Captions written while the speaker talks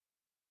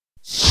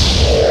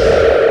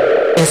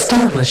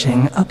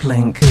Establishing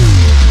uplink.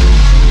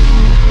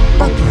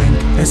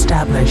 Uplink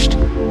established.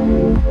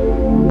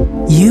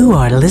 You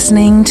are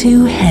listening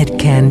to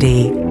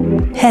Hedkandi.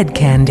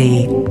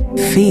 Hedkandi.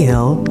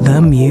 Feel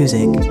the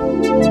music.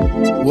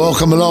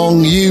 Welcome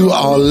along. You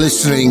are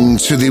listening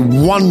to the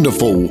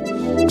wonderful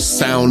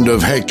sound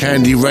of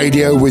Hedkandi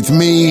Radio with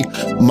me,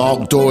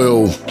 Mark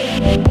Doyle.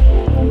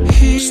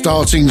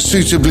 Starting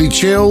suitably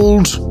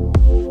chilled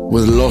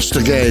with Lost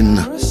Again,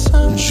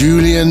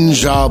 Julian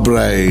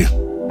Jabre.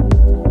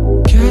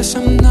 Guess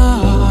I'm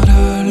not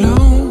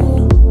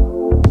alone.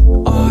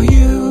 Are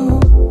you?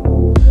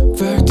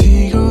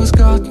 Vertigo's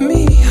got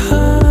me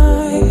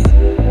high.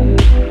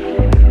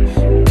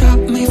 Got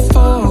me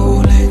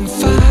falling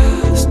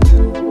fast.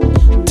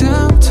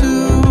 Down to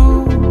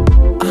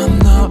I'm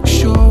not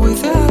sure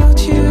without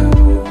you.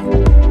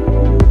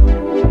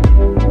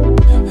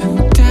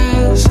 And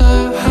there's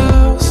a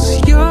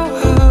house, your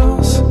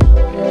house,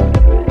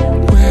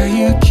 where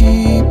you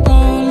keep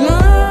all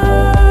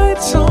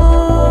lights on.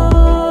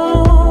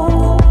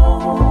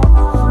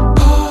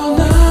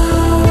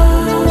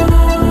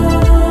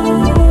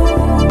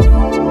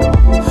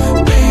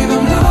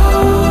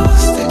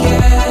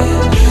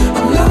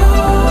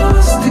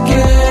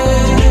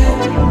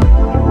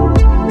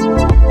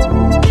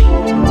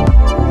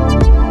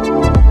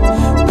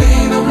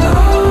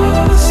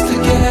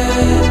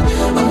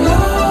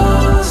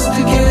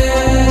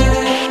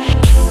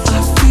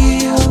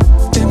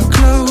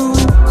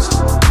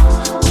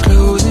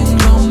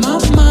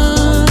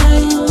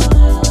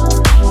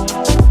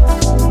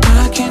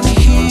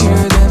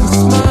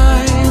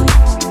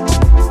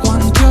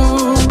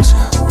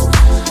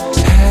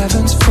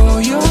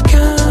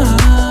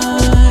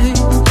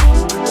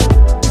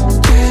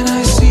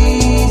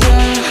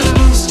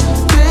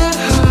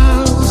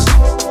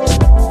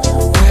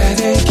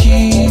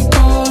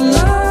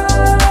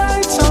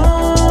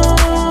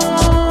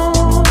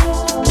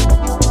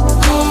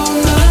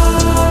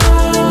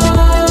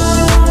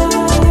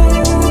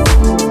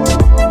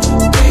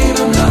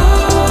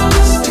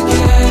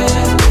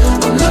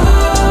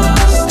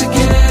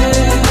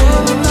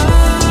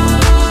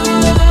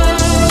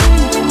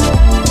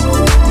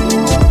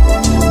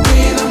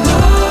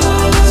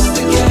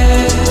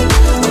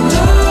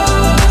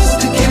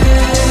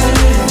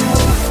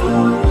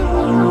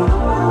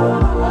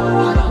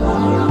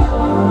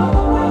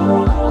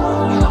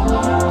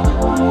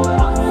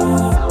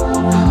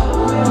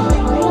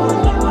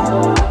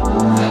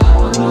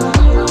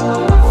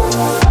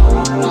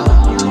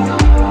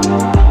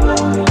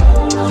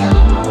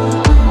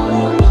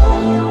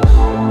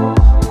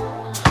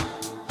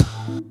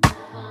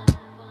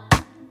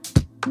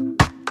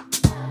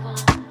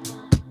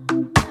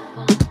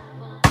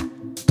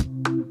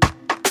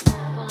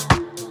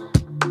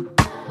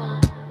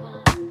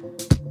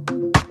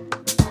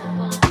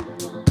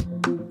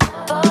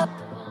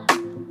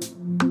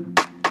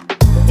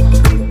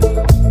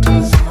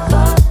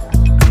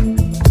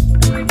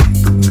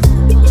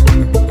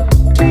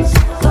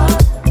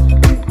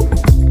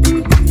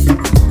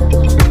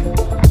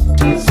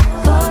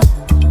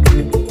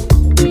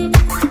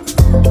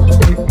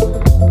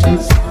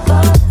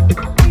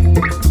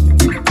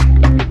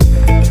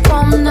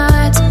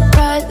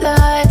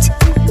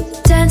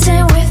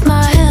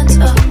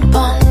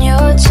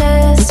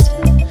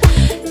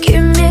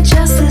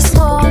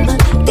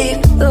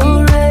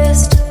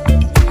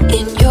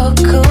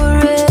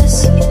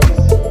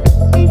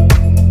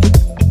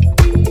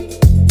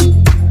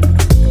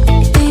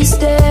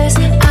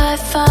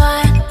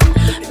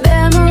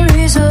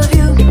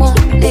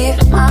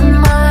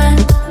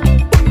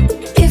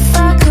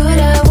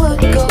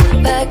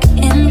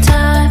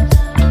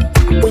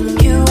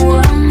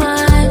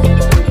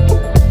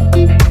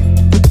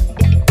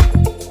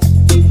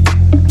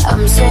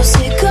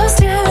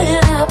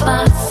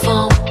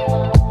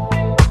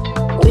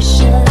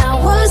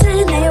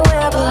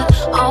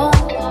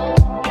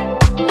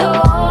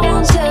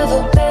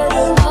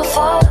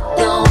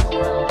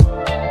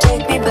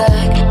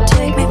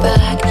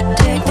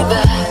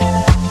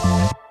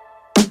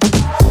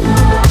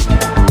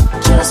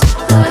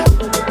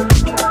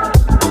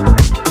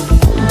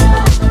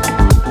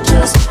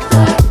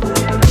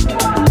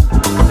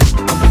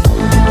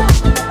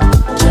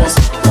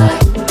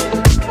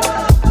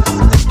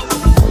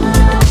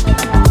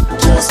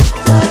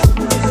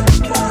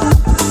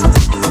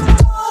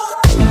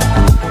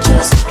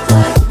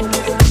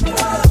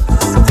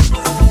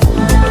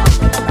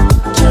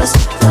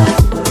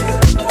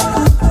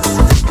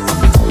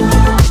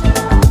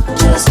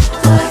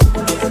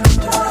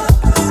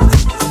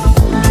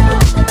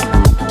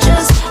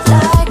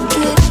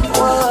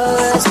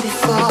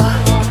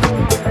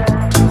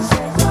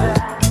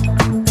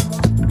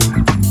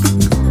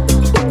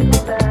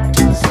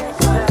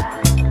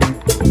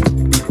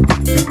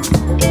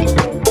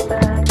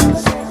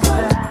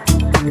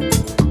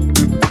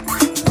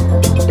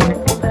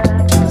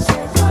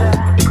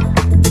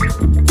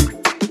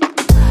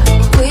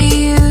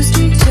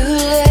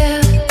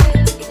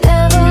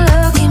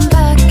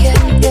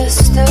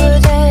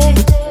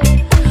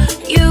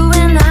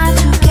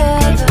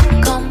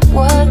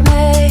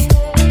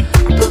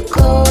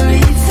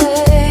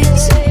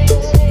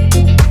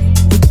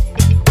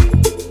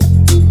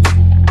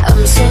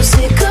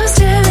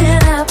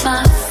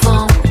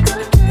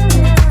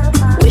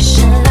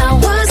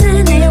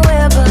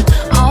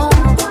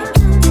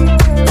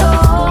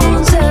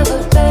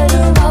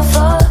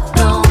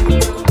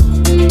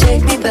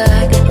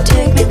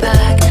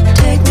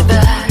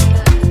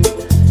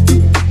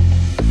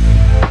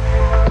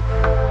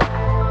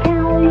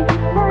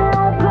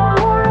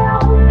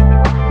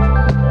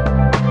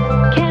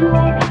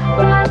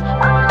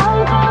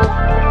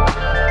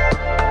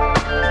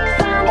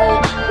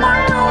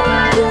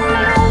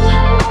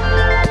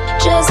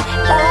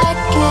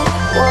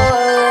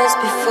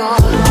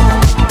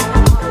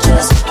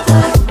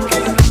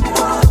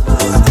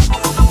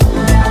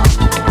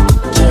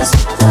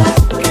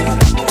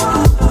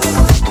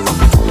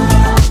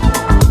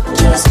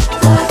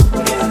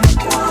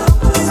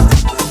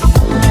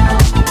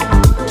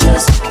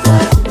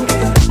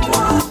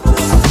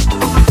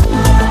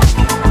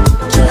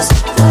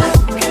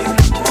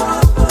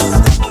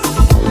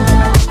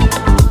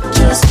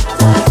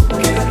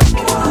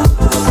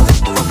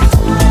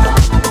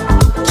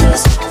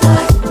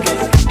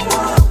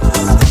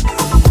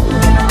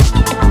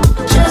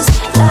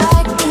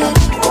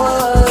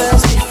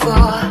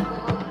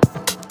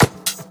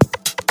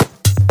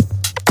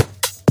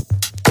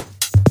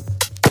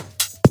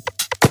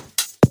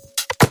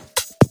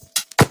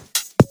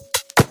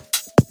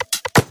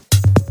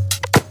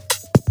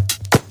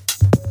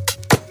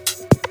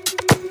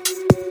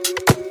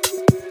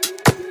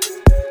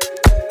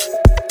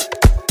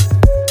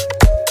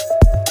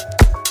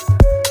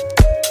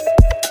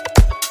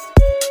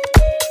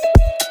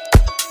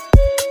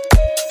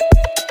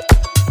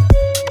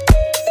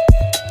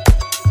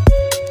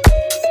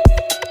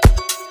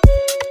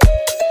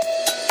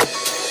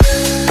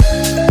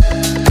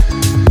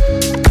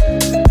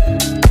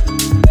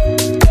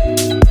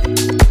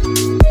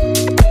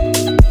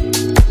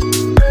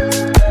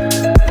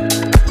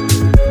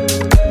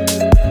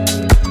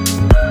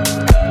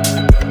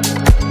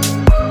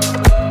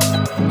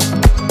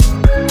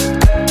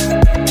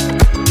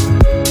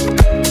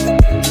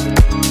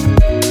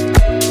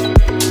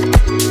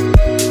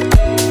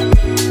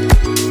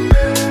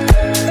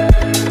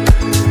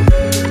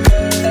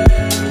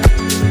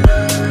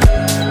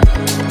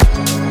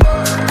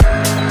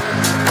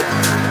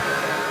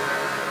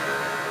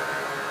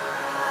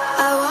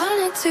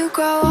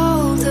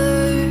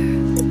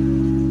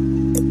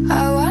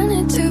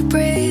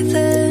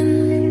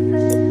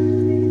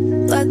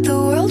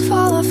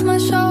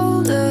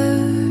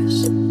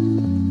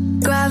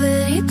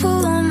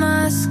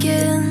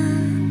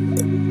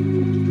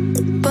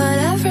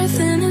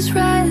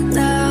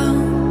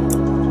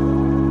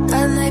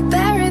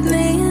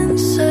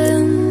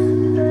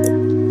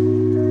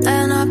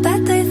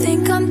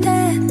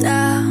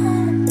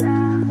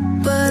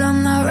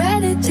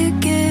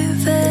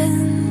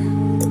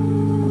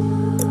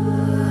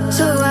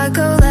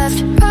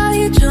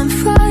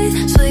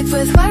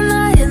 with one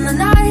night in the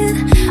night.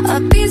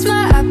 Appease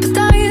my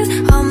appetite.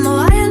 I'm the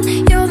lion,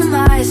 you're the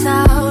mice.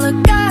 Now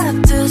look up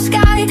to the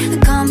sky, the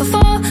calm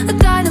before the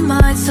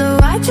dynamite. So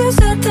I just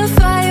set the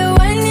fire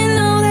when you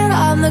know that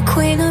I'm the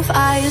queen of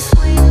ice.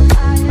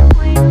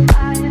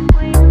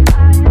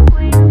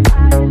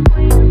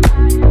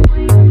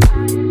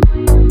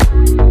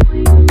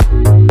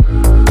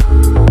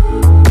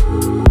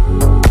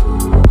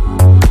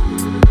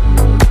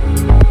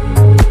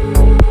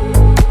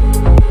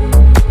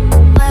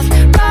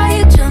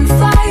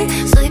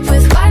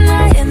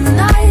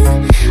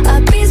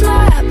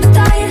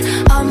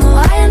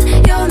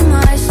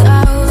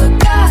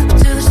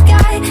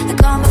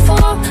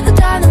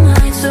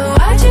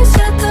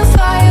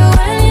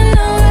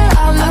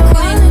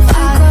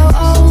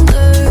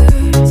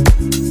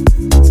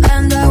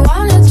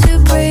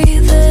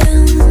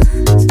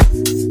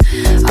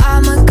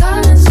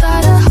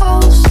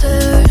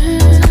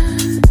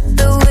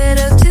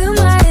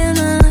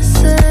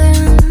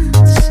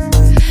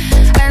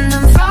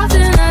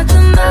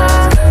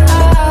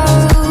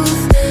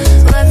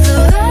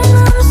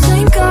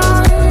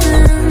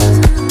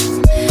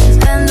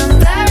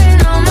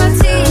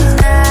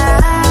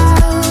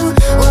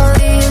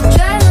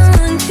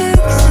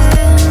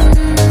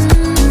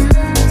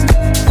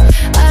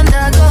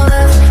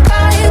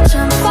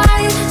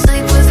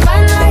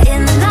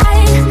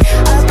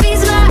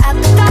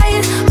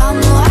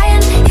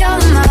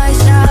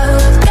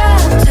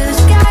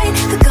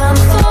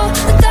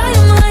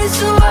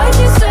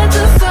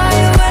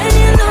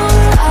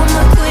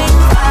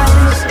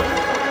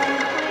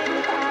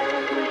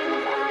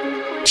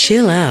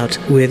 Chill out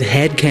with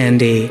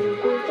Hedkandi.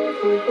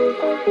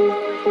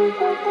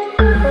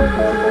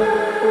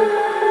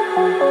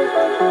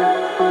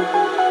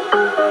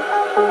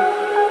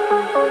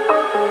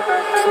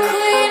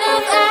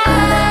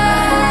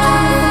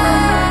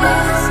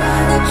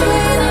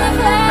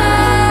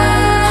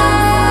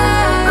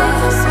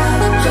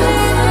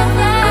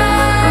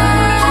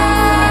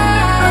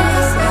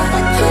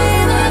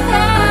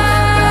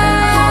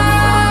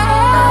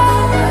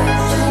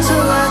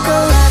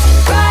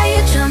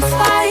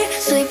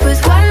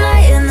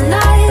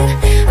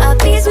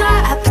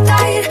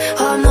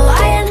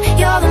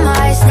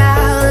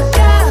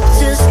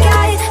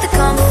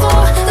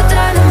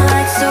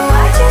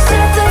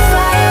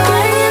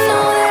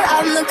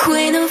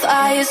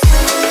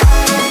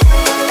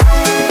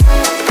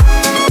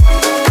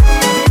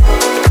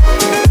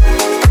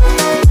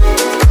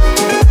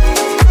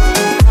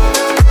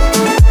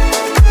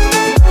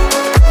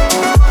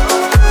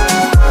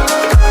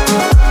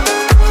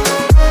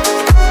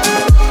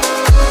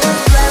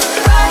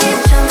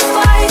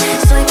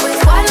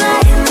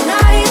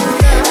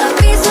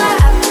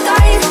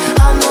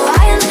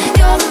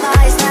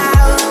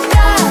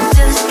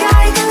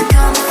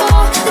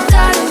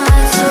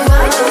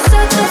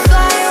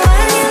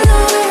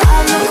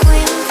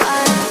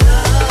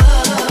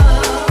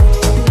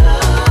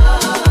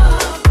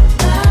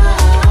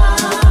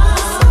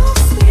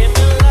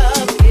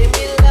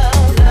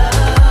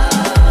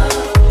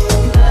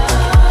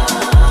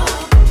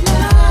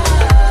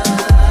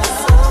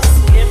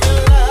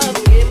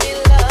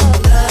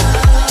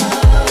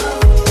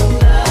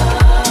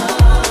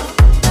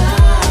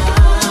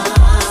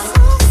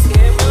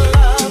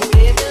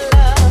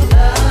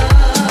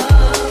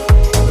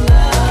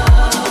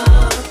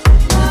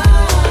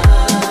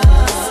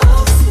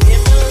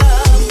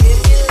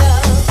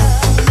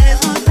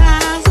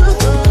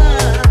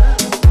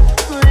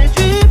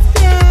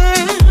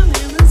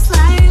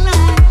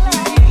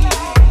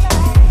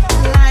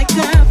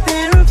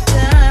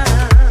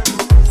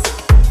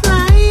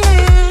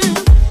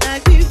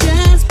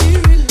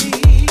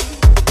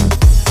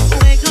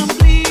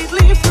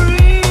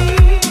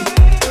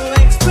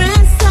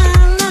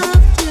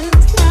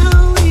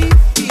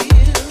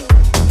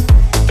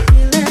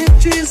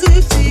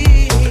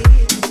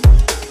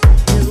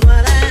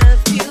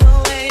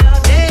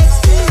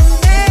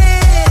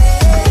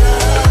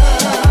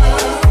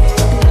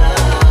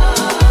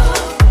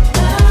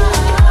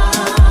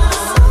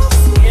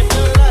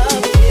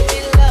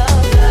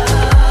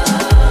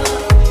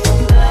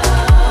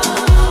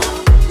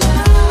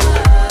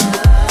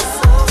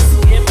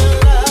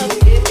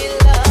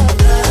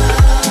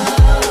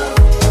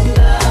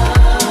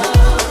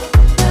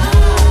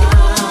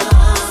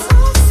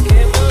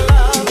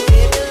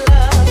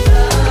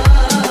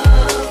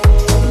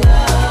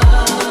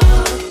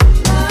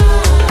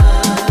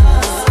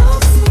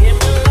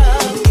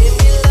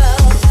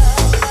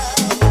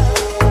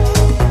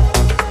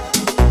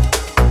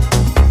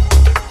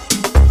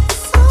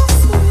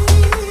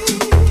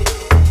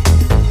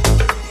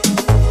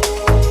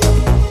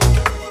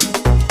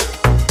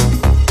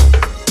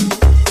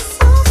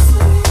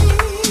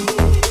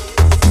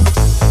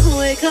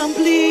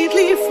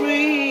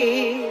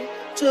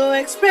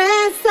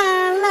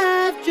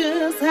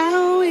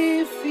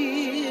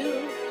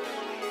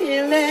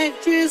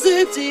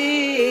 Electricity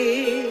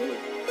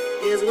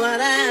is what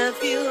I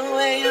feel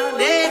when you're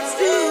next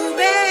to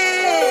me.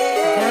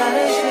 Got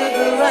a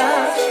sugar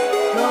rush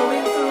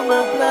flowing through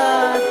my blood.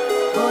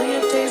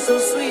 so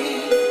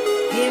sweet.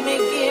 Give me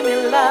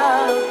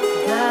love.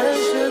 Got a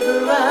sugar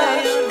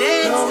rush.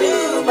 Going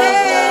through my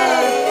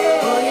blood.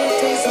 Oh, you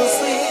taste so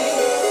sweet.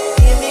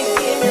 Give me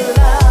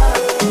love.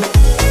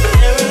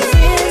 There is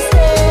this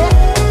there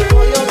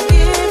for your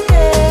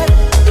gifted.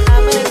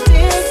 I'm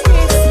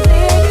addicted.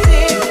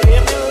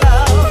 Give me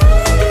love.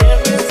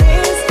 There is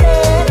this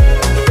there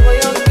for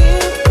your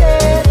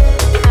gifted.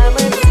 I'm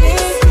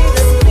addicted.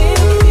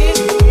 Give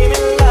me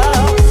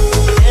love.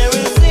 There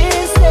is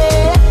this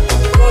there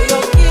for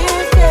your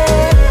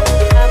gifted.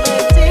 I'm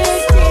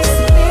addicted.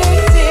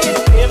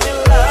 Give me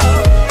love.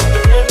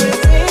 There is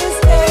this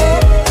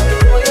there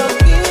for your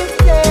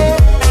gifted.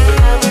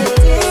 I'm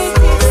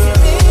addicted.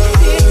 Give me love.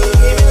 Give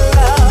me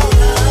love.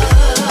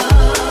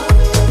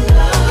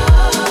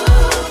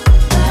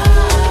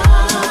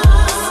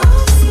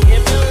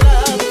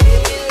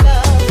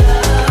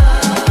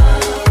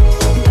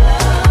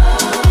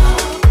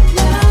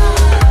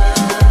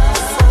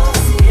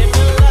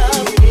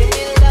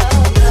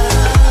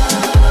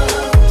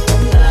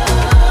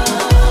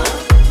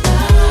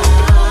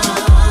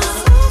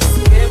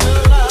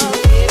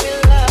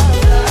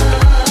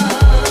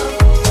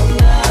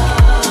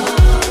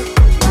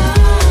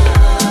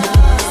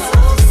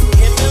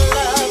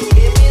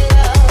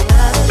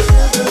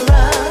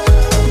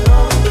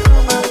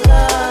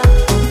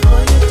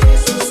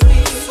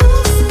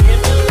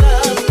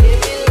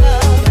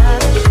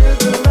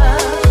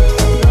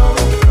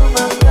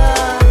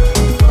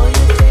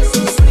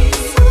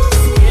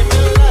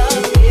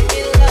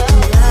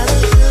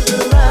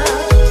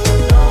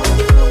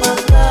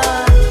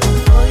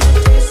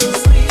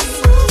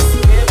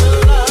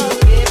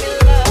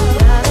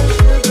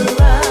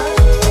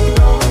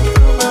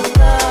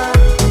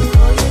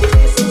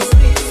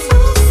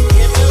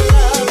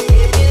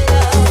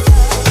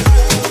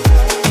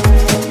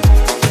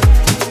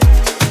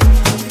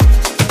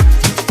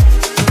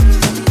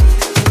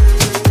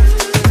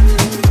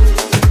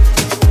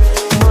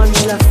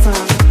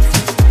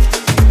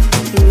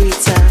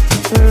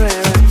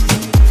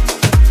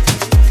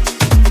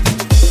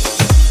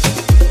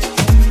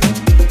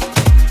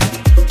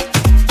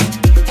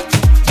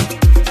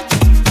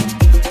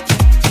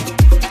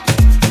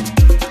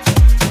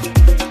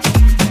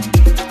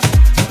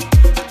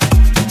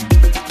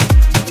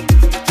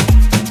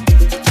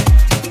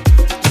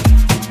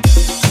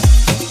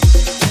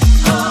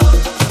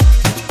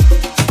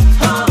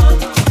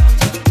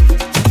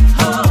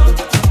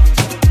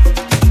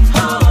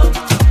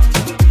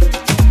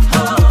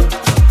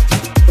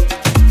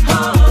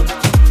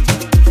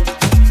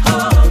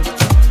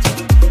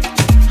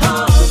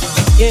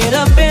 Get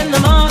up in the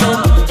morning,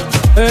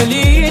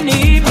 early in the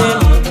evening.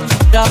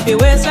 Drop your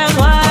waist and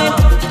wine.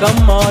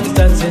 Come on, it's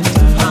dancing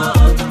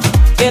time.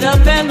 Get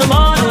up in the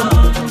morning,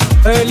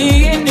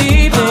 early in the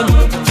evening.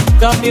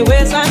 Drop your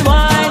waist and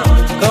wine.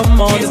 Come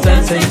on, it's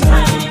dancing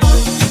time.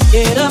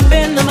 Get up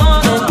in the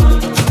morning,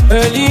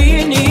 early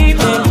in the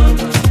evening.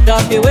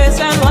 Drop your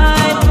waist and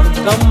wine.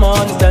 Come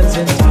on, it's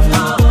dancing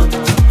time.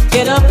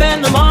 Get up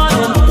in the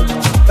morning,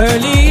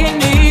 early in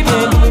the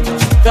evening.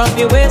 Drop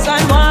your waist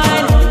and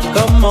wine.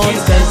 Come on,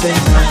 it's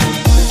dancing time.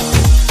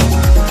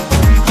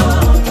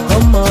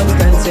 Come on, it's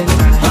dancing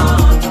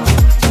time.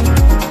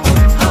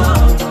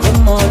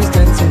 Come on, it's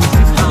dancing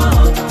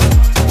time.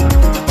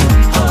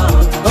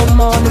 Come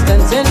on, it's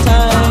dancing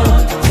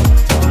time.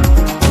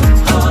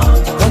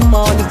 Come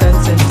on, it's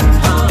dancing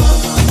time.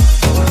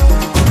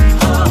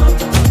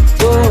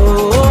 Oh,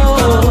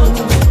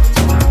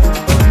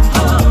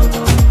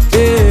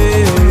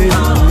 yeah.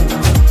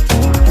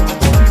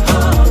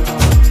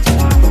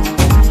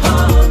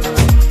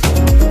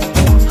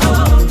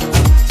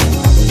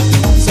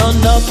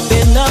 Sun up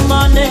in the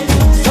morning,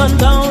 sun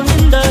down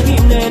in the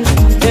evening.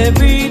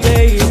 Every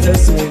day is the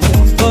same,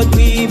 but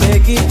we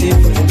make it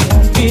different.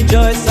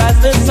 Rejoice as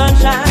the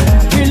sunshine,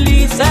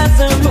 release as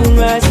the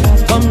moonrise.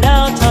 Come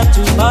down, time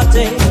to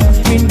party.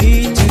 We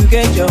need to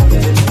get your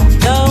head.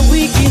 The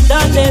week is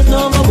done, there's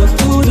no more work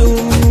to do.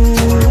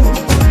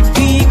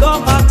 We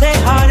go party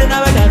hard in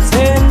our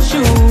dancing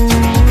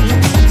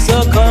shoes. So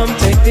come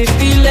take the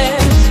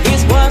feeling,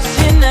 it's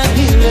washing and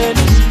healing.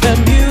 The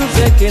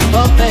music is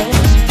bumping,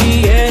 the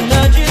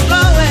energy's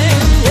flowing,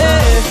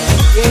 yeah.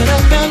 Get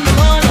up in the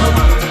morning,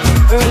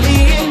 early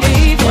in the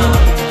evening.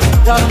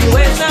 Drop your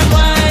waist and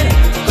wine.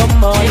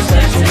 Come on, it's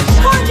dancing.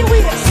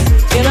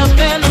 Get up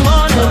in the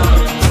morning,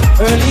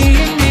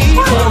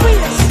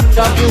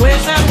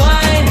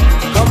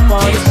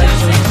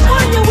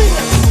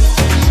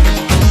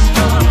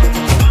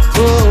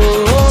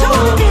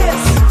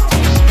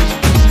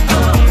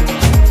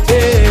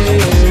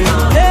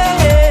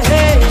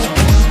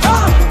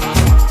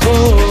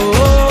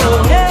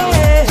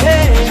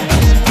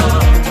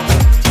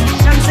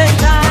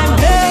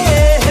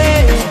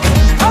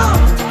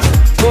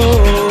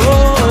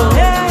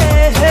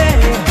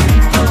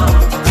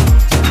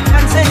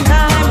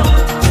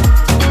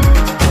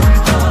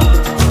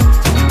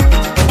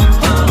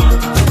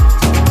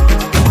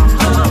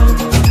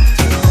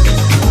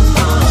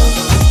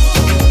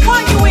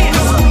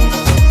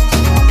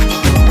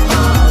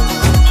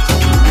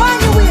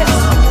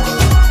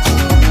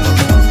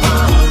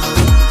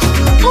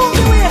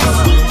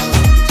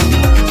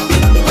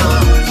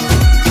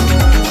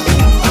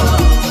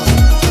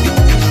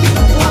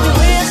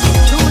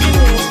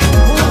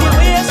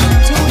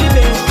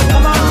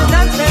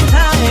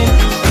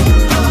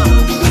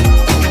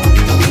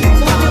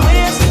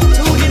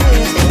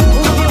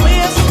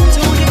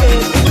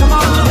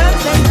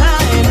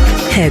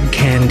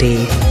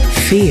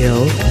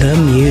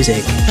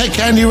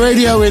 Hedkandi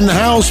Radio in the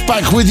house,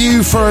 back with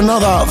you for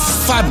another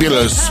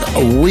fabulous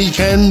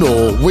weekend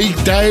or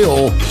weekday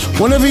or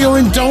whenever you're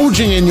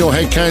indulging in your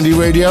Hedkandi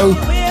Radio.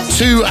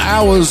 2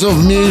 hours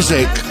of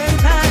music.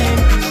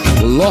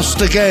 Lost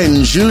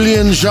Again,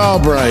 Julien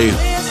Jabre.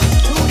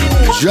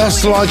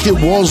 Just Like It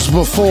Was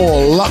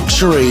Before,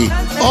 Luxury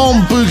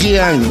on Boogie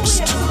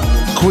Angst.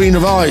 Queen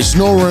of Ice,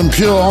 Nora and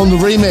Pure on the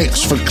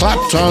remix for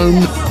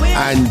Claptone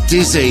and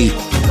Dizzy.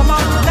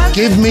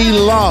 Give Me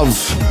Love,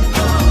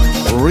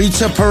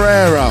 Rita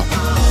Pereira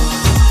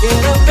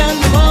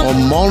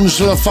on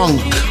Mange La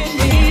Funk.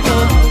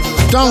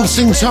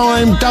 Dancing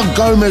Time, Doug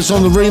Gomez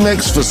on the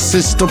remix for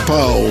Sister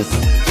Pearl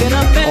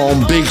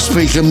on Big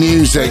Speaker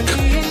Music.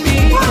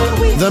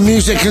 The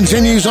music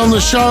continues on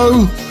the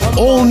show.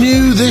 All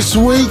new this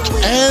week,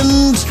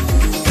 and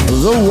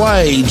The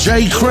Way,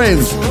 J.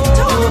 Kriv,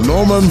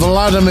 Norman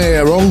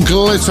Vladimir on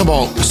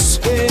Glitterbox.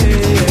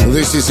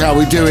 This is how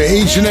we do it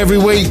each and every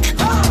week.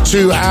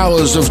 2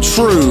 hours of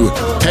true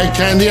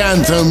Hedkandi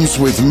anthems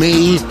with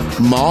me,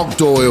 Mark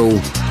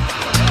Doyle.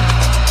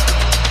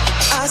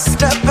 I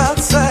step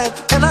outside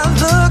and I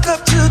look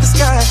up to the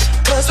sky,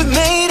 'cause we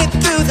made it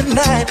through the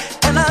night,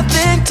 and I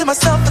think to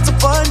myself it's a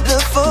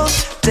wonderful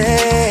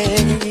day.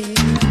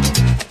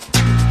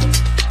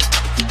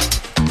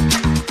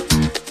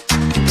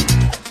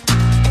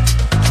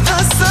 The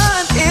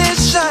sun is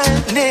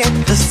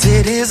shining, the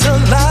city's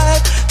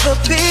alive, the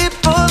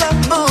people are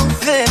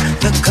moving,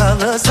 the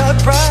colors are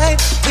bright.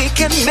 We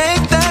can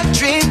make that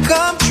dream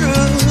come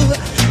true,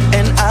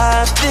 and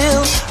I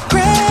feel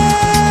great.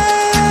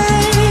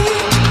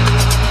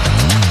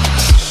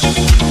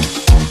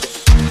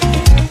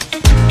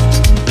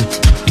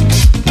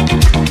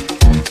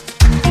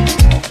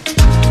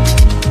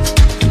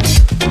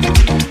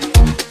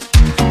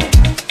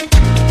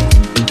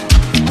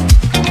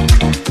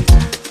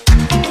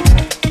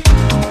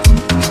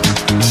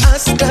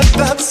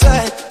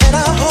 Outside and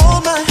I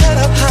hold my head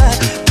up high,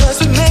 'cause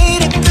we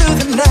made it through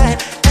the night,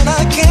 and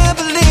I can't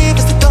believe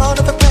it's the dawn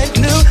of a brand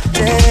new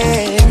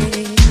day.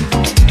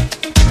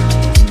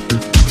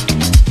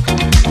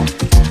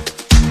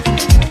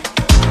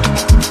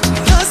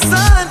 The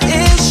sun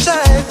is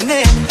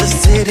shining, the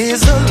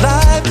city's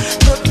alive,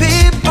 the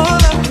people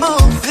are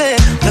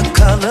moving, the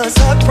colors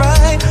are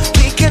bright.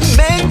 We can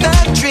make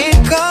that dream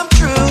come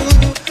true,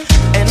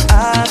 and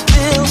I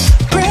feel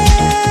great.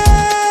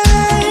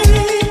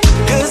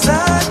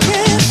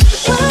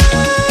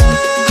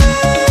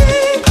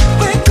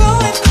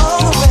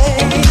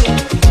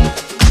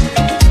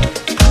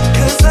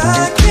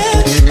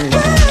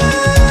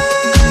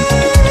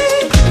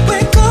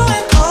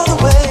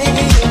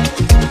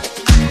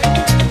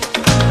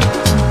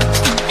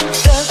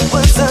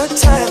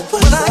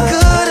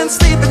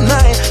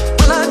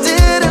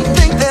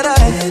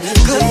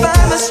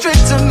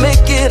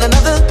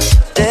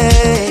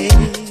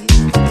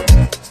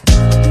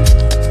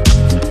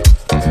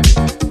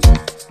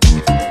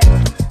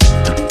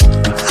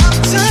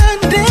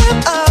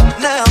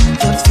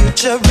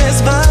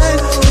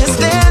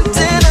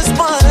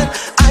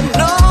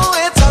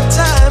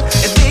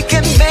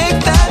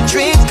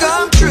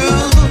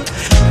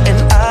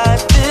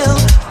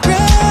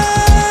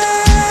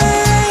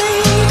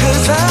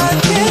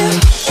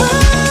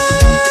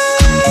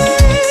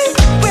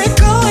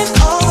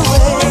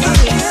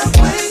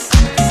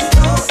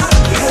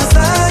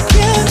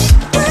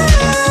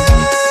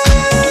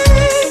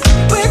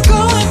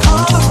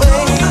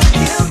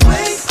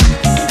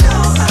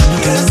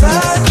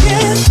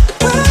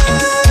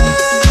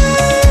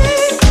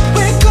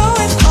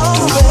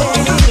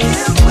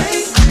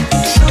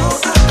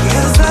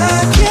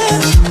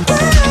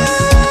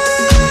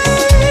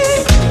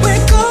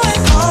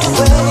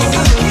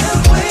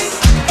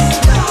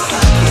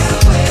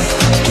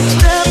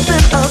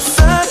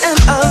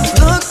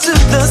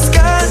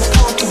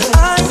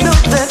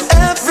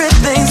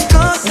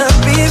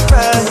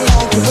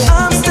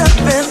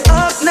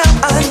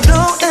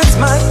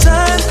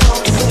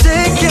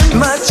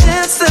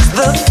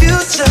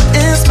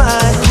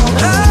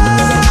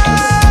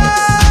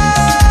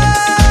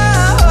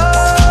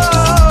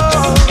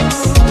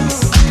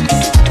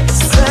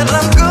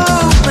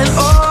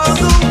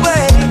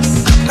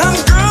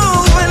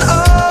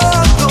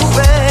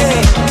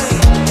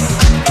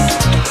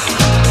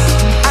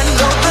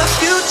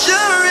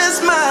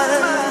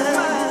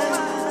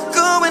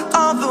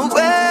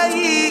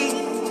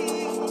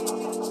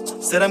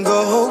 Said I'm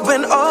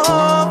going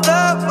all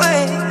the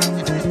way.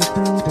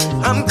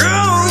 I'm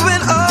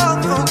going all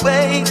the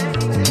way.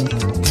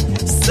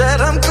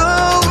 Said I'm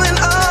going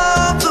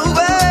all the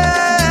way.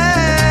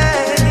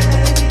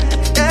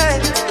 Hey,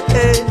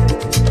 hey.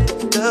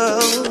 Oh,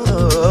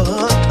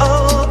 oh,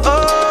 oh, oh,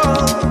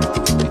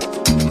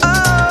 oh.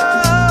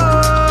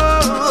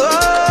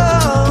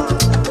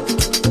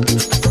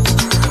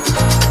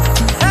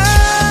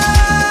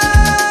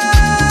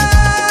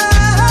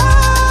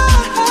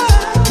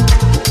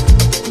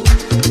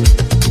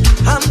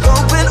 I'm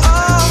going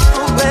all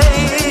the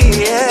way.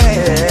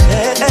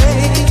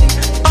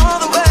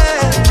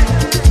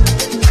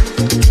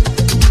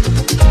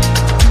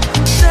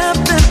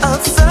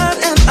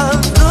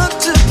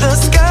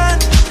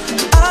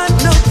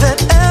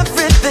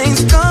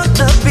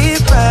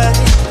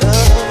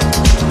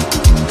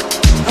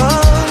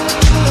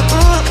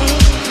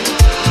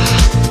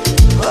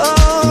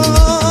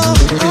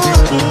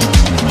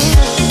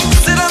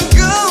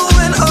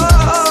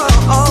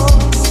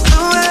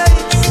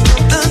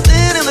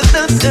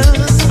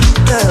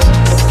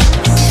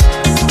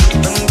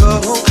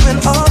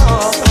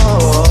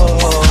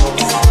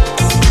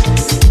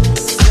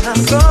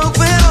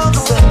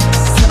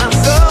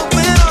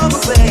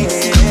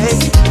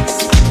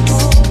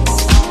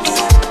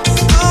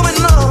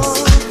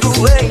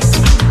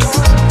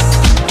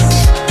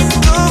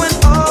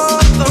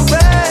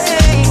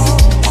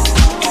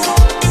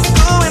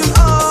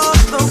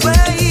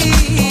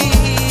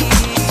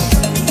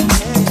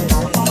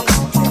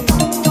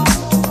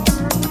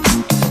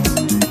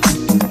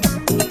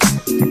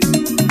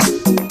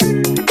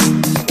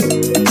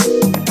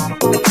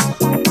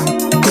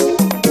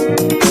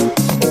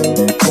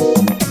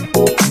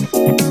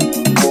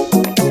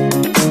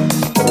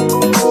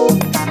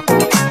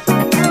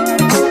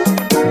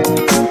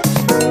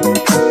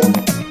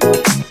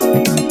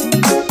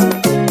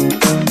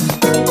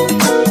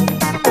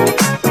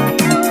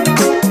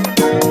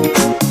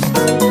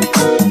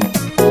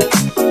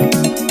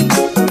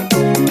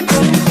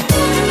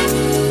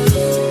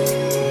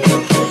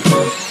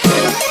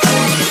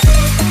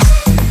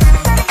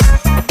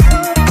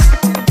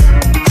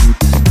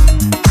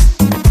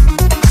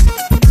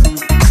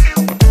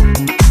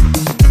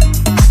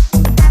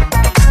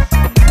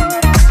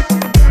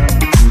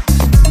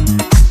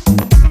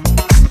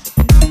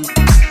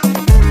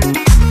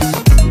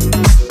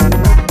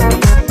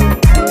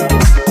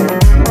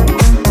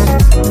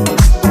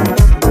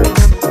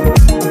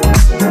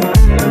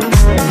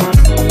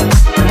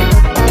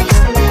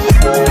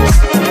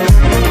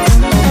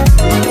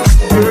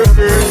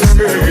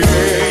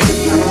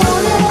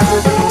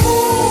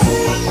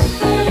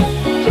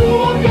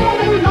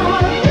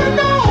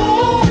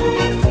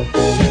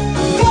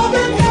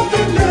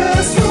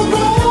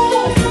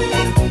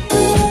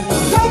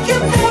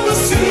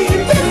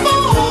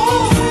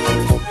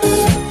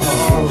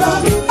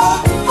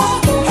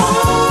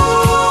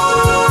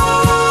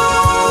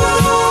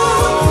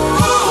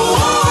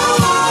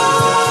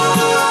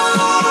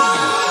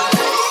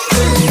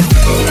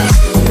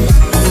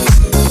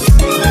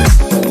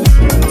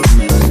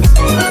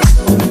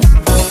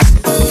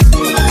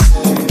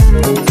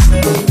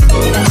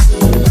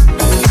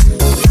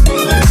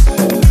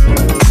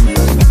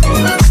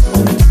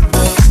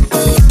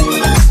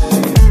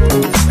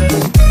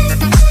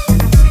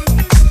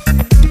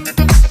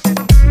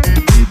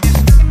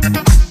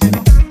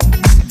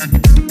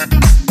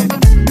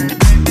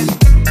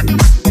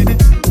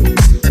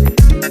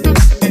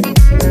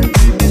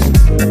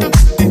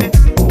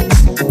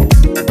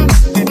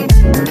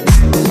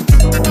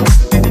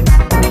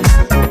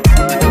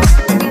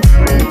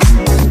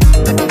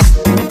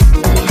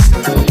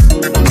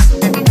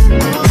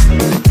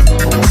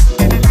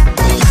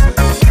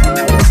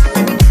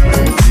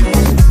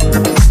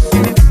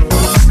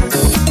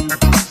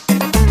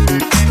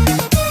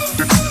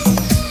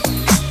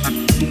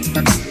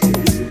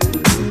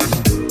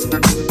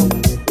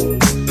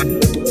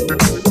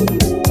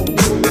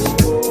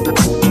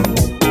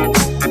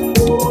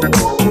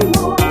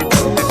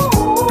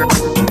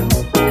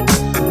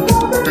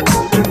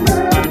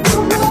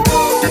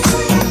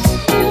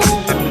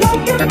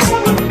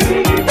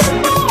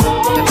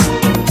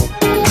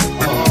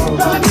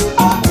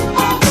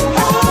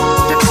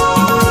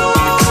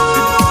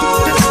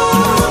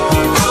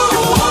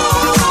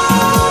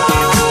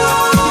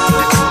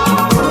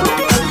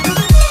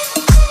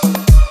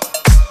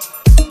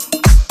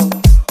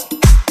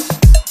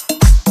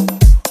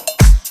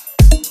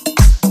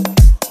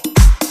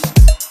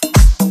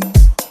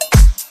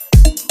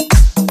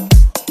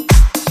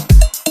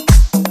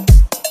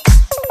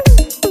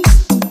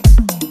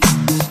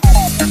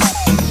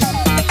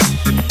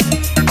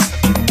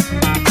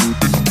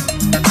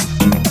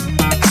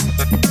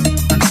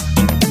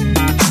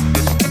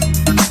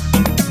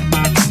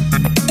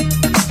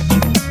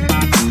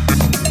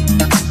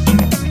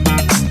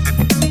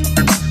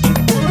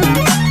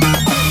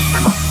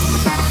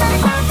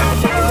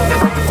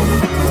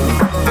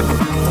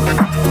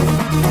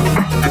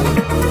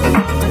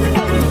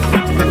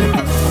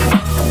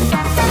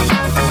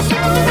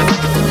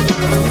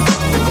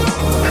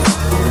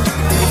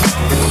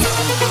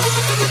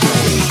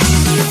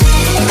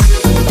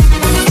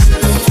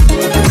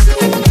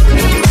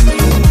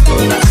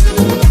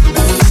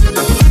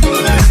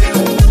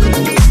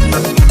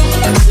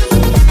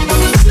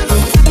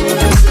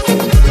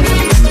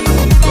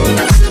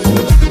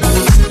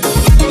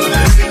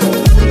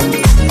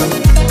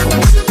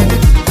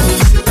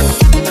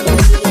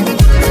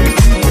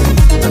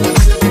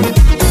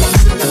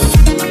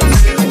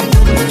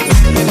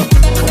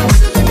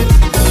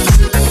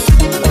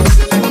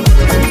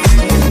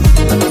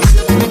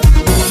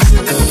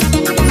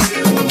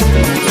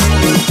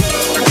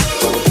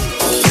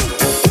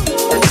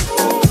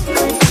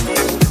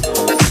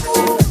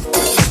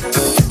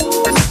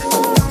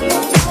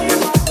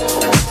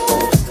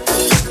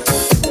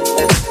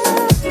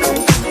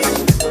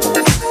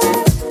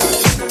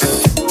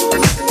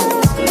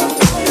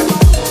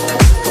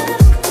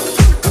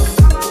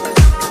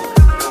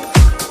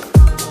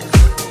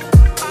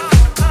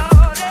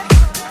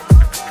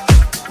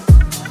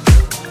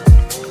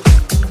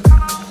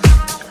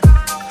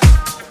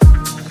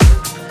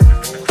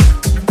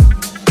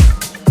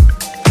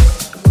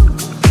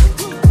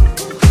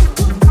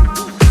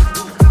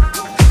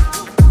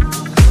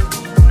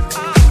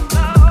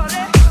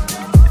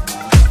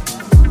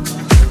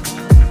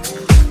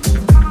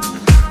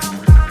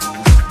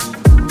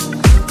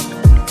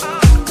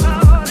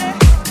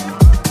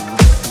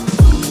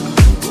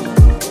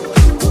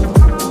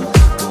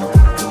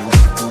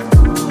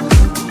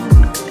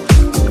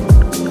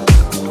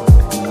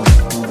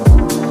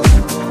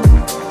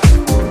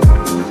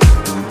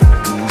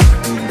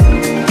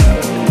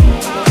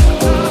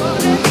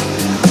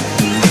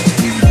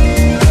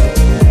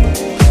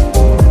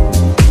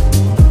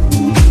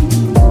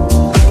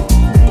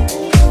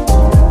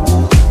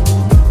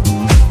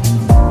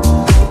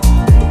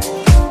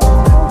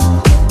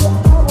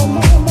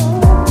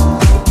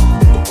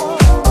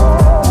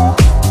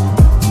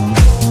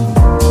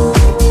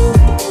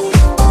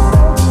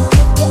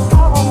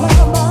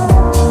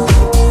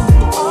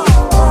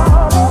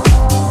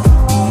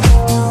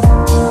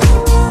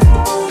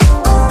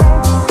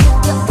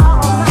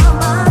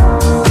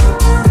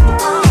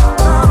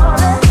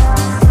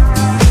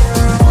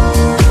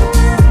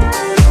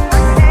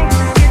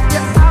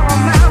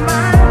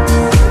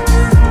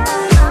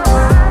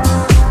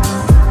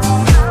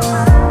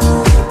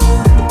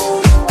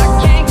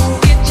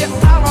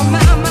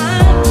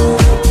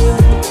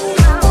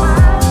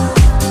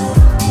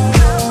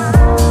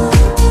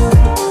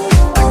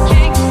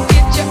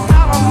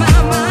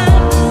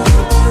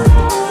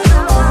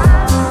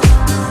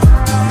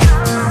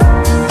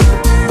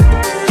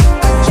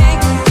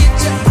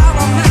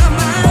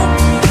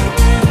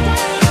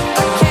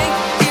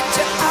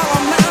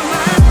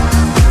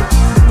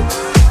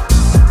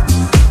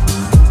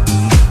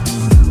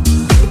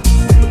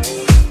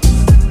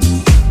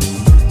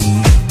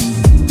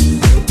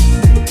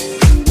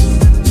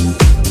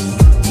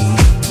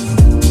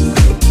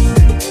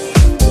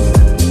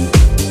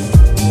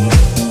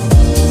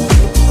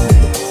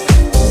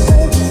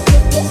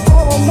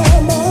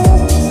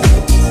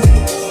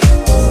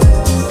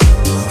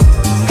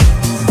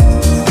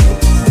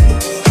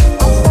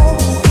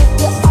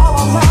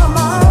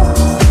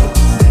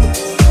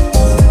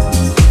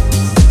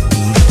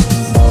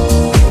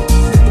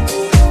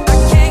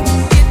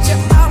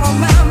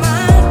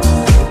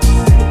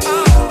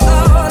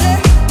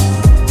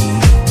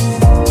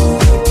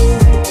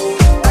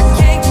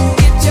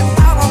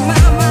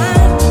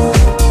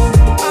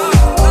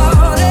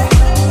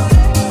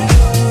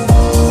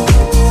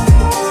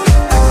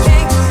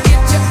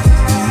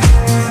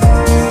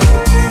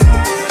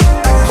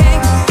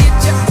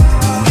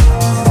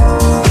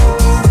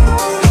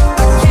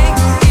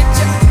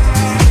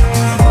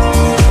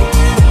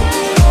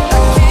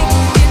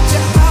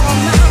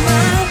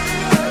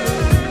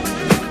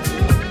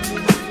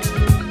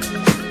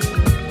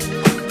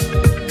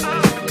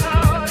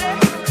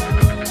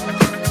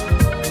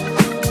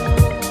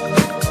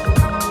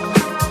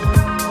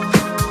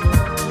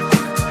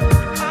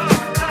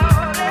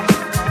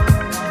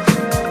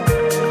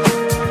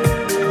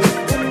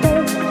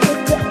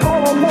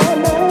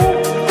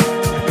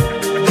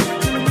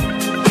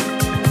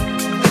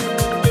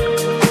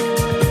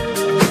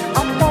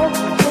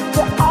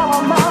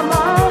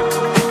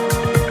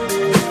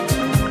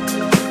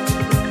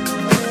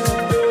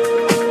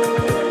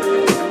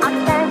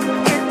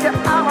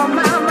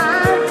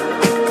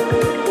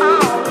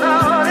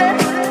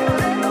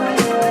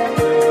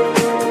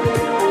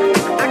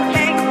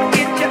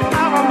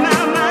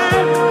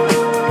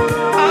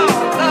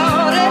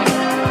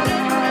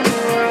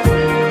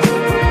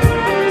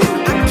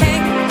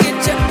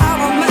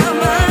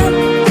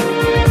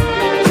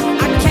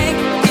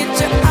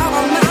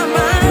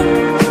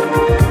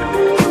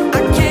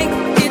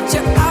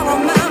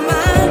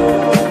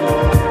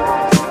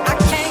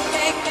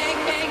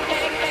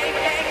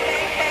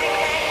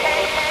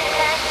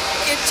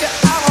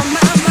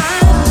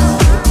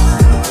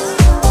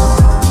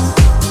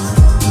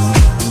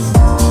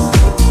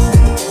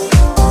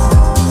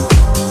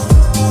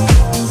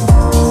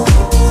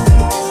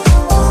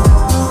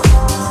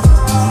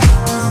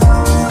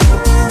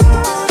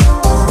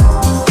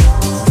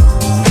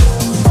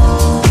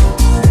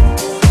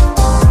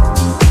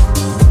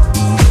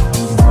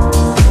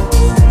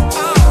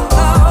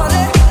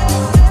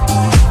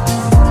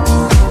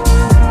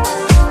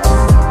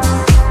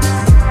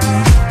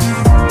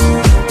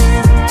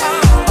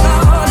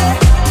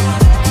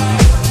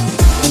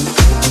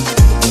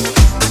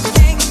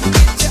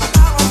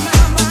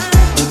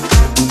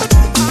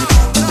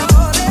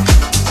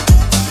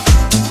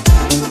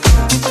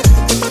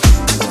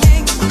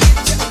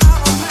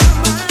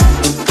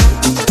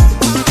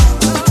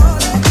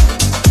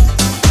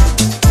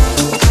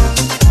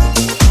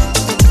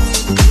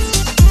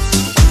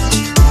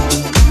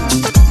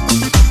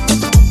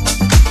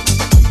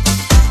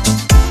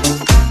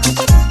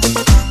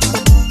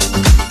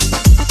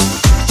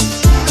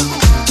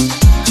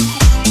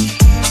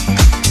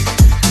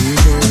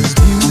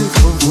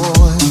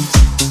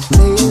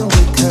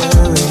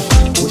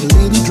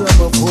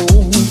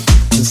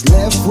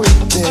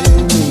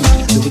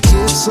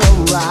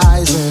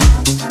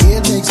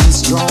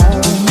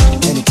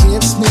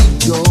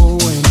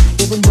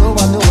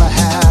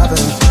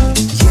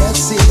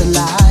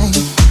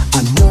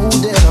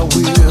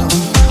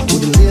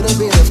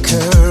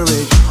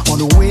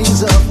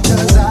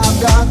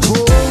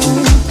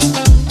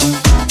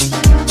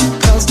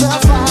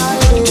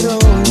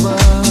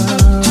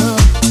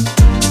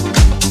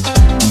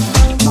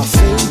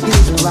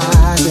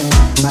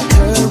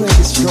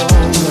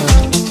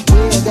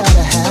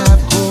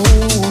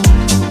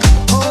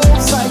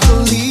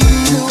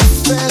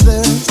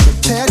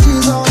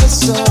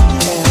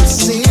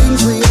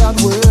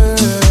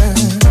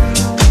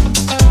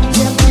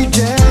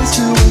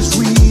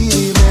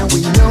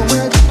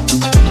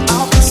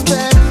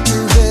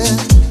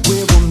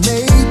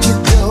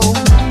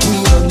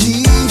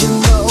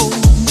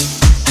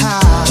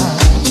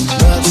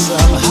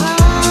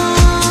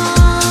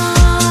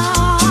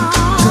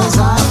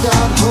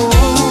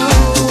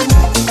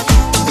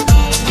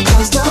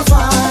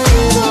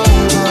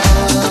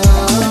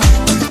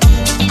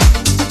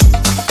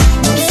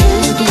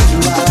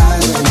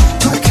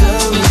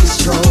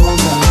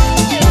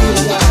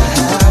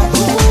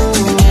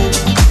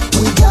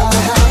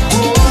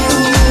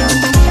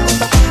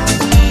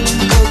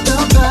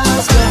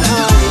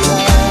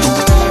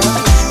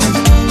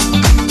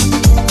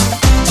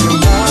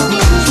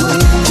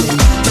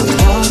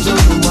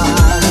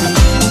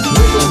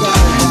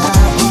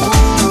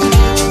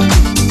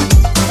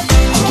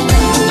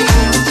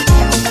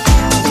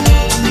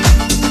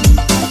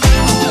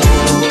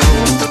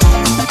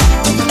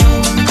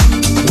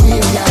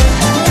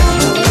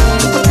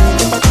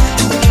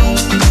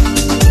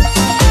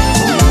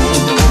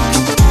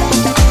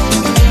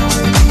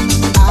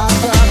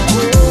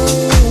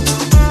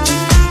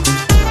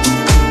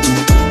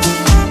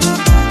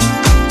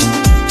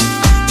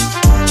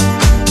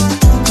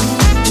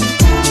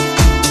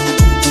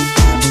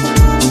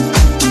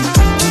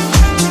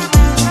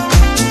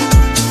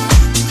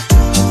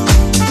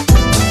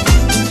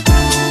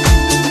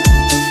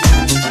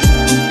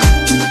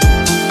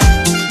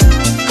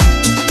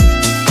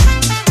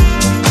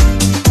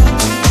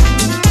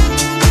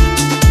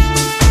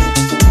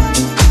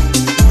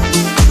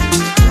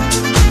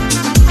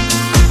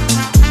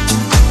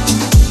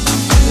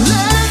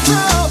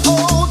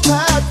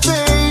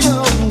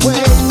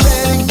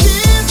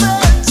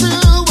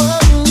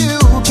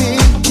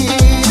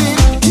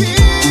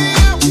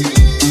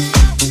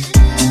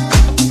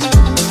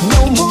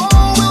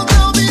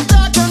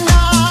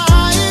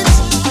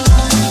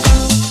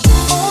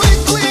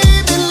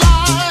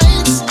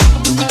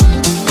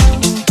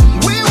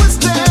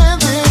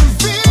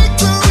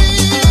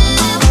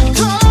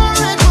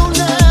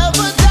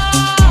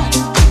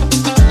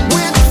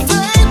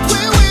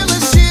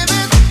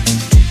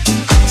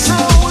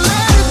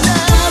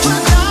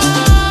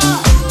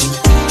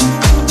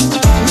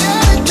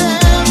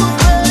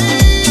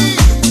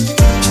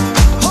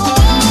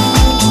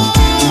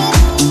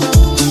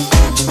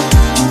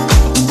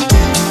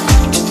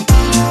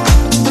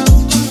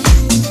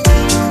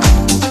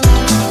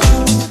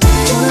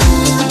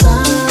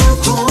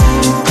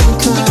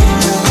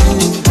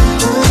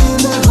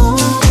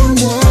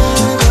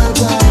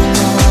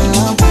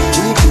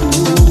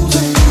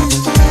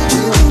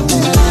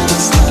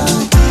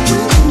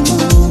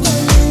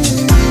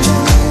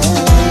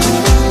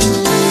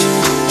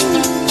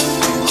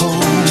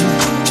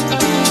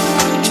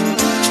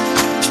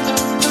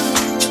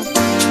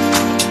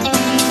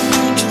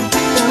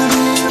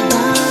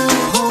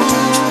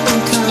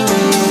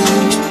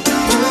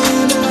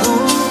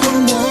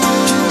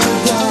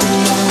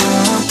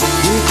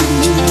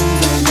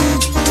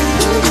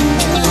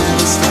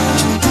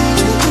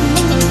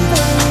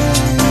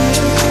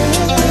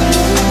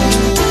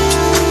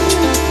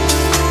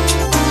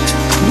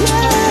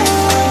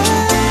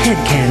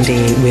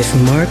 Hedkandi with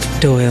Mark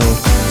Doyle.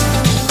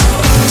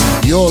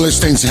 You're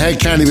listening to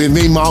Hedkandi with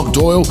me, Mark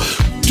Doyle.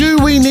 Do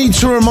we need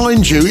to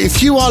remind you,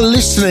 if you are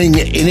listening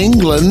in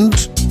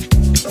England,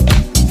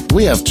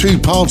 we have 2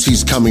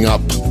 parties coming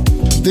up.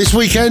 This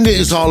weekend it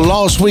is our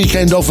last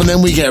weekend off, and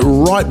then we get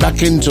right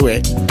back into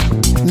it.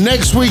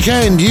 Next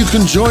weekend you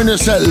can join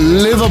us at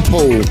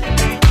Liverpool.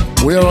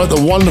 We are at the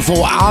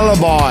wonderful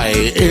Alibi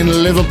in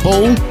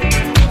Liverpool.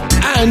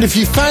 And if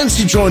you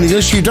fancy joining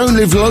us, you don't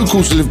live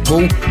local to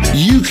Liverpool,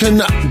 you can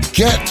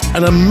get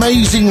an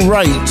amazing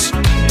rate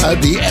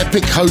at the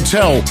Epic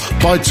Hotel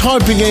by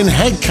typing in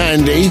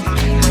Hedkandi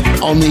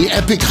on the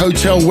Epic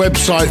Hotel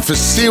website for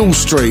Seal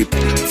Street.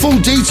 Full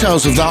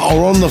details of that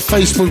are on the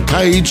Facebook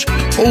page,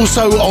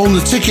 also on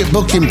the ticket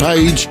booking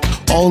page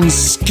on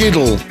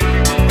Skiddle.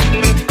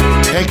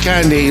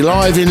 Hedkandi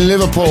live in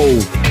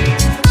Liverpool.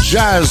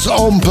 Jazz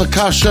on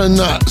percussion,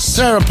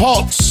 Sarah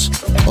Potts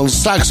on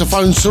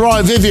saxophone,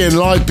 Sarai Vivian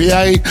live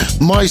PA,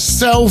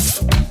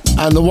 myself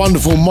and the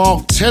wonderful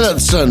Mark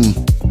Tillotson.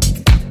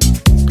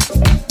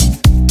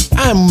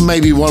 And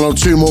maybe 1 or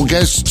 2 more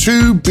guests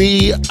to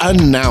be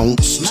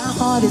announced.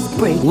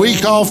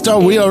 Week after,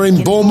 we are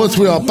in Bournemouth.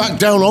 We are back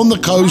down on the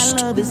coast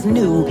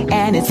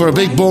for a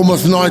big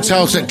Bournemouth night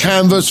out at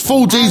Canvas.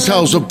 Full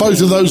details of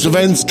both of those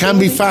events can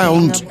be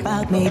found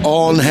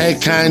on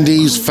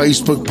Hedkandi's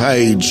Facebook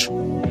page.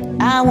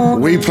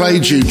 We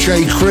played you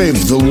J Crib,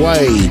 The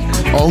Way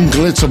on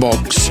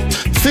Glitterbox.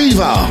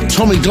 Fever,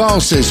 Tommy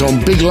Glasses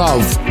on Big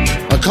Love.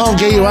 I Can't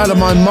Get You Out of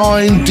My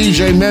Mind,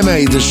 DJ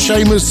Meme, the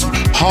Seamus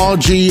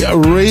Haji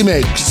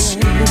remix.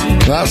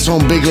 That's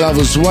on Big Love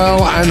as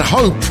well. And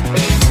Hope,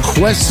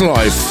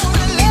 Questlife,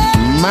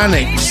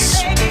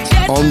 Mannix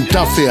on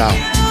Duffia.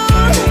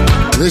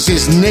 This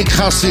is Nick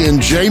Hussey and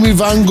Jamie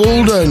Van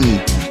Gulden.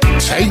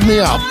 Take Me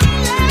Up.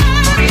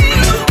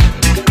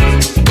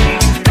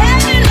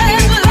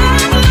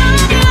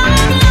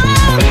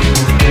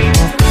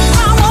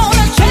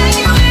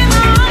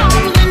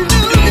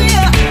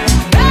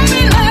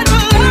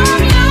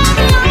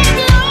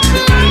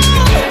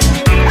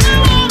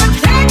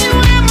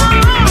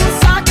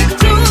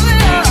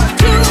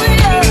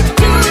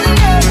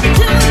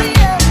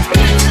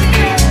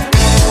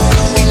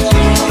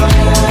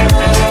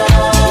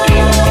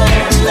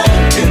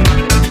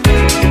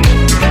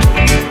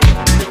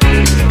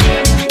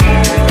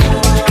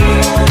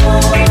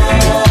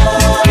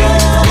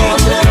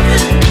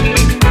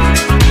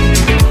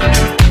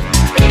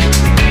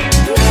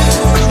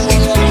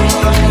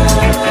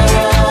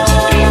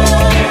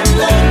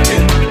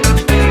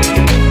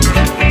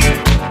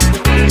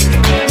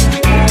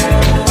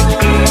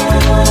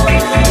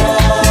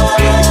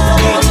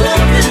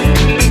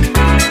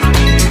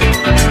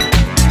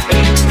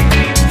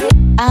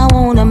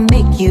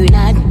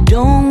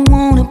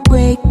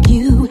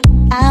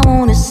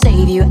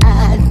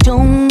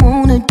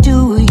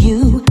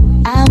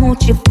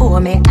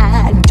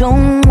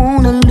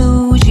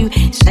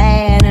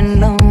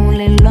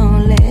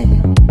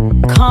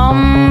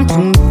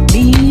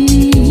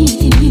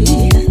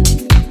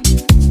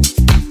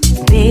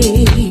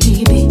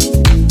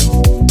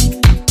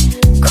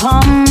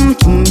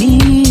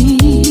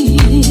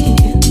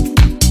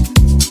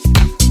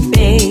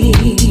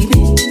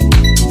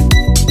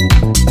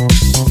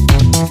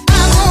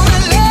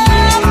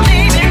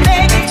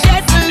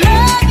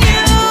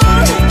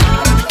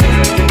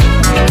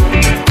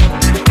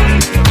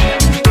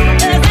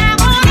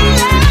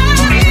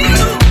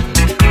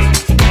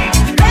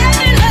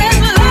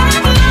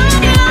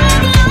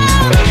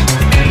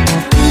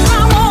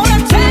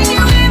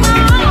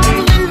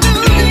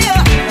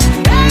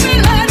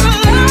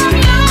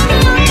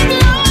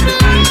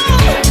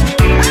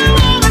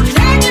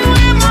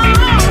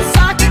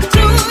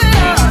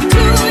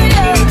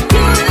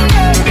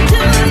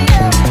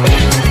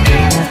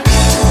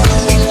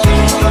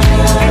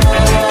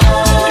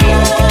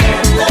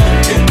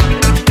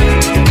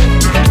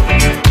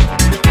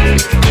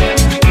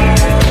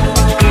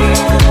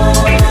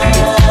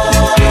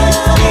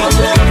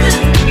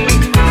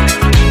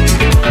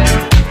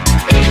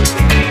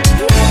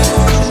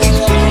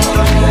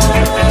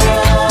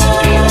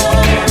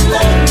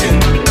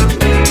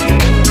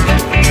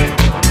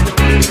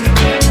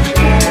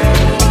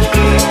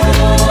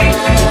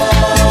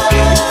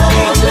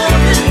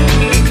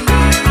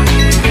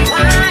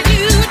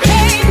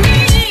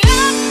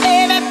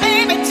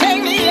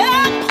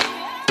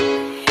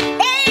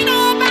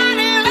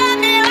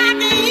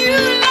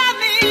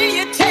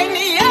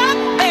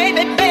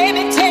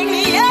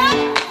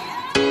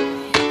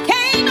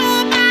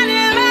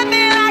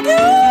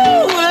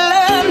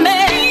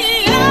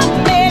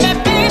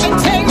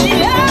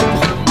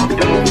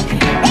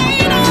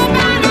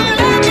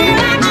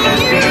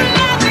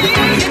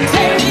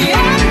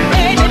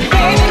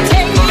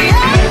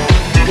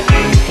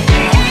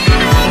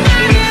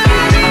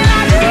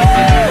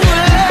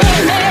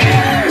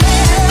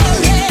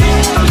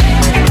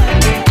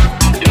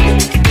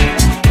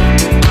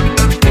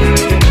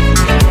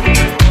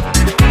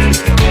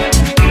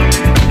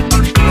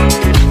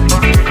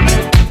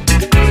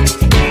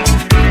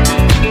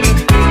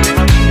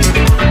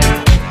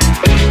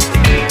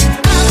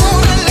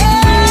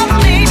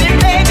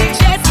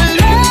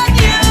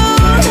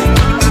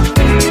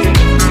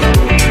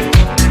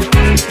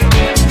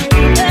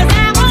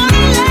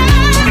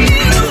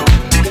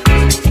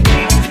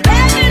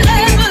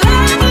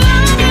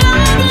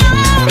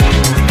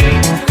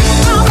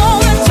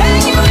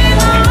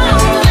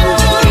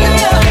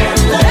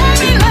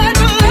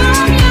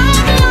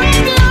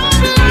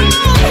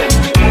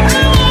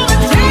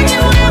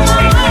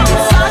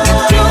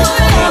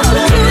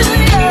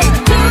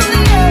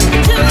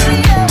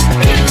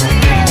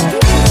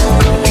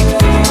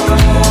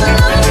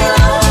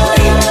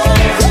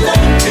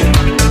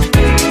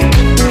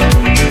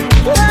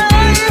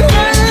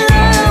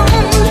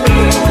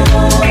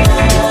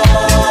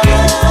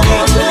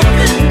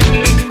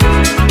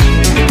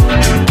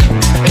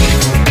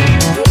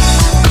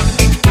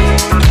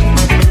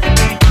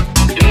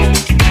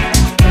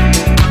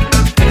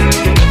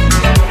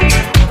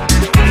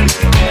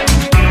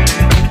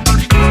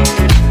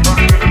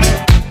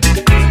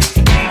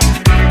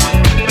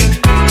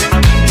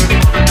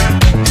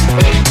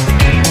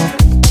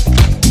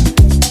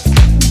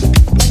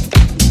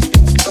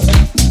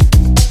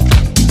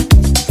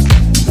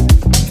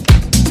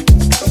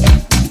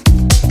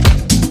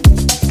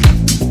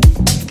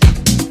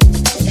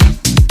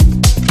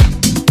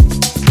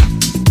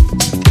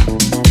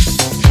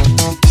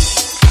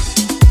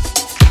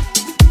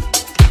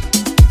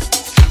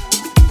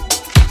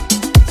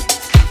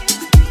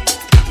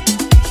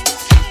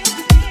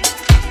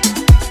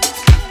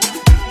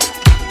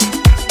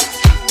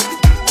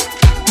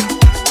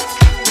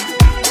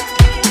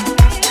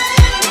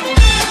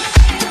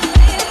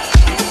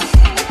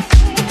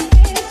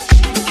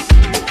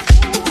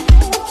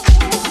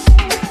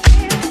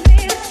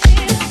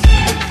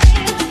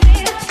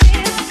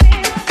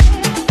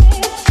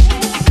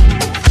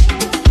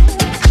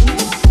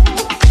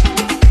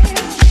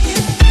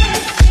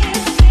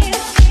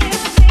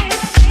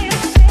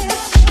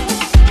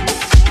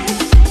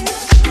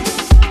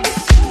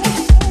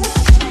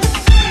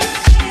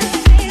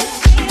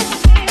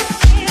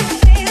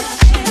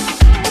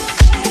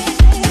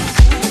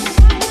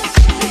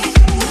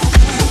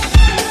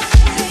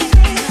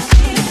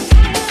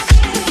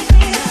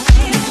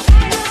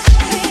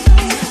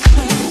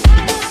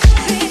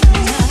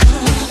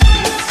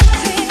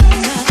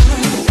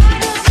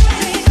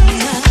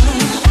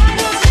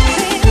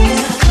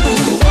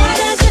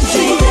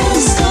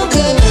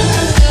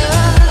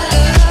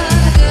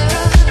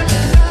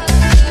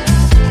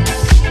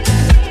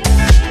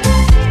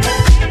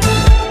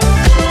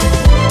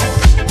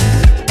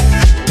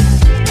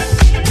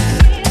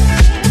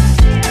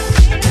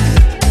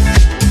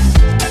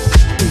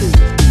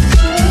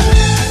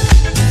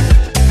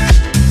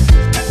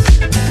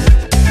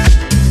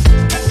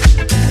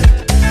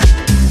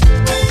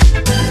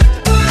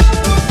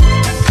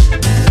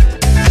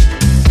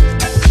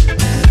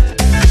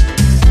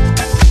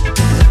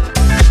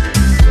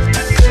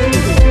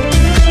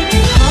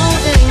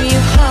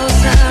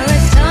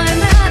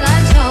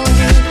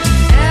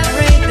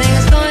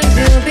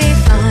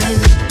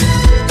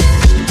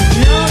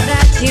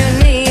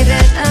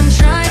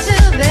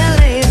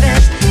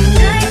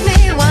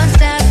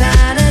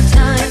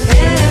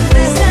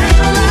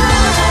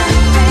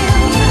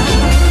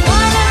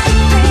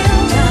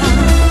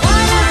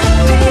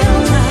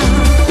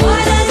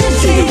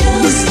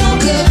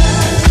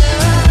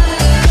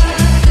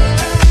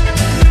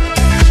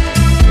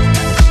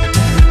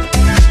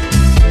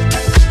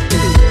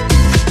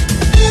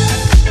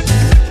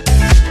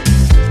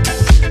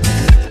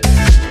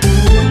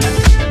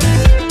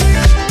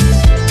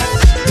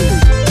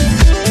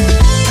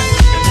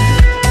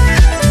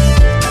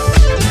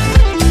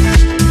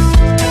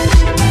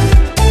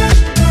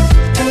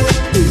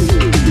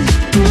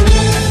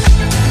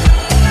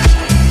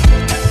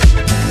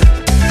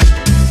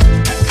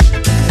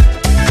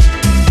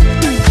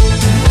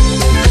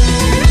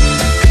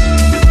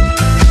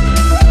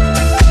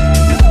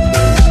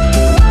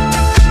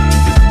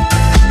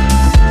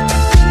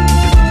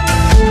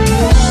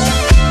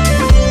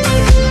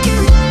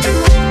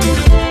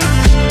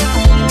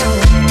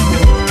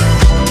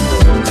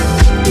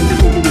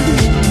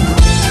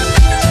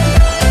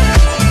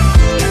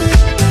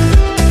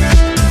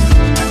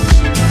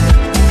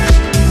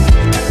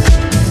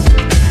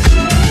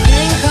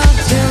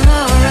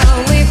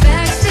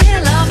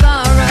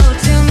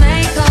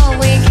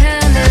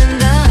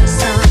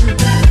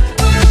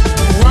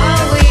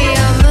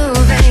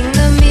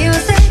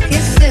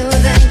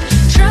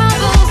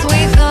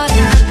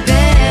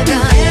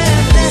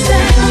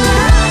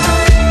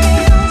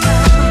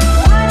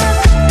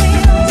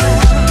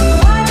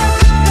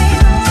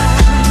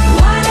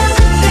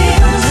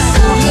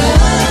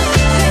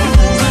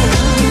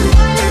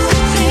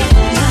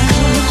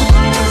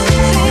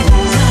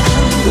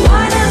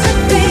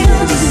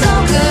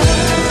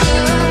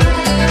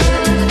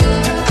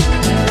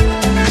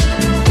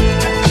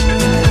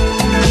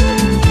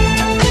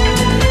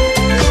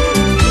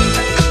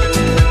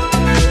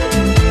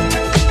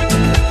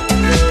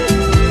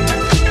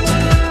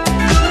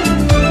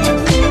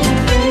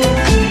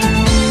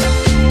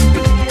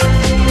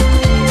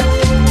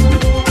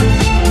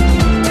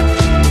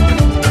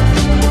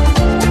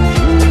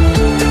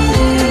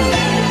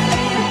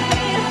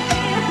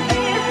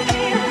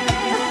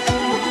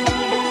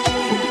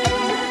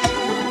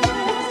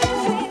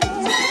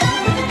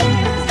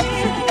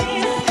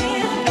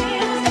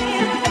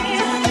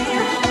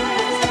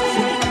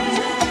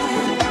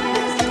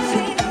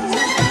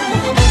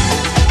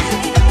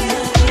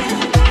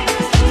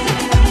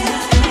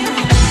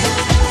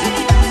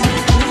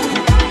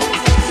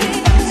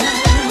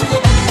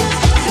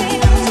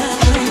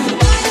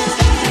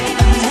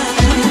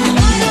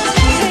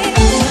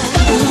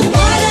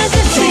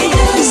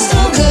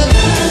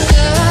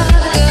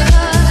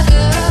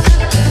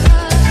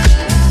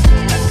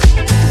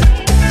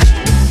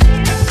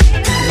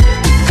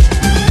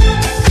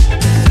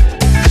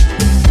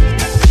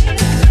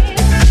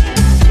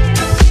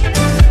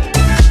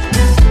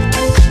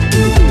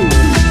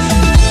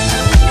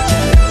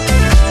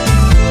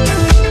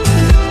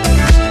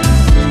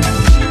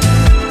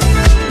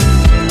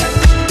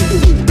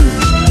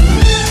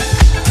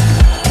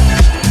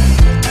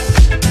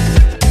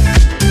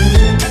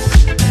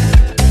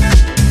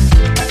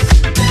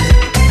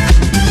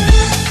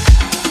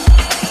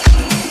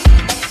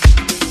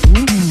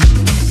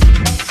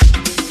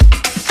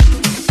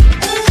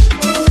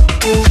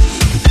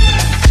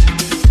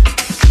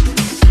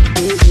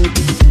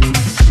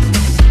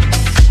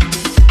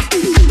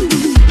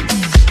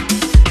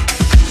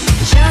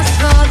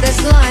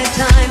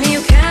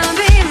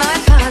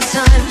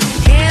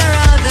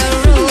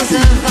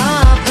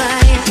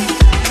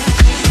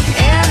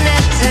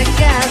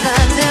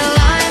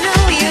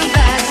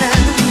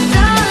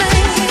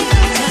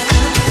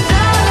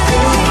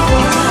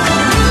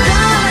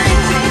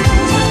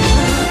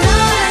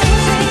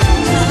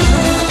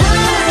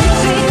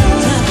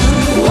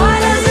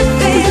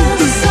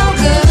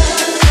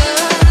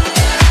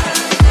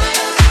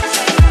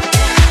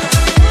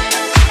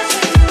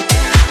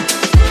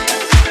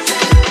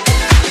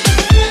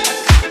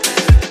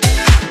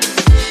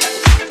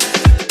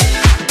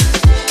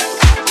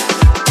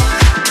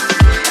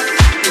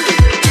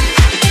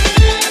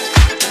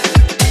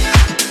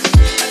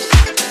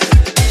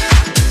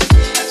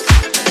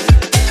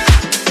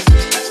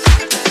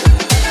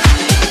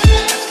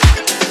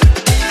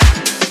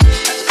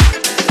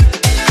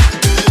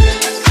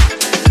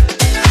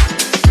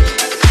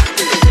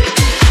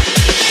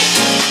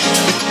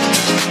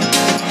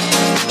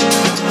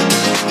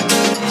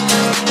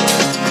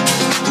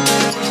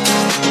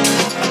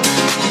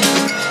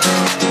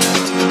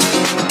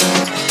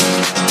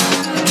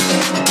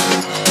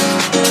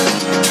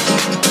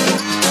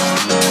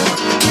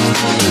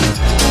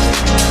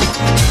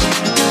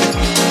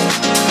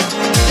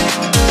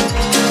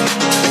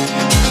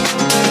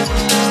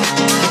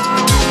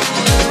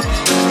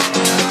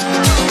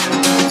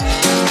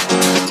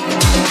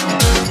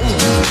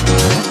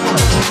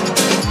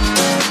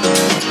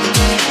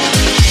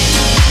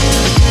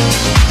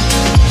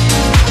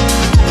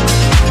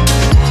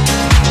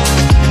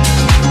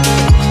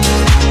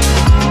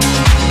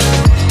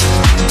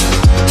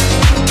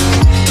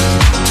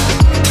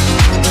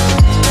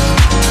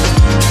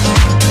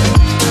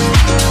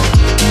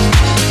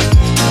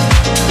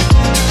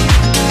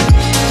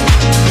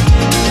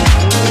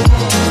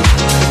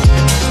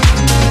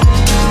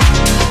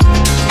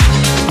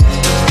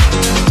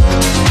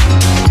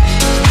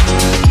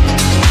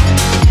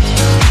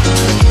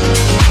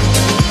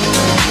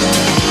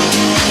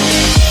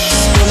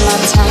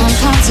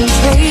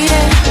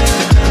 concentrating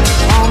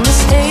on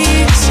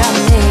mistakes I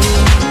made.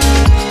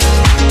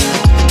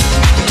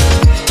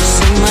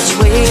 So much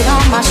weight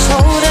on my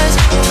shoulders,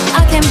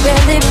 I can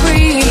barely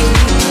breathe.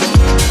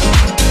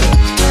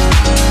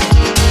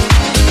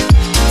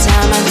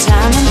 Time and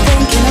time I'm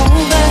thinking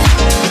over,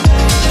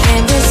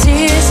 can't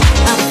resist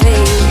my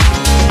fate.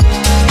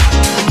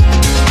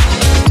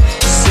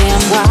 See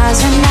I'm wise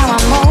and now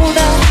I'm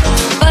older,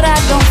 but I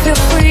don't feel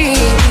free.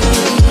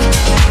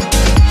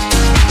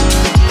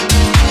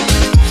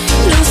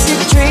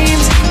 Lucid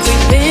dreams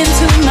creep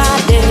into my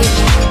day.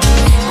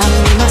 I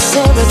need my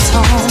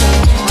serotonin,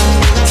 I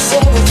need my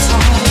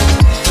serotonin.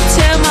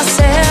 Tell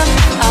myself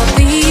I'll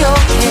be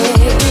okay.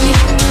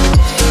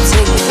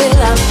 Take the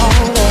pill, I'm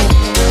holding.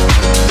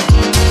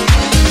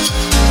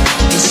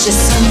 It's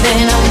just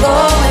something I'm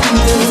going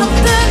through.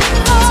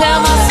 Tell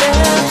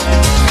myself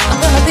I'm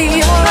gonna be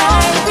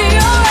alright.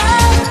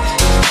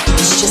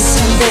 It's just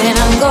something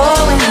I'm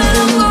going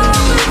through.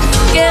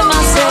 Get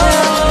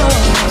myself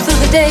through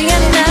the day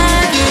and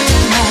night.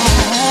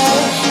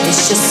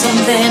 It's just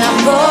something I'm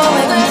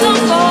going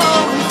through.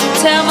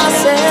 Tell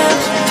myself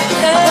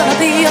I'm gonna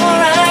be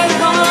alright.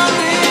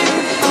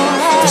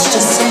 It's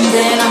just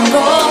something I'm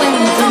going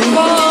through.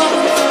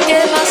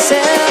 Get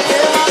myself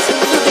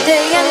through the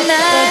day and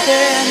night.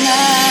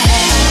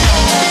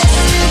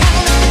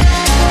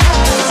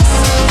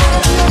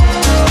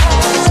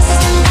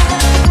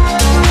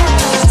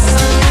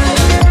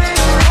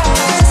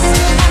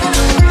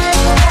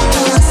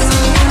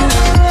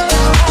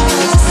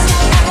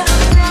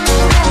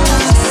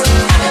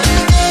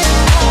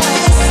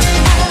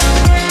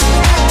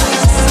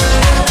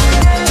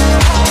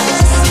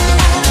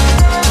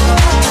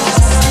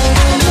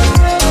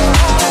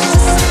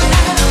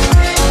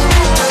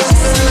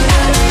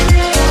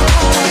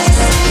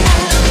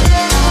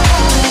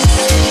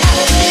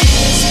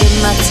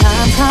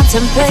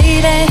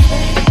 Contemplating,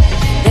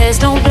 there's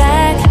no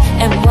black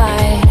and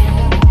white.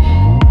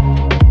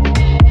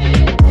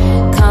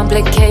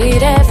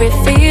 Complicate every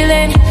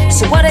feeling,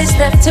 so what is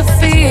left to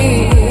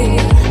feel?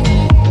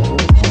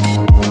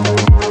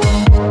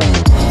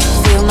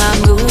 Feel my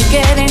mood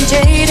getting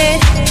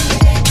jaded,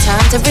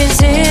 time to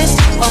resist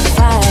or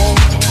fight.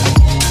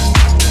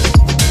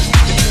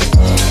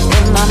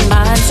 In my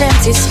mind's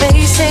empty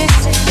spaces,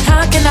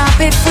 how can I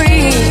be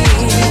free?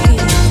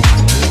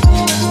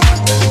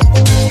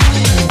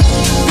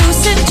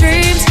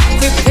 Dreams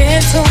creep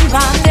into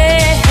my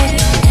head.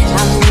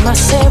 I need my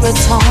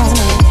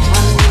serotonin, I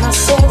need my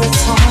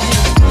serotonin.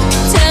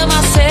 Tell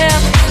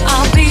myself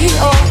I'll be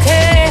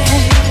okay.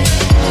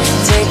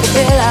 Take the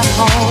pill, I'm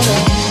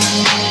holding.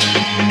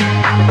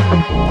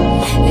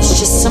 It's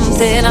just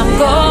something I'm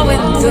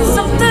going through.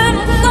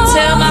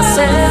 Tell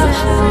myself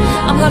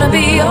I'm gonna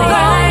be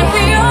alright.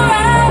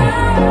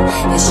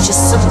 It's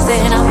just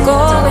something I'm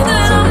going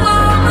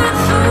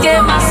through.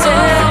 Get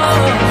myself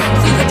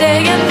through the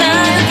day and night.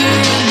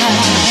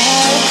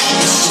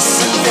 It's just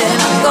something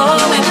I'm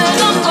going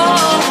through.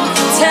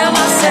 Tell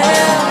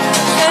myself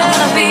I'm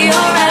gonna be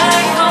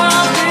alright.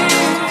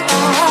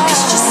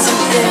 It's just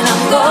something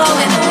I'm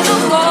going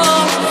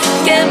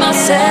through. Get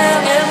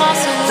myself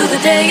through the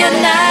day and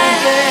night.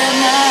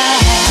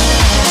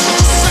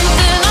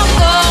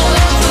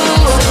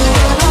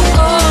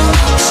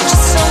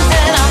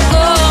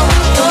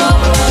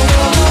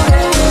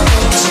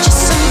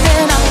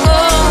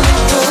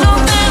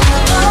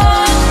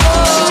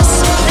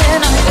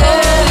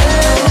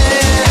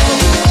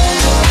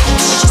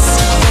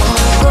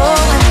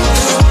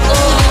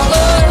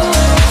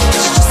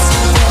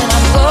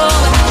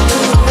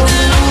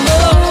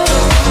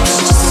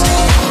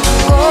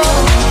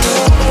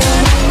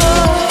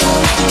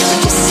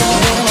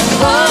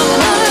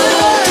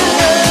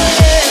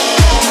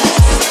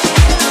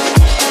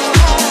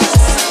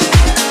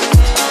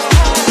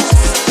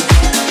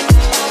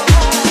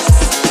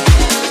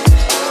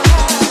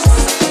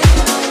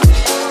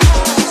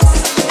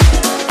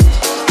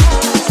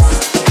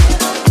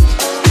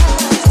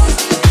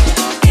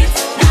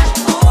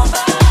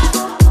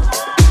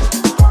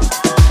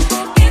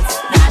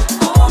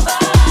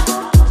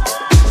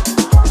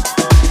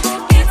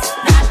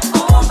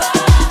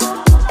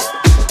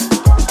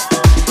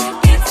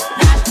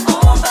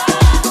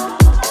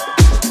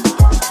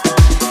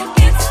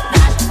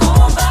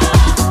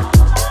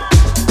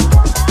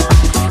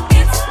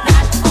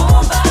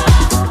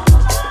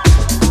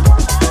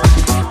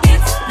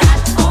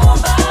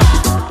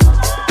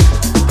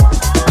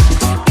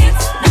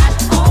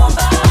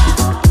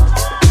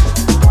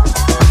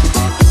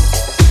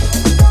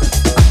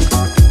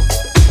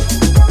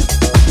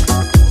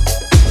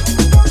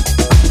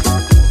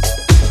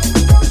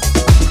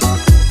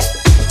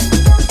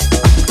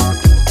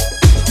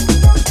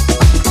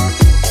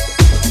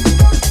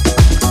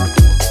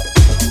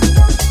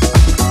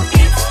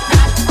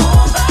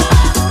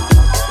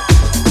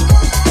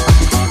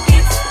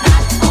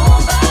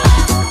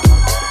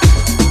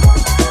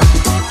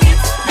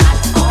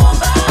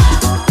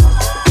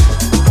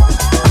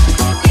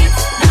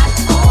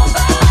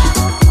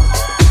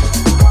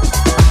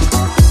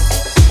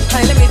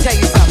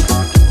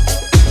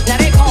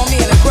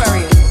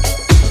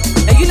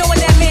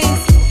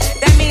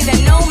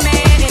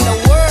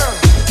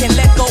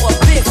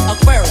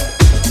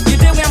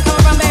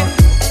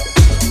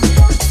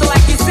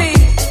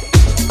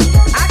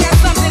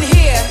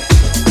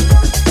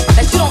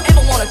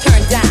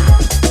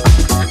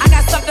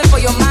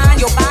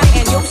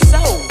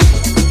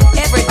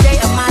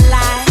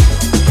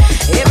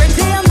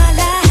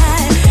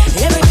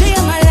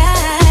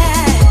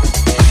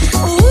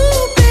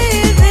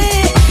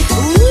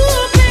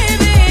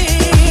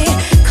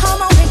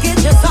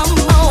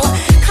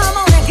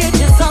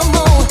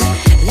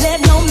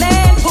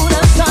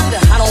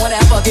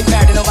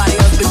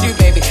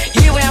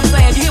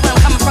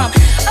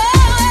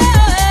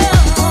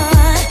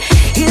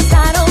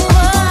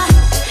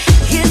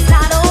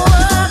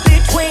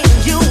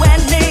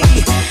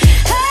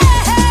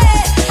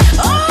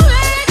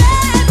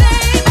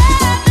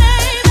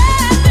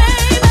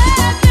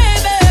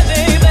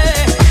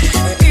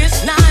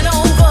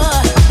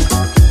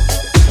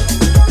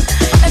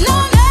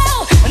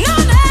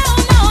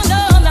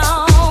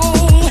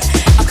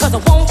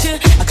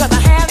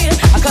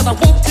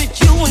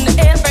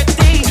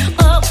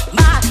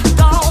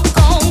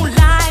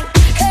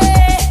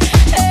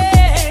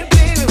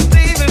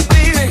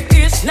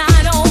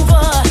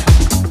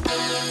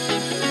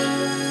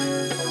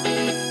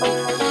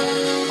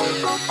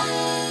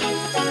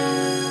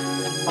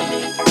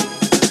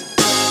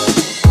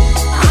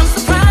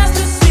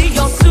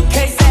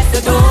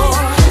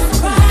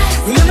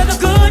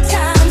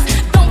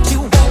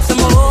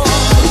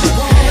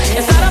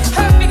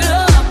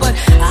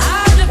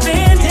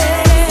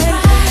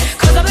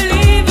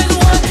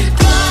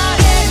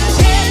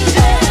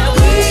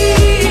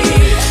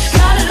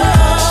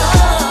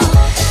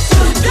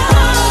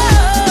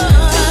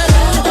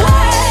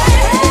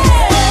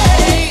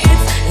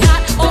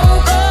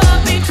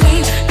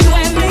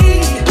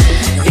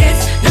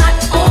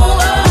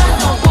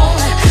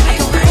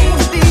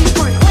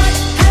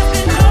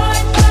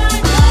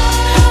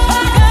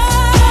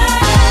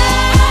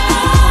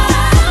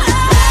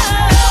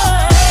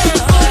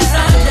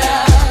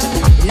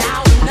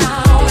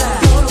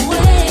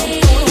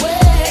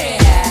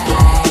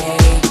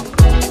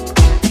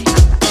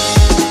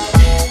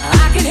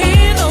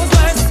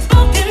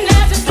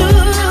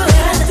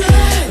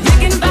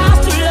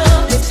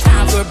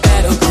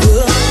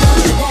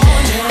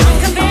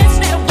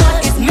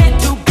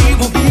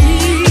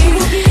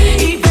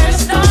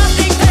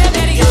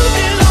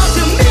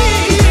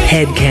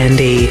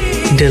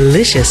 Hedkandi,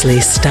 deliciously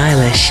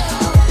stylish.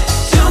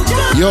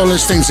 You're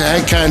listening to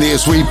Hedkandi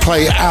as we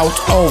play out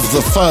of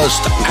the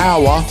first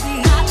hour.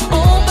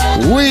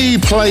 We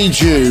played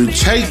you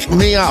Take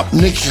Me Up,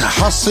 Nick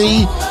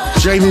Hussey,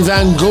 Jamie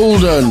Van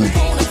Goulden,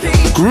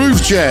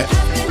 Groove Jet,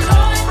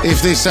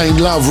 If This Ain't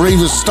Love,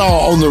 Reva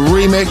Starr on the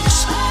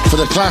remix for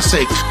the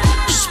classic,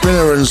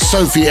 Spinner and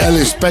Sophie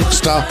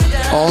Ellis-Bextor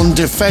on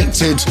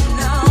Defected.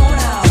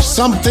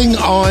 Something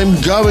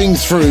I'm Going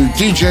Through,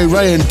 DJ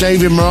Ray and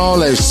David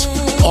Morales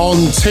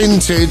on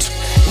Tinted.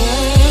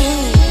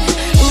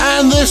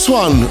 And this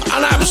one,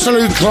 an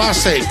absolute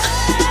classic,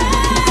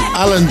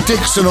 Alan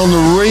Dixon on the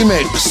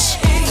remix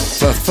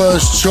for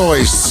First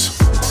Choice.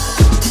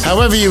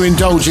 However you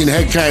indulge in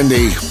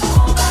Hedkandi,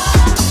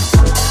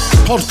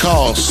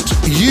 podcast,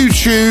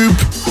 YouTube,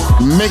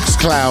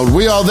 Mixcloud,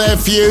 we are there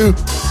for you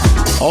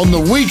on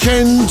the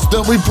weekend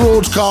that we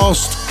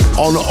broadcast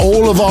on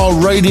all of our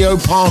radio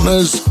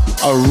partners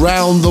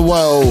around the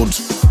world.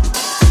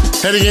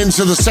 Heading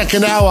into the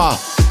second hour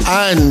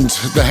and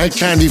the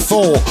Hedkandi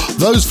 4.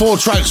 Those 4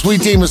 tracks we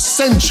deem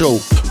essential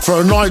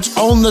for a night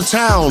on the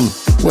town,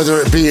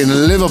 whether it be in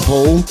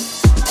Liverpool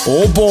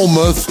or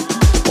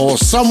Bournemouth or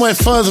somewhere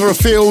further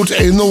afield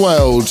in the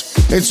world.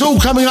 It's all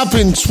coming up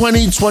in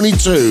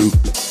 2022.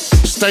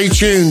 Stay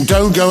tuned,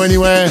 don't go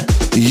anywhere.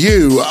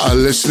 You are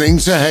listening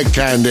to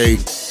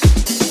Hedkandi.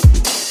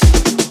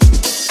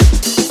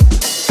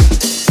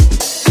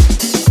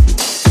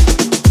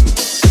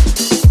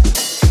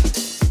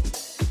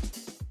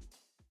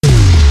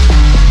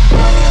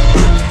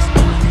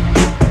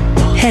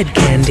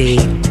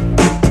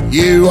 Hedkandi.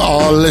 You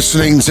are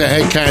listening to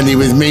Hedkandi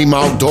with me,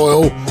 Mark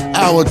Doyle.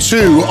 Hour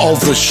 2 of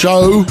the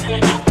show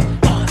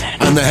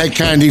and the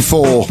Hedkandi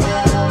 4.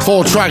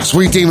 4 tracks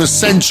we deem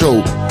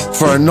essential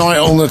for a night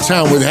on the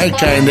town with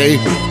Hedkandi,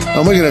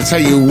 and we're going to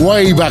take you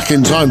way back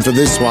in time for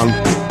this one.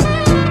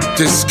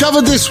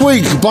 Discovered this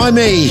week by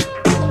me.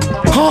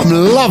 I'm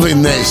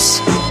loving this.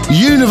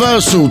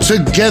 Universal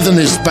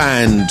Togetherness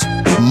Band.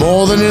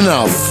 More Than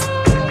Enough.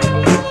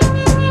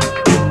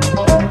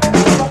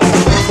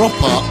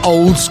 Proper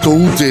old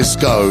school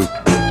disco.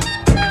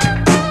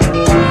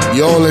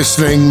 You're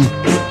listening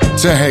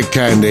to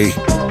Hedkandi.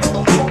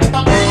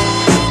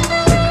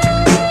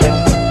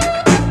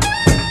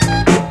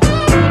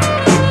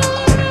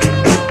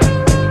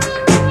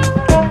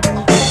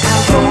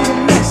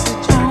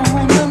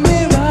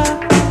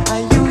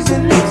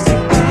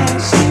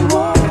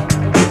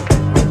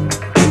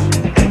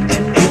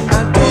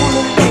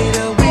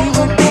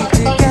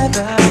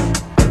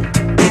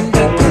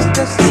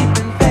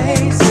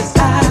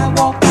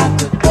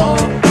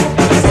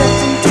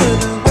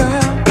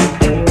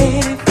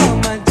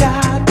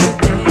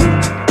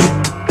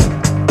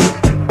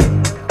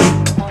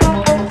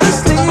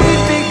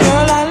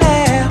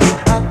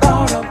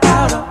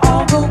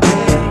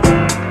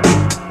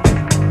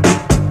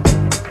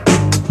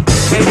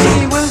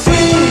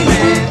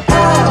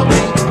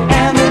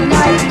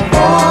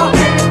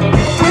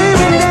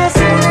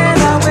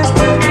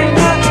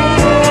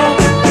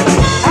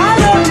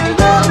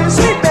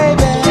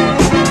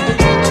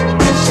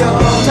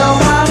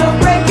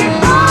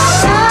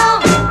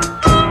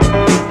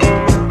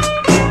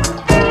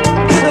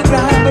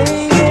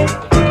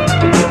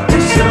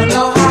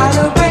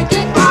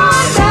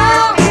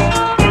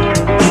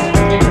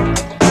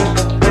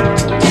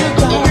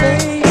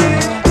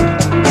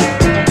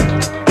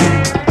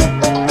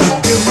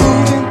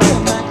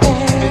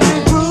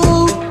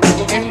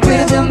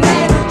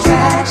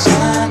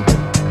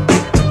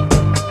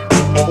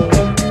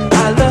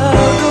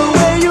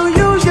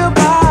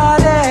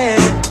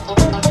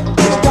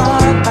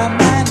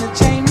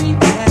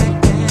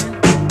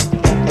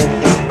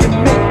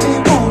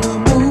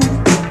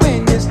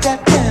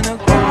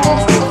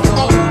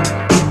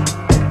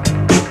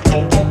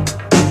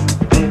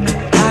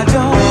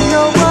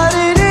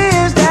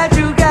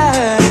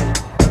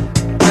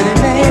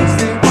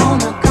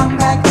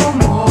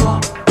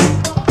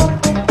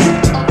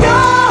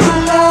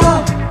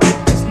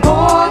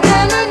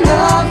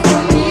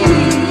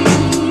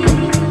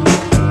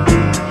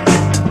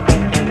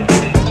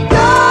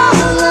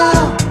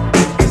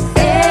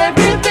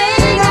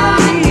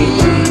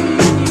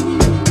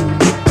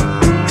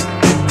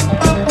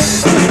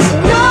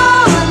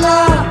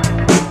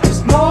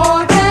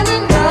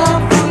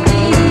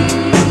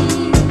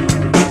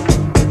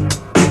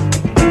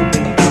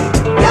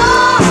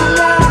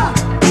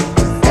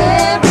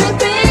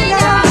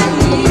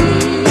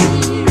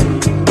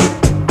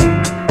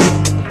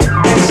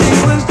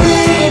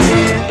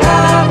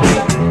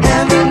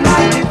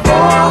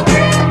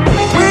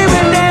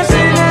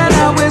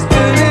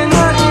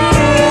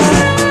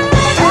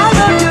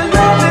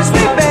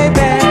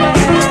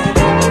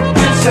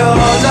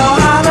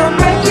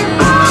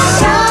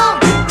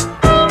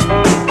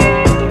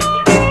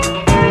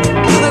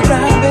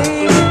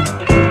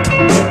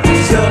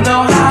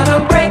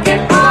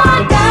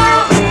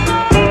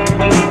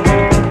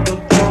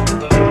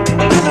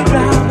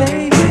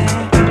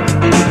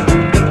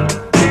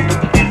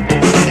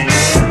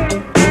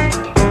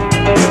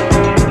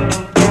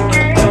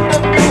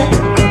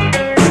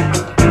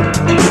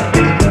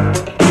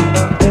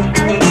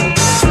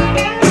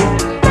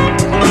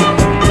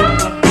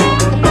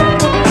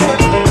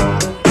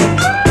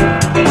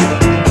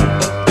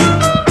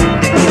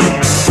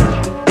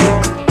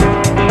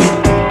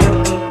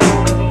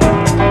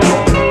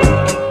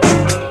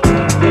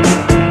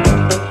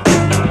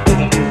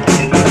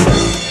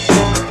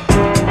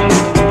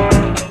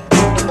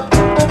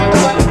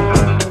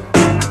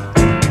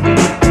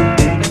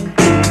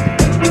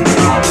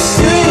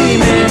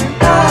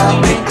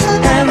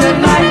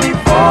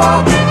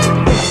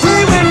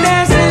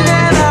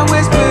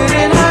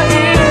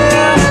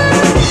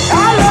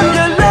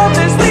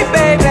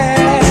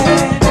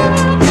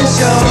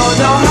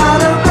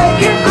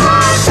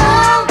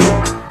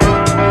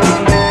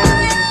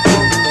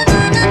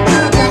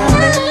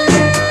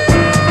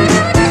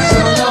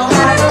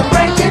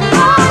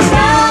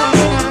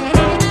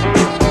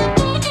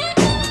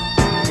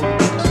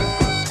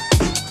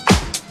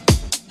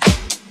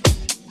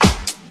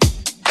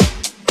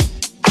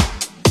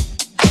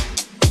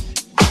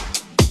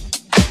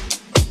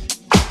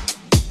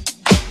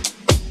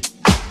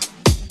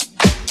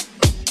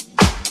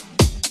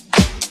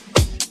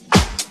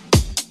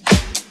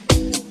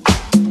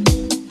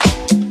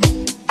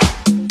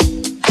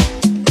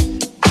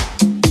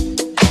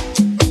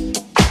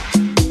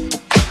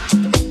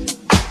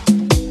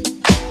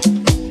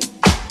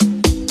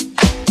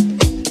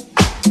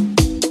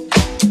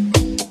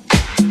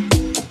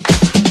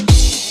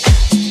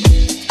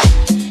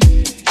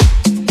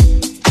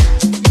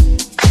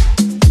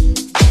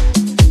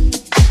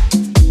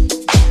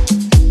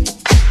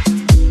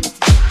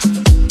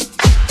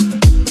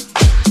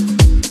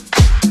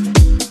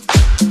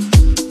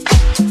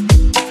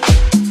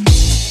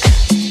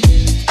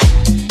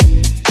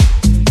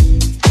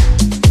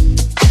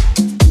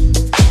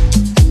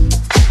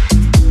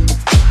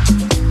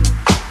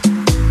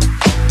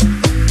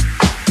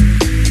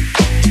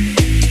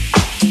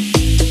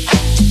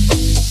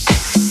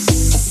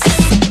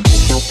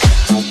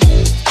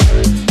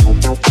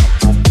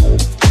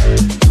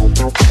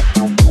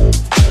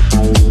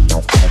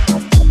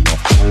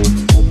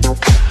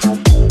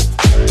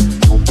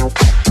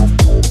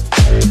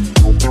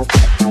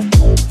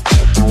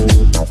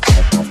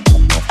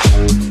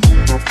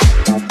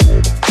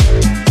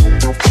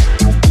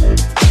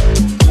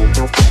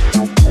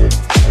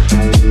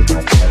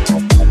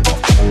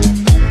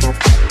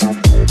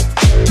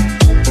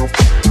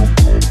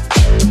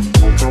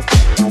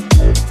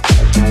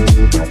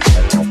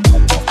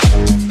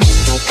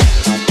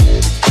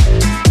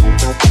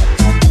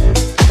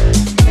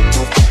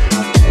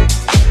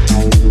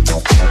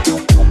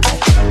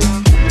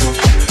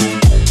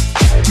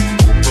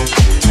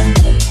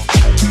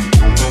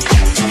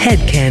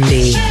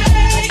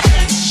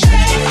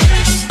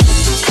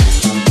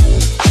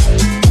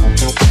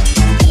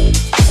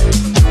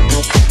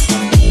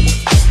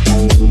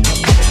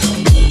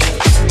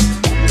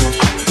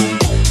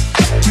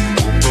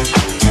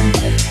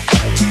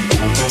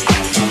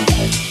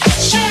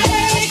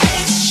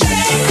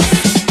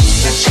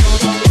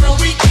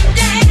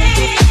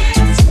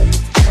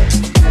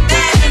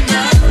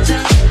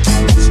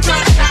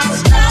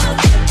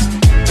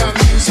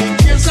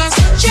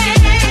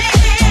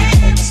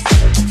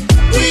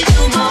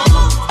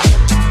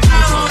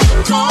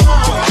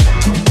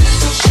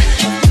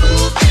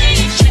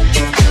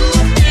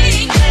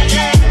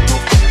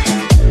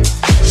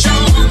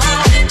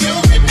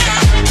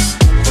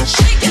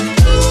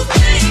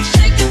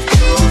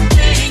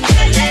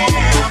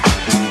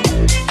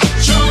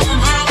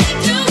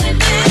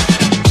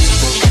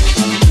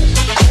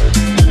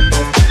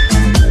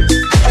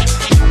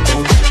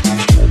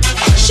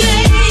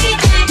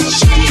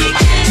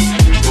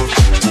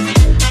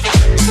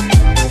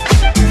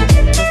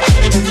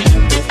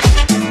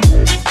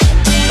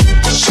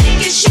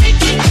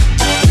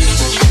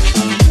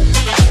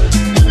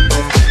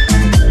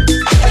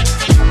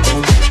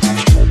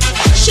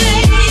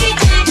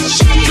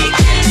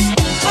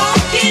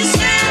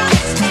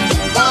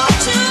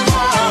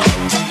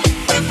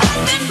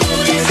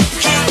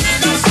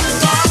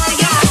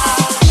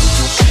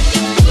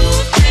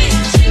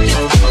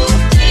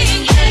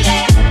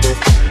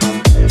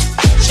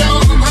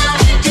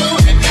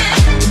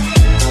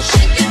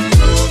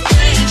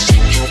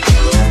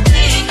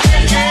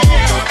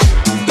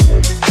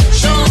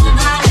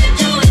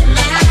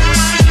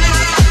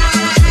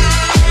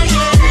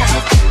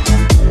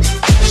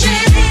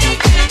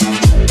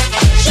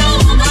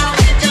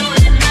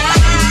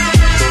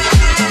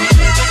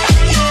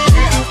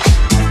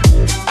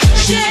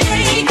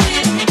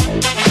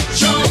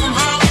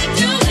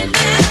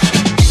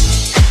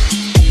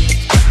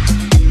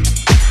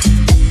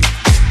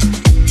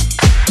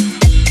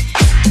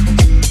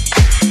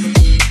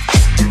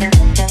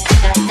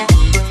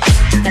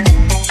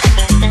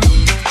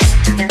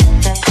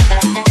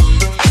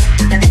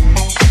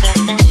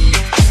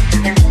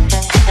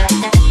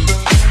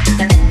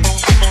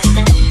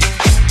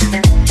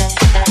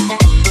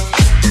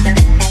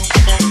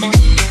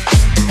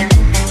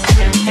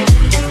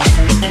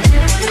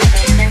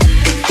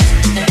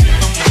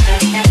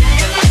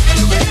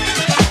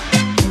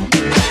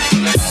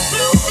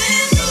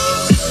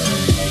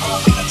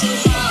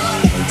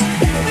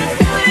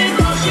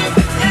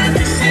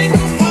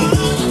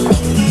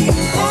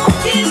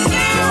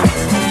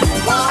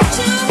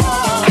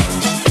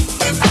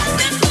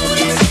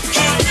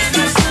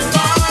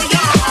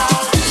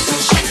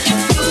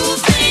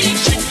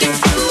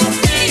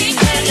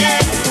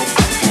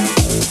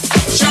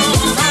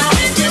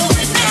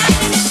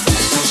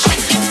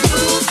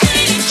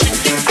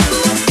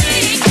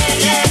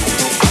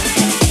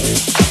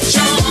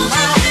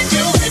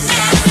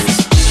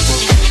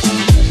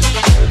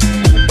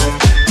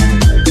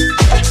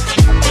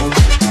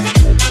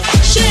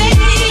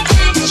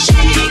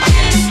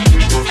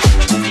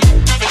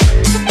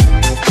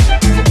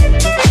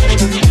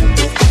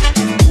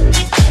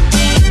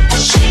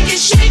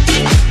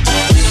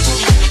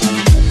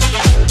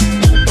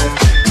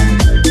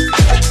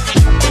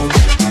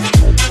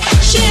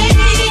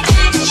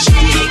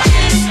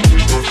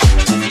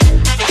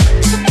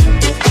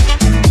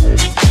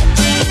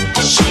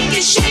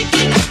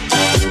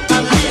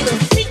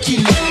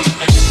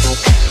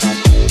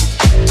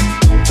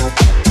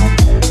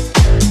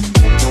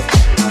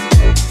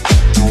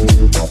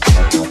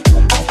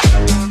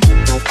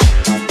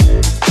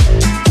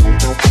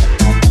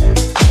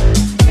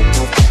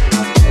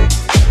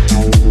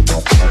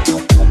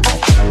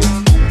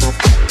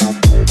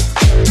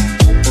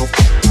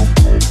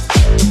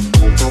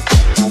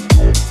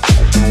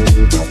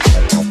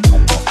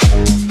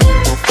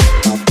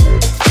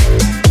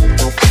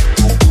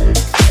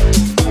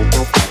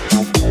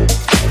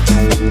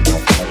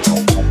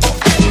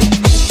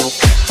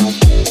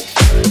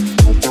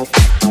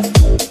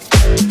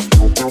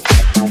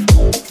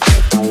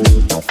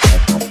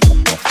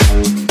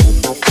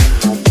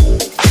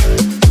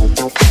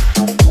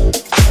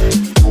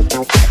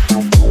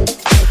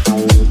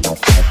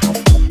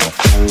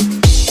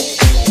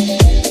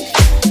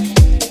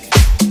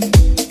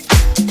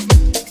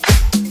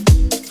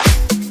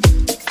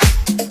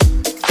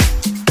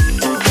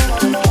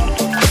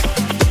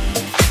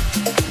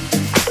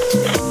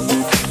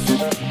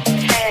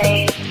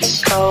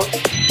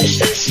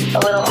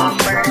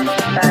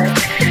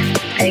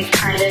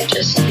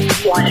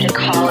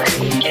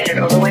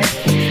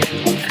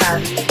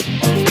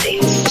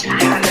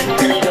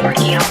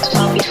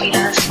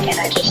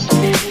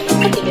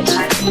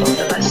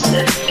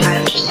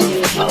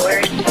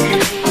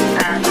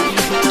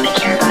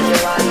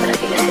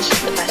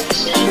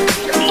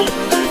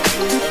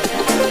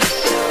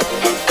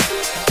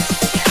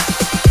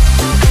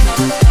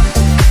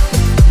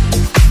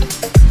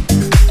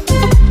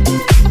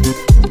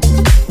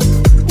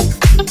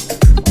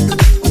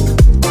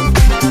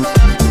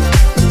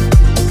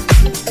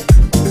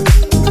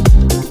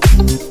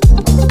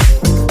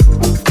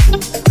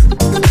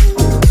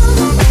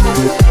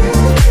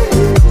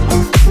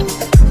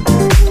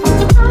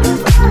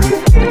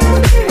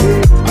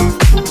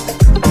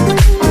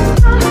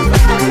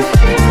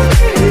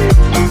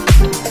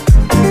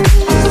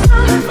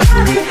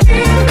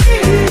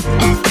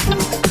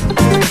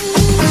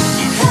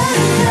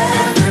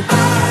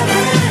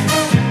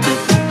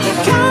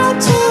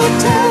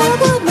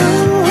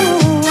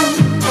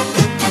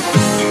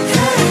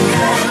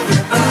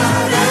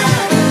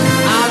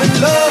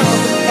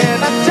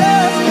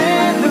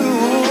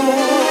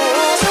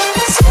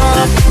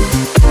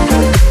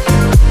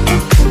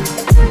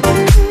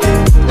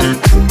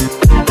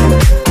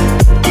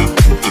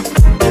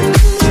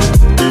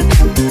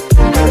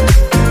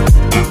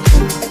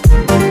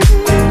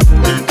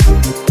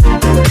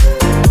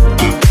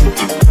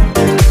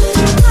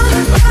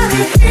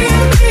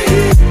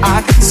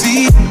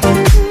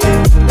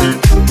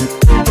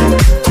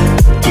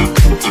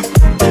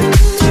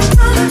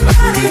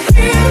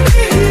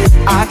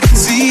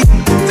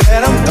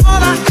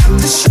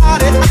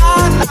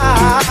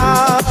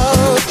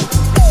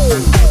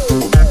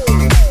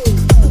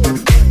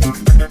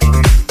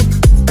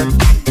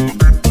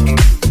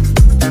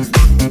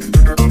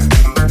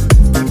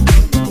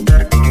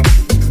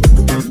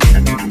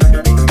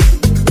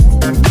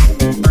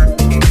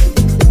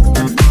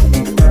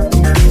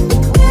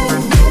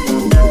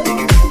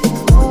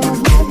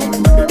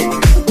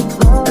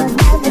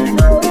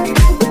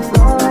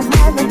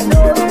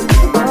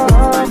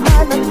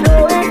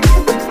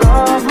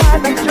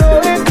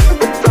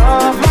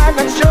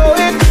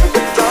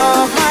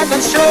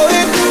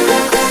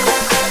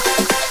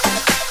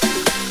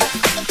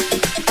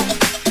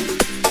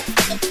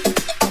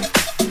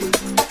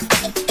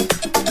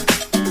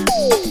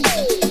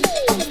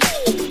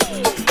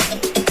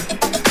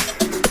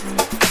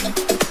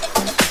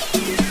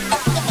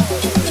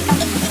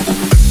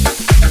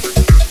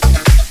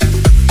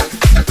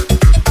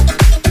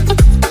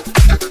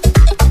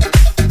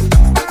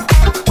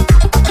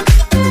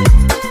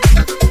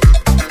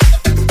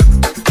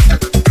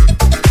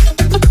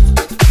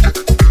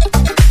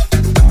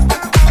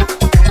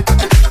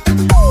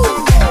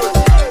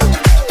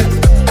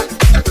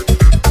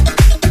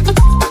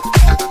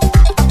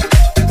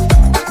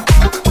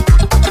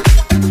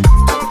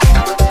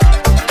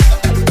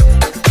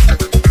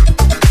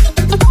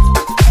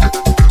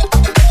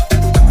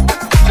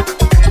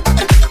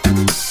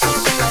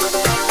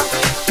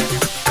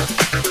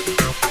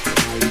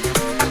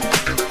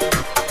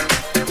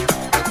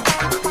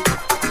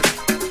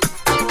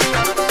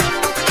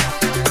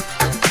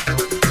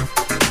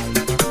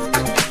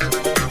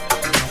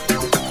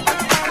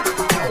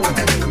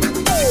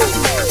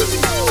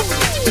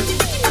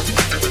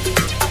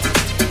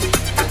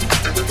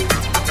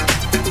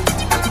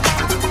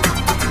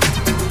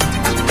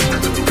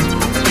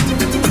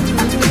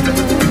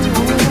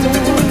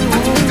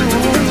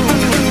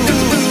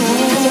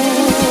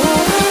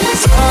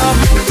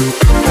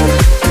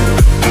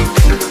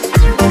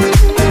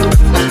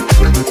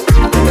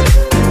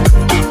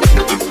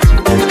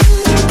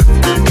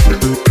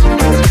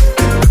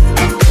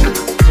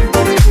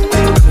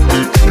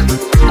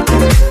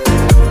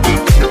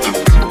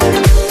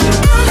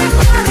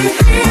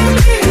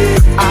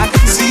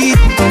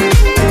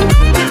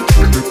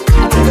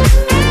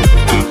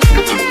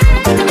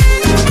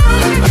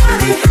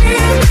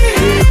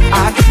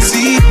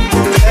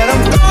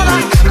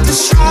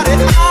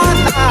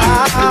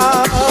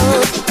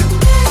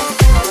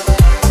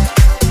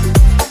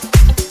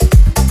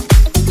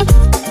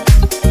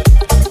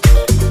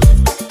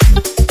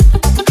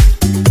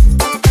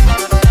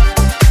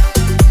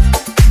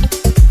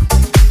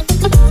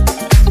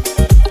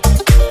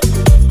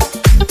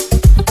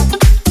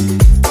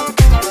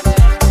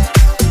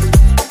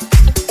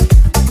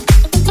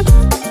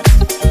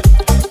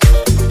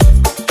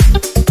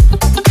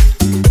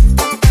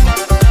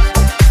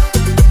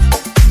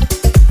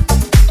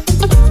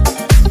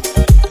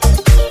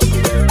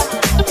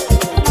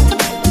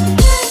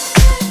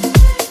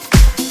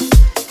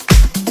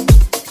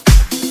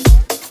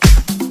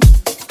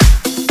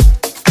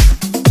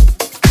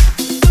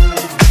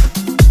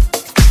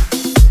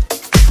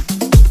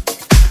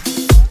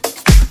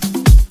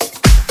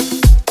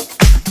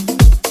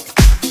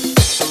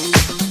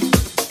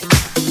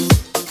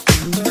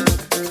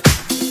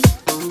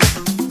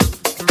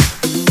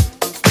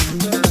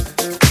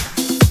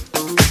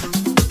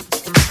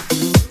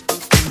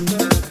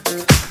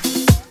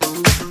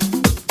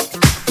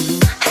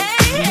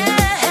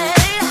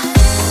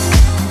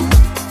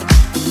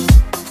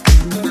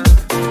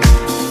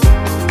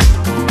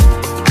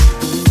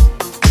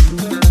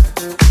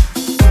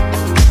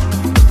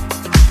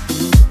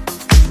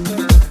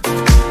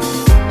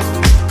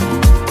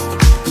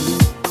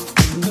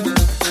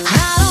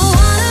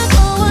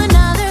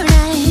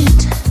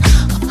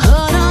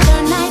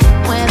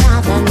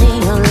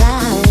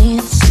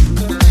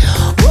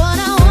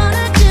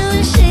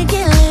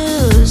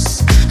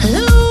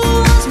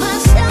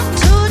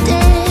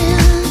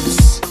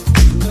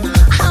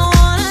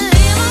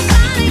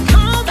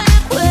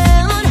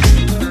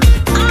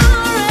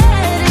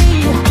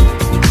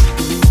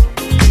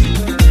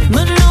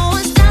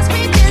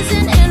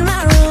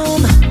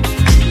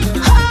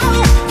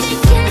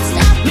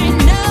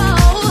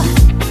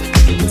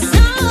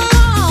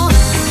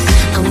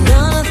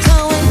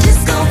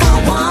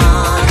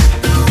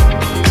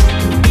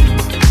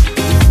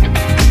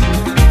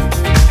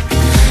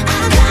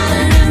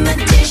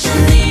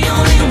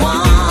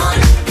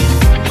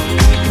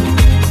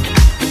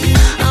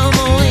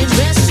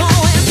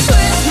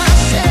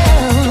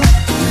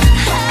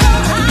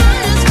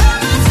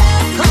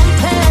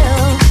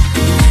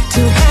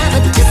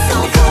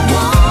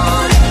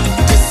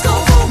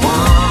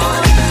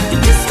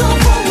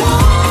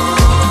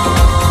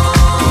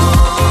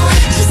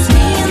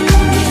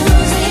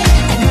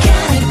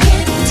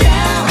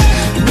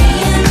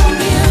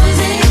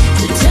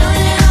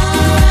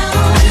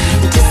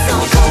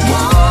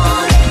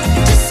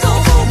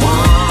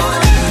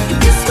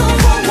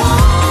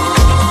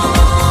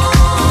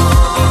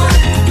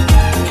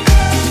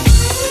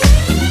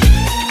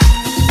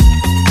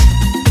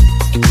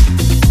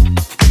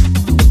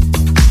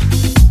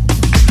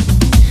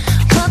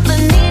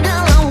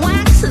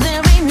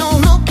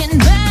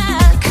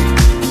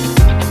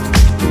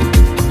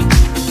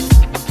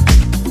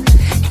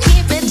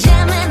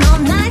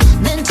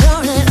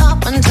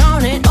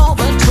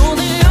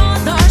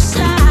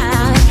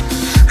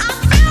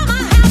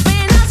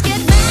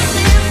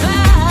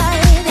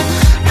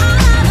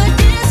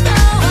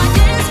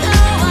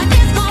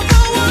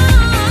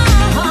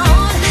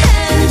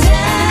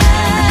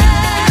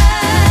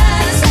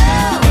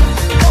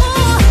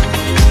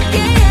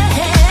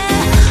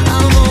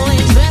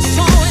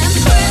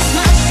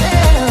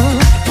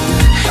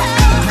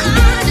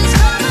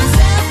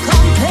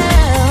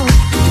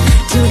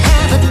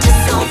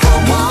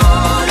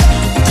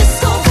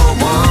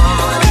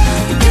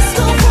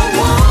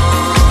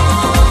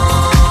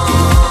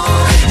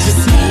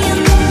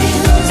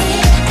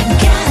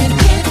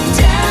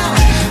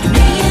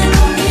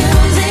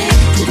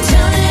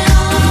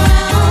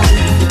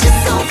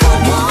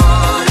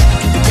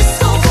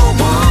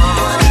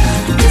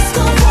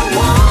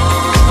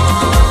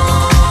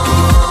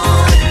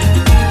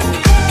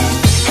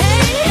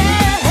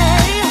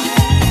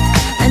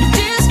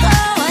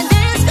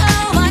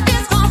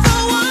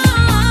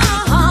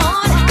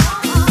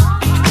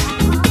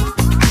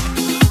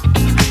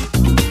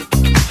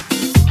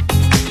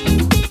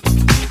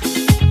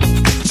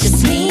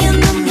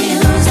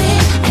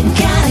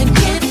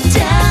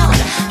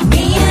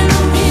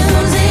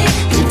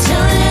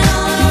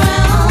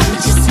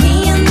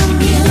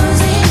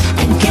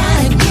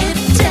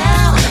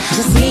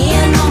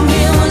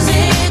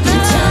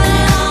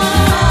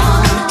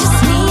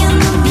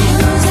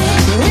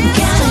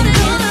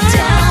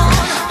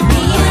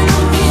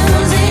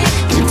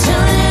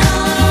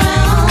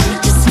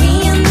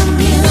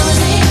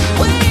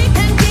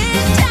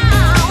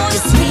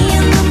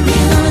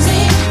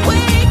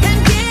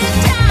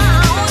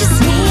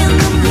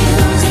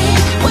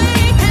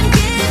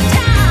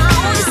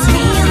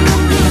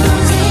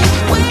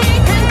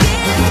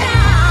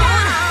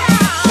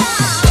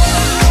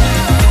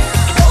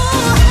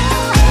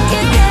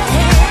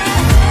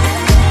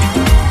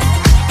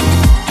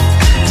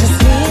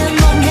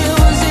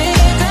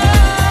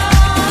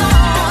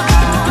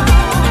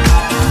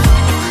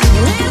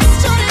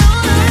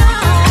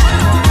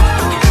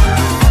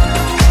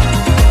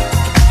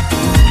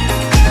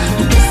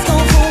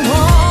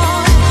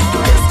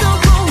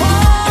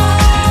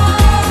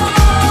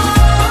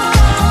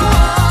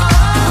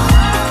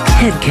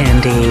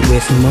 Hedkandi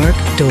with Mark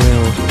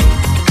Doyle.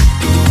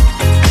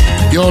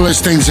 You're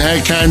listening to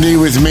Hedkandi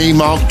with me,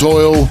 Mark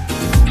Doyle.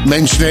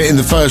 Mention it in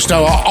the first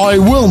hour. I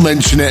will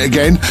mention it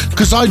again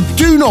because I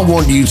do not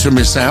want you to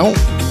miss out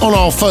on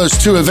our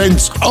first two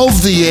events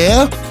of the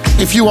year.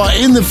 If you are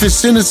in the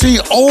vicinity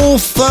or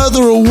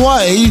further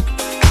away,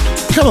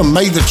 come and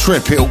make the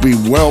trip. It'll be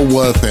well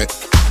worth it.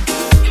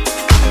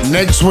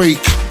 Next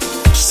week,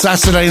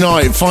 Saturday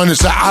night, find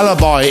us at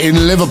Alibi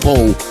in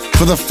Liverpool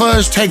for the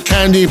first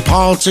Hedkandi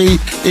party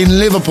in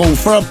Liverpool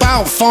for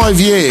about 5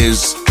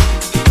 years.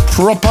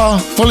 Proper,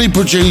 fully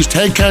produced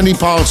Hedkandi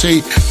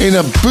party in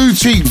a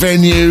boutique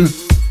venue,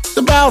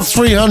 about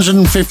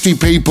 350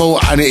 people,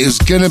 and it is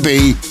going to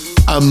be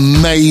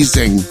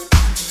amazing.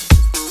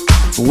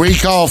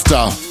 Week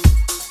after,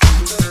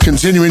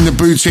 continuing the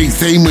boutique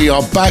theme, we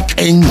are back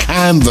in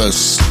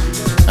Canvas,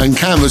 and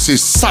Canvas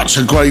is such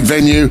a great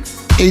venue.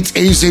 It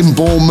is in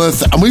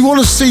Bournemouth, and we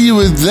want to see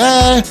you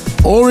there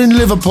or in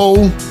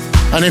Liverpool,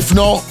 and if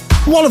not,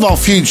 one of our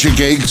future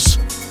gigs.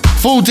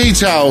 Full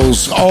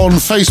details on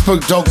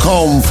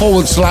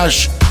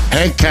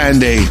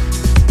facebook.com/Hedkandi.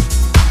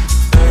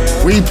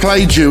 We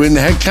played you in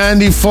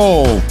Hedkandi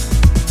 4.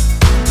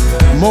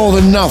 More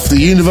Than Enough, the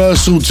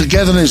Universal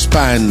Togetherness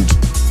Band.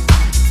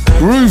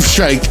 Groove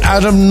Shake,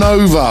 Adam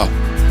Nova.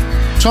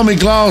 Tommy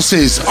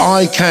Glasses,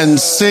 I Can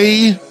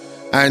See.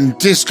 And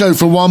Disco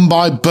for One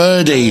by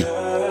Birdie.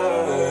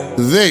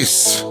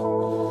 This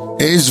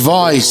is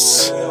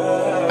Vice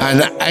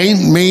and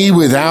Ain't Me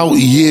Without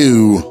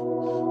You.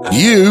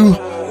 You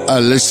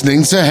are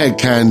listening to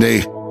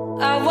Hedkandi.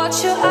 I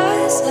watch your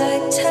eyes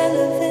like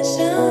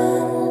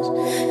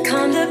television.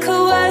 Can't look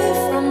away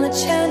from the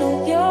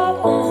channel you're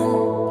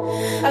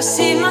on. I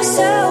see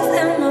myself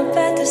and my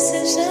bad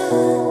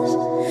decisions,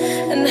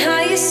 and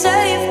how you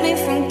saved me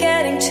from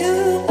getting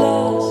too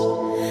lost.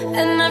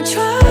 And I've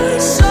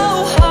tried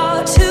so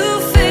hard to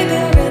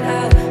figure it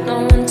out.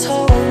 No one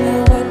told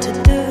me what to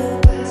do,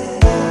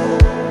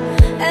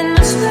 and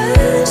I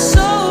spent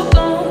so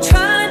long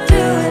trying to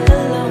do it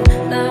alone.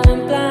 Now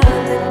I'm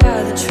blinded by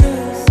the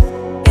truth.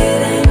 It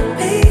ain't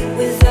me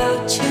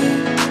without you.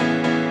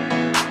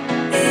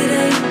 It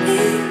ain't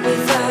me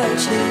without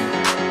you.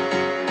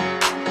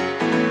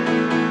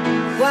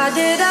 Why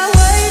did I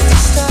wait to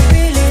start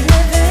really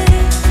living?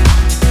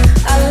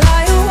 I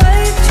lie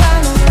awake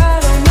trying to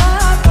write on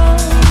my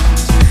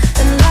bones,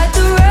 and like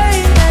the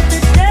rain that the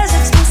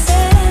deserts can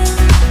send.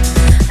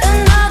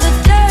 Another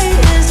day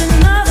is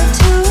another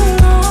too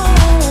long,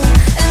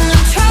 and I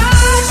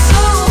tried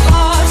so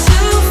hard to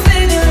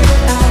figure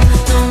it out.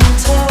 No one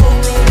told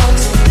me what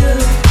to do,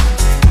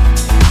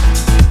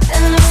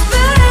 and I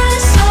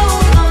spent so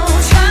long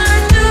trying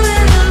to do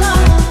it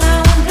alone. Now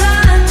I'm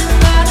blinded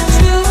by the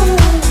truth.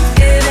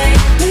 It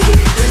ain't me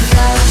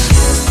without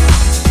you.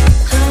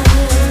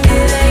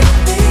 It ain't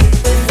me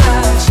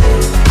without you.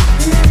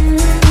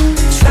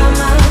 Try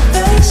my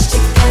best to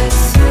get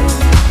through.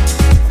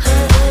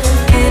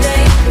 It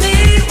ain't me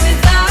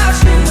without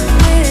you.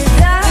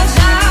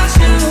 Without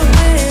you.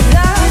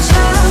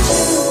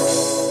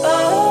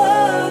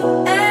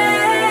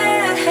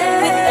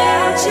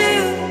 Without you.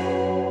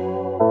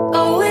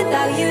 Oh,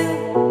 without you.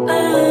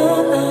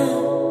 Oh, without you.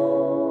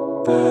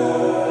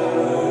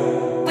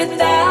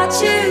 Without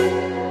you.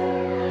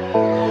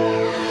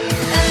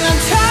 And I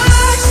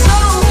tried so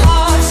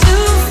hard to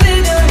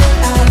figure it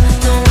out.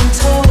 No one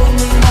told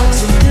me what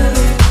to do,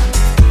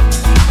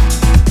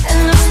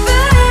 and I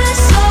spent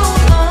so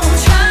long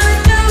trying to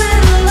do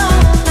it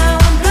alone. Now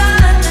I'm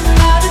blinded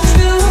by the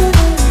truth.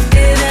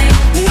 It ain't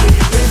me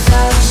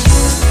without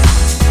you.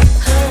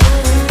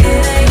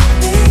 It ain't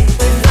me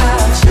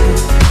without you.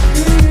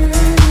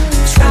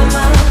 Try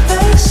my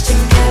best to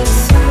get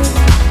through.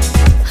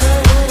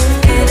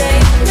 It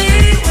ain't me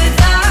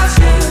without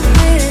you.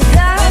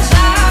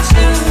 Without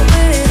you.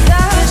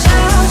 Without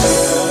you.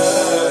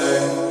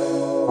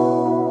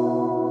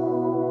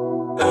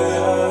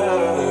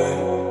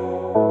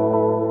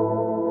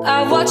 I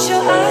watch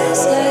your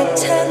eyes like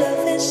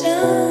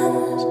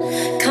televisions.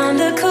 Can't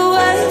look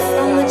away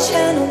from the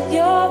channel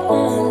you're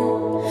on.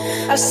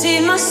 I see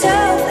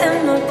myself and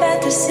my bad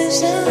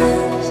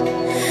decisions,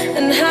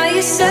 and how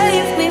you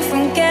saved me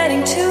from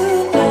getting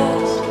too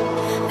lost.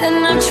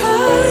 And I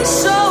tried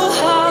so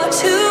hard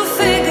to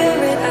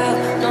figure it out.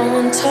 No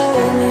one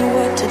told me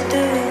what to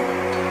do.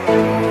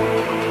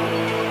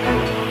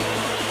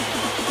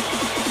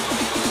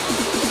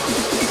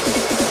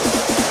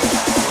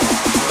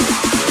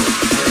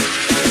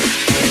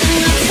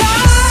 And I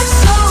tried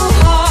so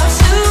hard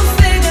to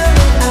figure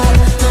it out.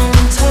 No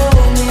one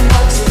told me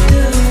what to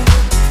do,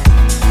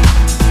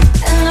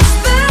 and I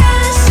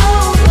spent so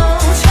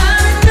long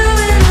trying to do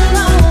it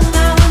alone.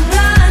 Now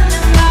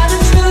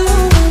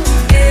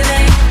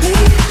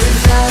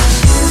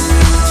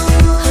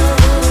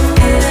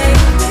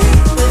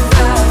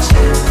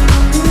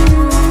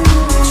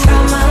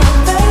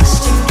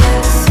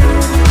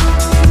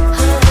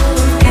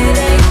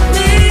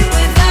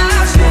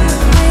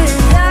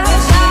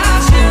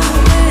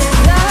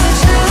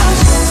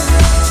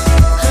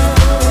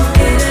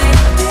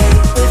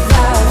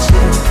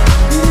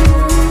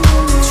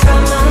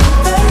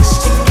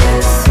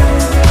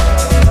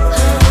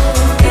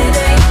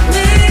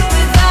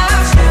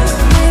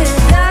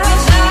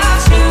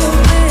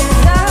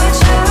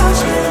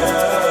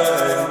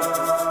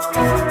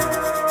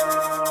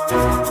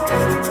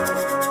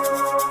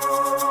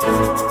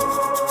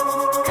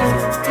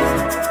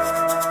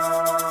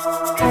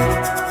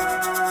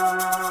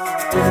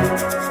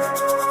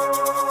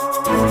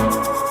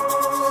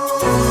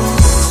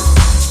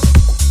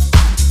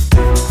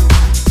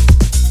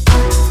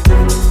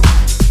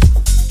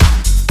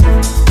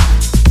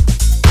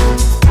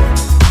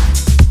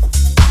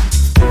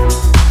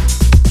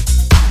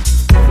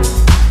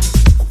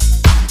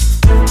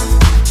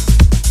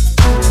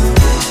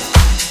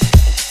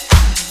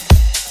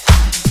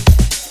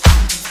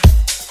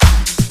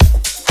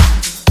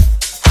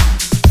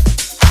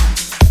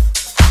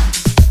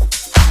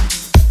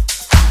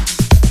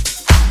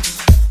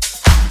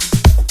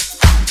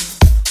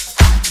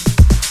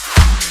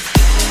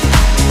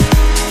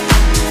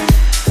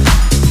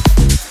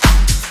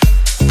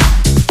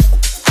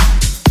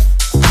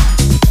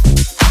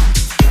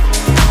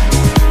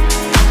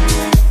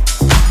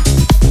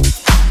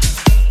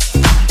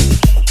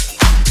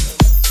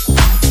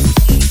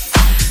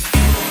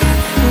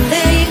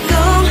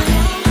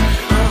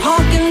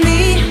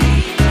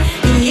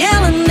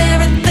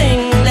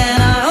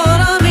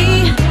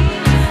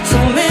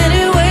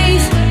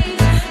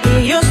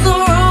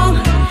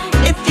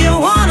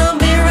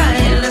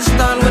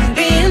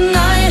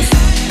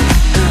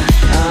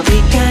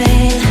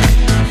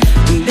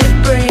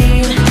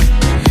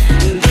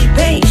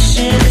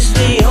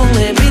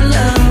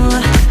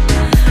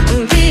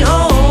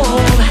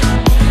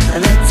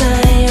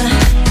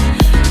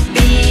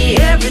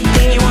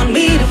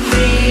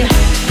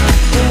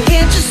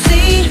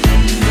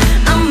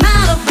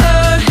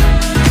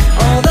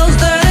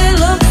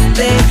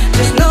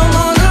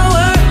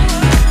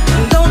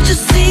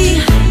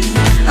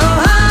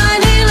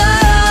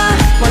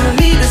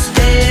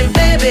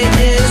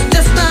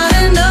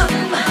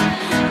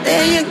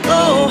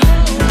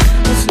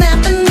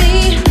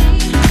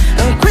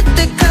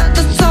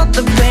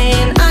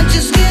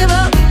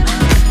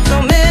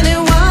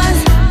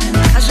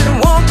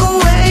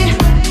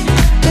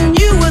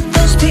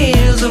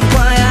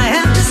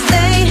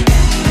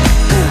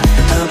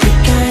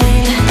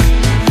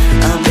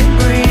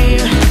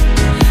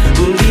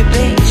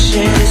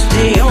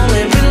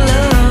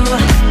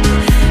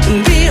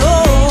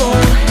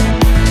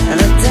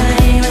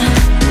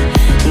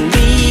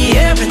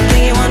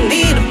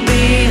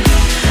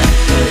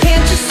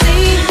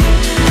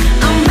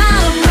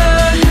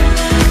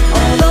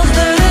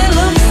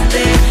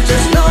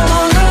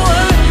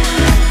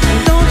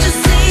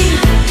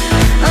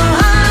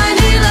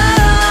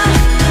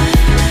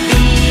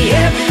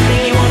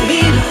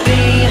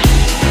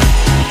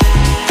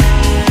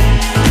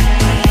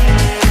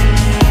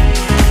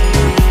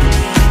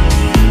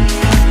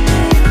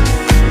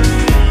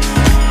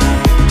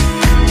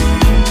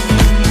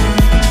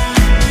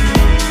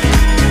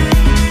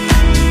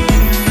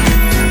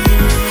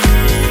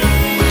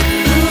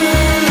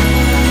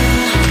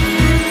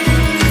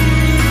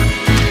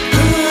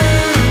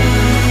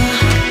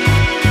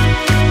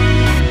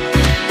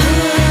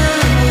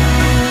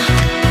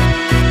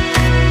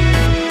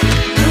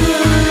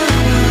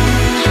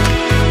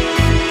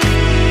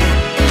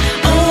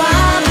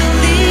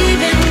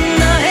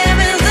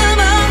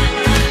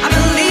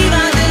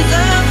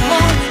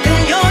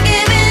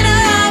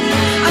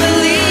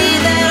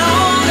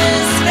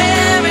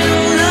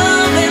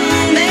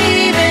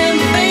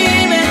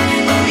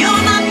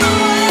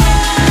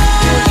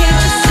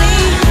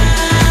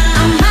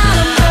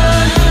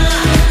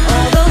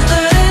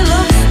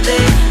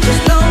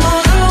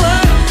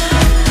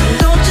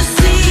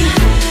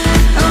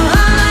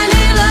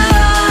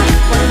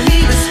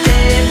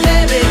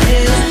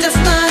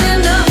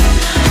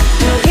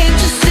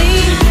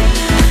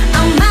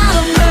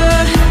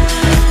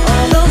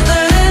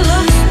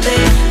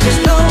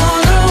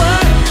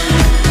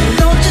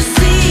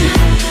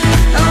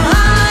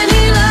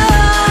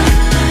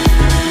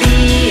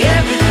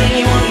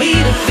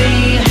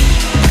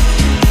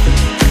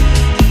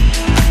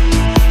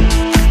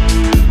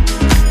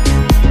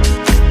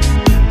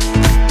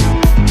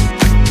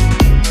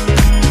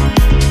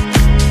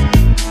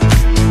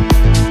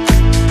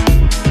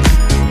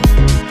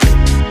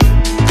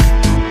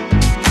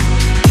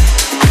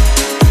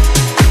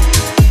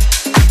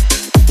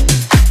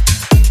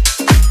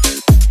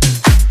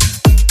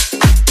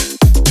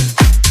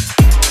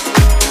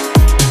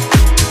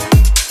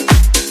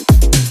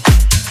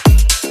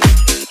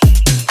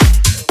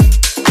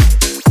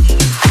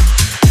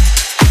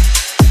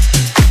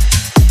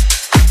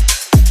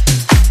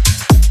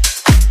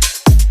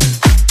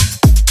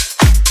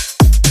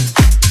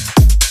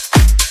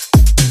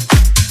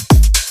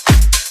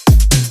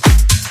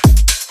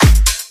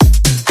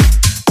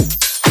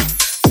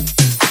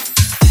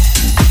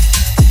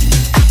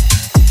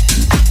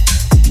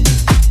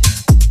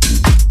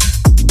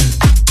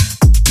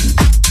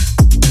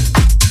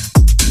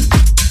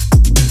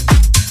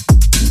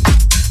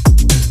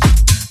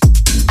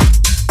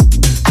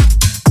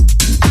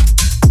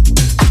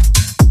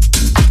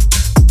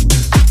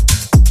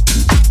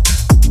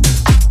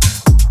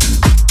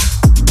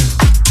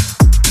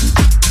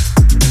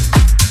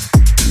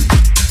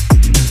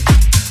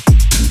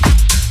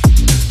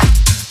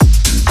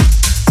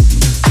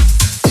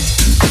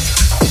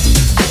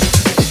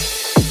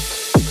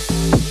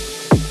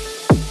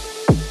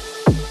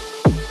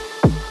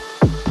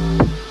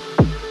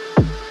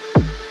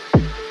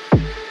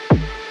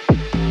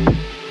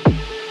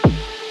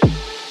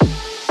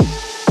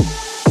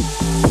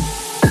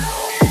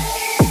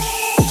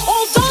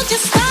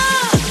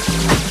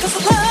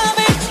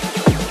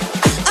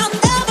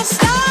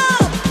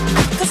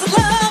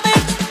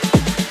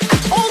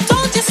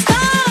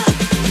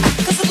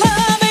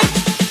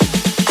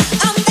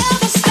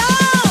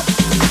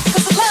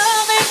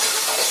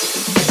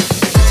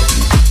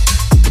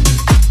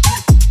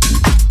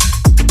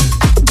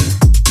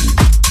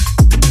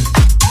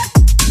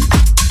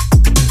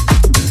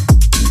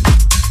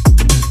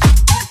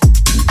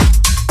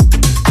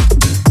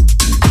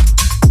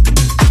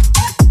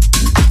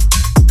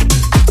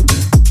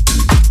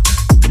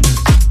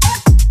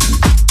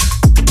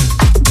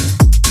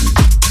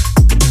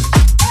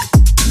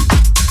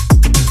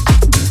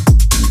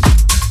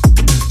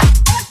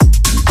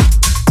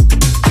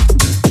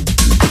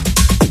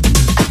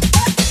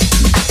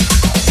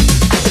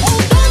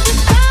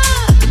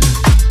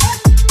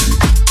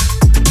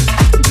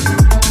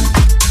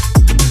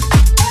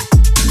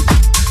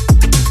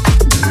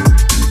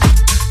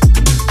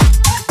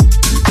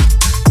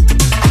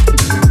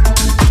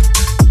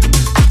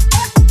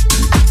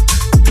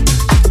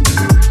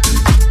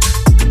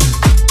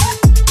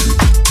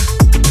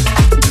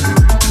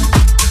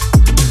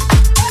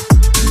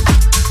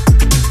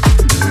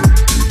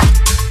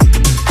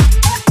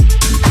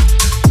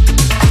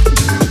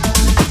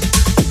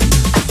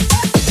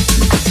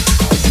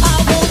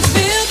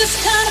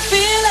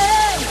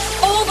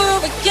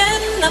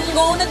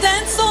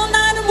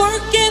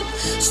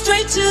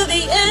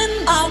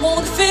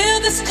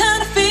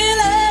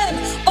feeling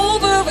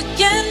over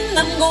again.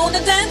 I'm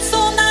gonna dance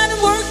all night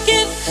and work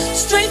it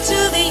straight to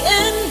the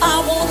end. I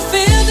wanna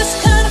feel this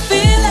kind of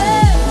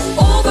feeling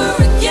over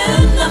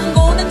again. I'm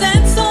gonna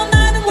dance all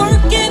night and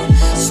work it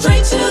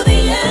straight to the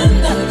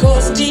end. And of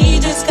course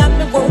DJ's got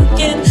me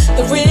working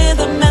the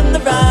rhythm and the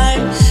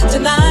rhyme.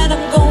 Tonight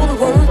I'm gonna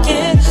work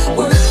it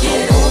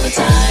all the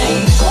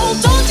time. Oh,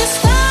 don't you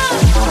stop,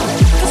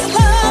 'cause I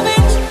love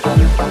it.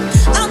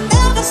 I'll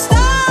never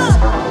stop,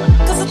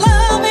 'cause I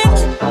love it.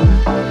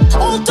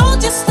 Oh,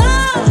 don't you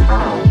stop,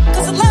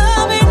 'cause I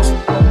love it.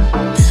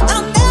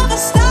 I'll never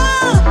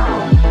stop,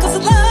 'cause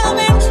I love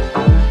it.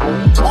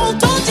 Oh,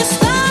 don't you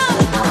stop,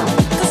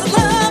 'cause I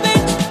love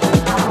it.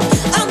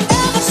 I'll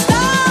never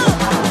stop,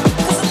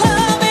 'cause I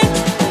love it.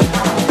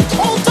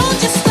 Oh, don't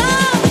you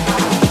stop,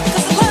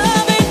 'cause I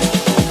love it.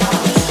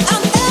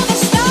 I'll never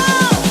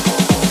stop,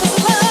 'cause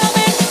I love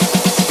it.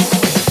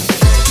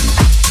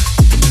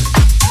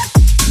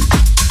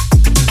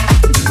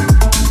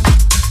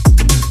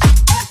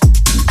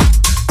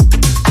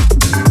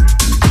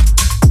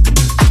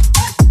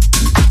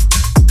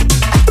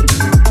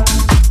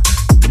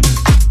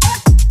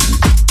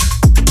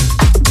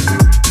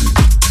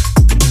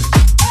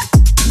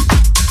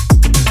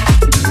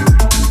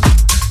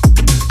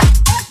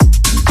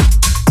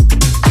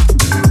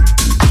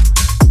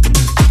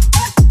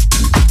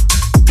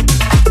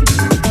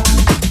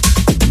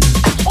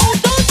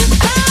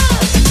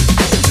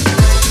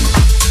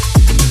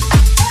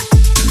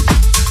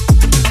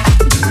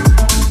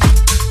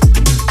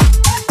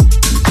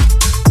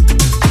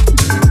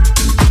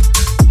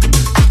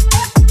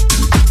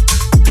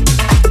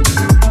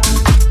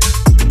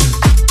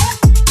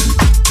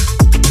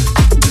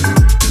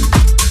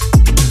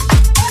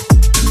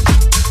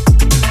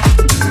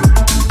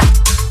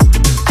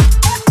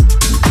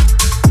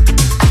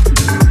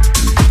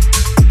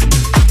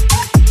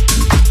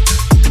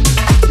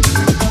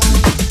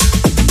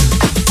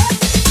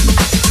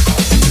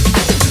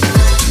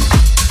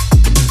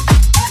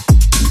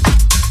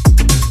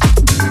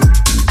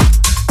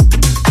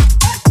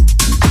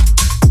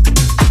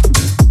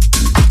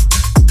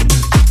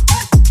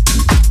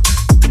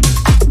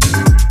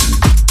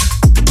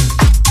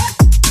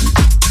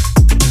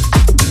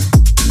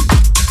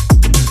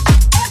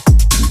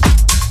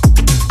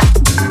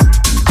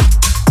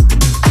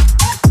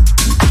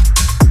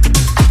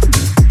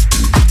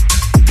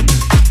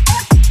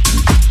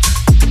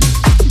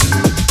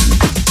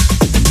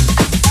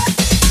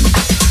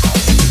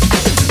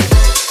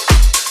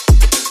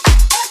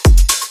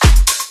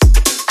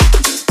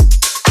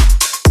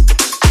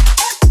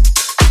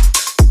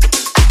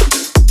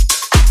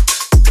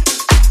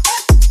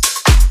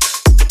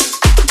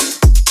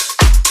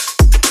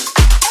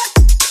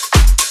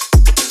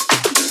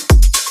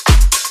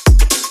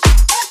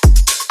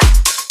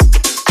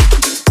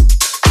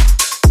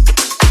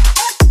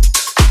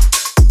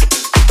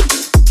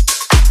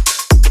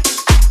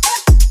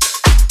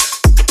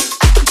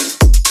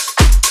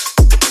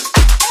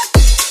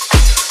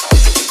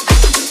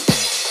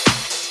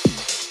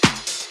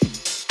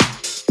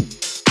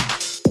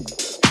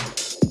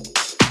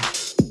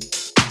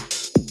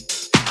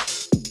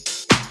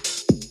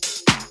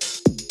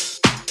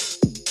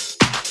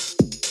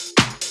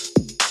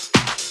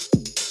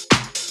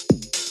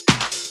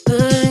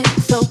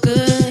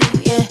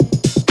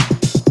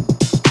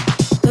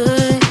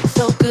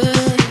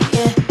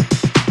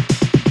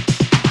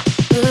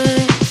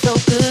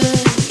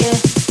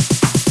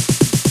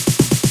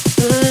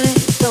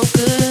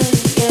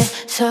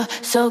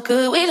 So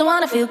good, we just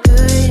wanna feel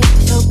good,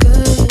 so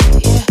good,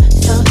 yeah,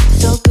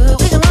 so good,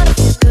 we just wanna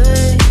feel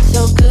good,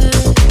 so good,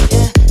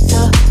 yeah,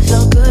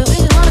 so good, we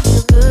just wanna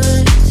feel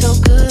good, so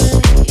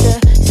good, yeah,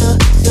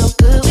 so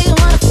good, we just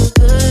wanna feel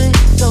good,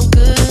 so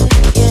good,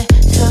 yeah,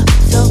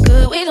 so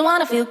good, we just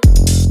wanna feel good.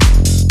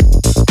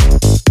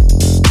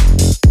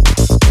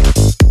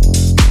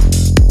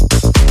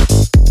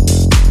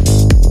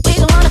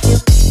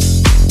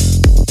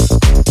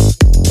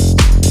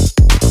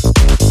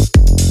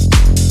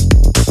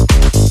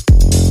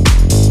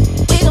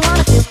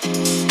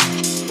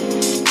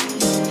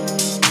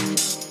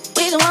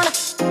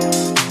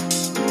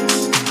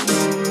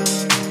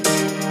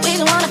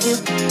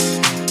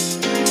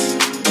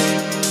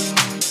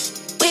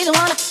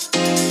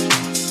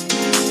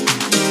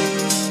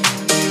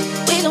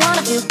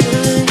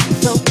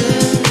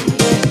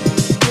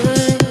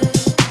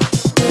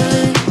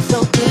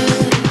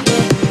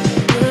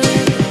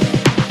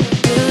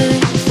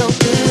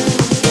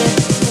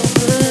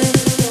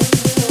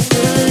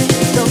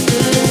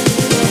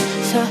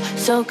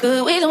 So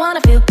good, we don't wanna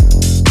feel.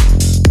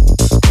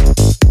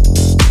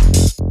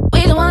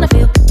 We don't wanna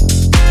feel.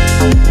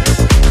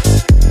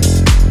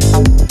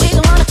 We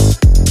don't wanna.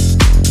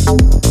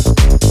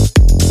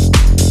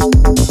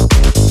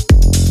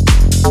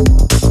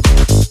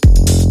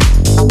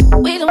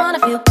 We don't wanna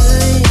feel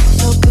good,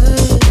 so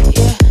good,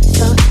 yeah,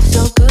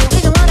 so good. We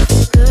don't wanna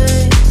feel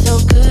good, so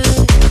good,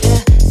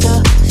 yeah,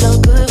 so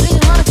good. We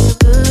don't wanna feel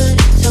good,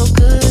 so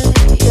good,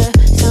 yeah,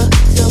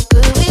 so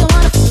good. We don't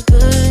wanna feel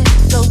good,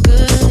 so good.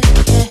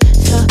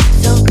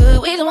 So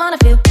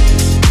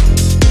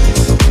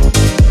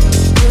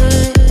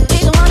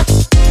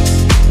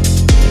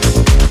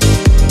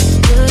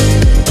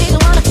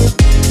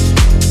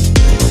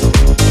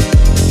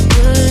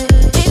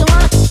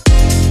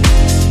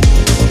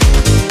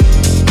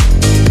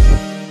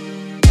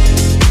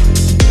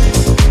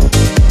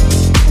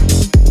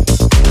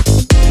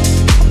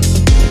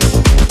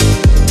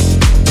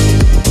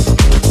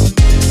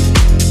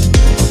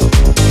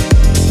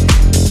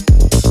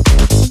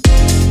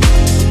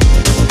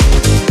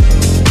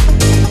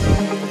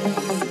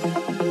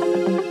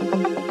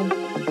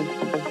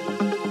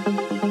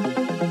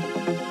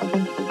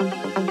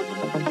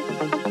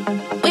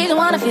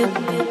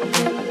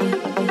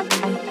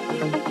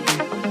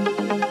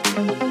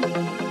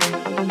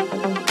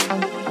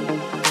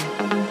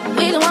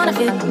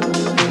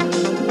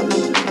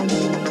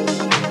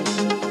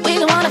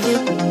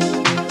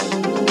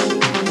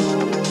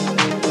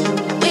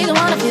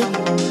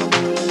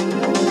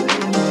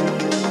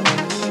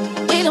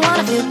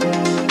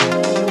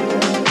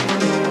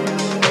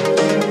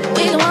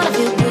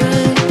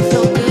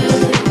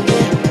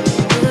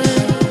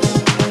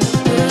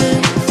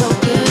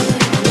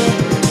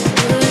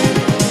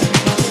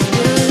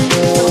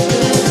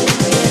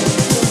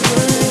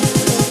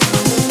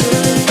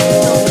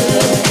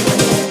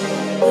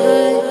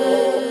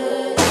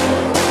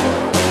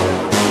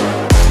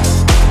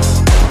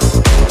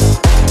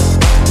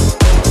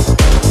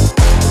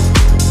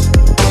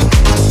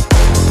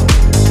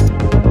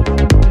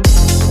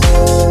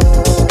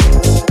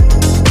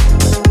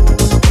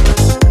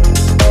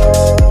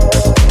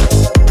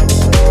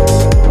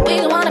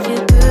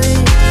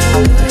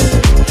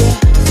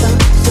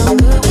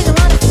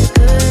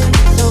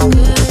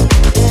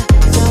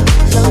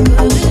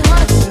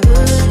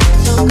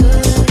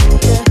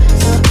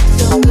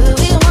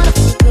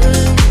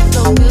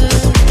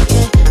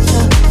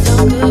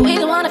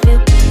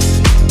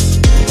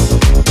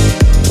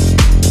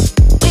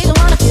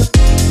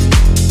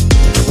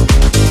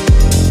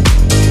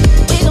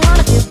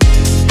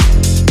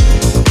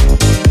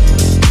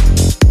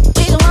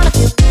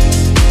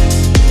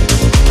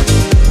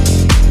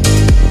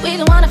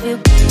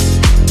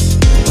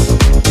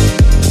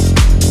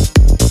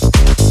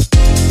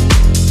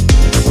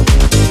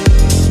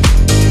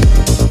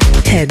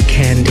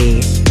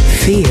Hedkandi.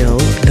 Feel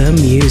the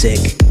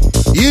music.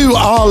 You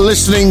are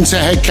listening to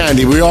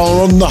Hedkandi. We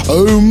are on the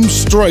home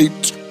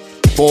straight.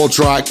 4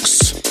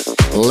 tracks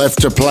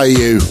left to play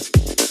you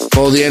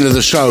for the end of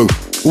the show.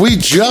 We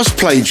just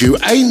played you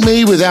Ain't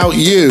Me Without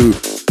You.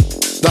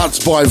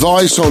 That's by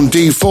Vice on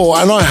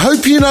D4. And I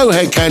hope you know,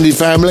 Hedkandi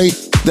family,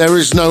 there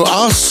is no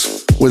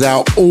us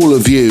without all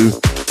of you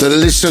that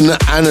listen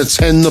and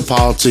attend the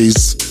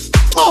parties.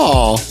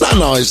 Oh, that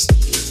nice.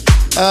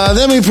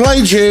 Then we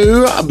played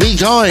you Be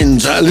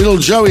Kind, Little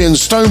Joey and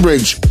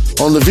Stonebridge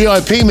on the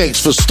VIP mix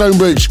for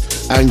Stonebridge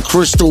and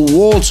Crystal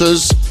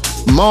Waters.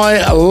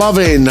 My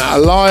Lovin',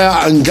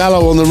 Alaya and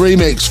Gallo on the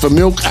remix for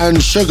Milk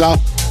and Sugar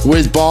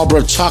with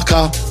Barbara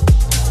Tucker.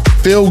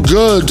 Feel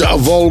Good,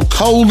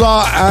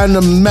 Volcolda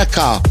and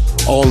Mecca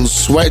on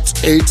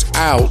Sweat It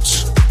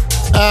Out.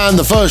 And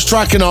the first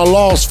track in our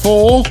last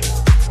 4,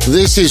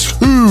 this is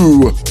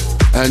Who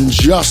and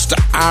Just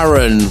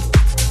Aaron.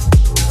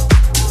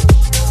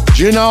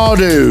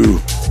 Ginardo.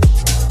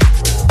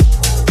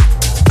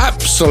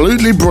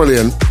 Absolutely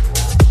brilliant.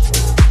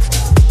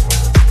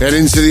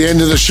 Getting to the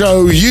end of the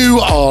show, you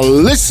are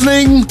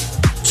listening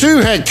to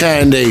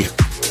Hedkandi.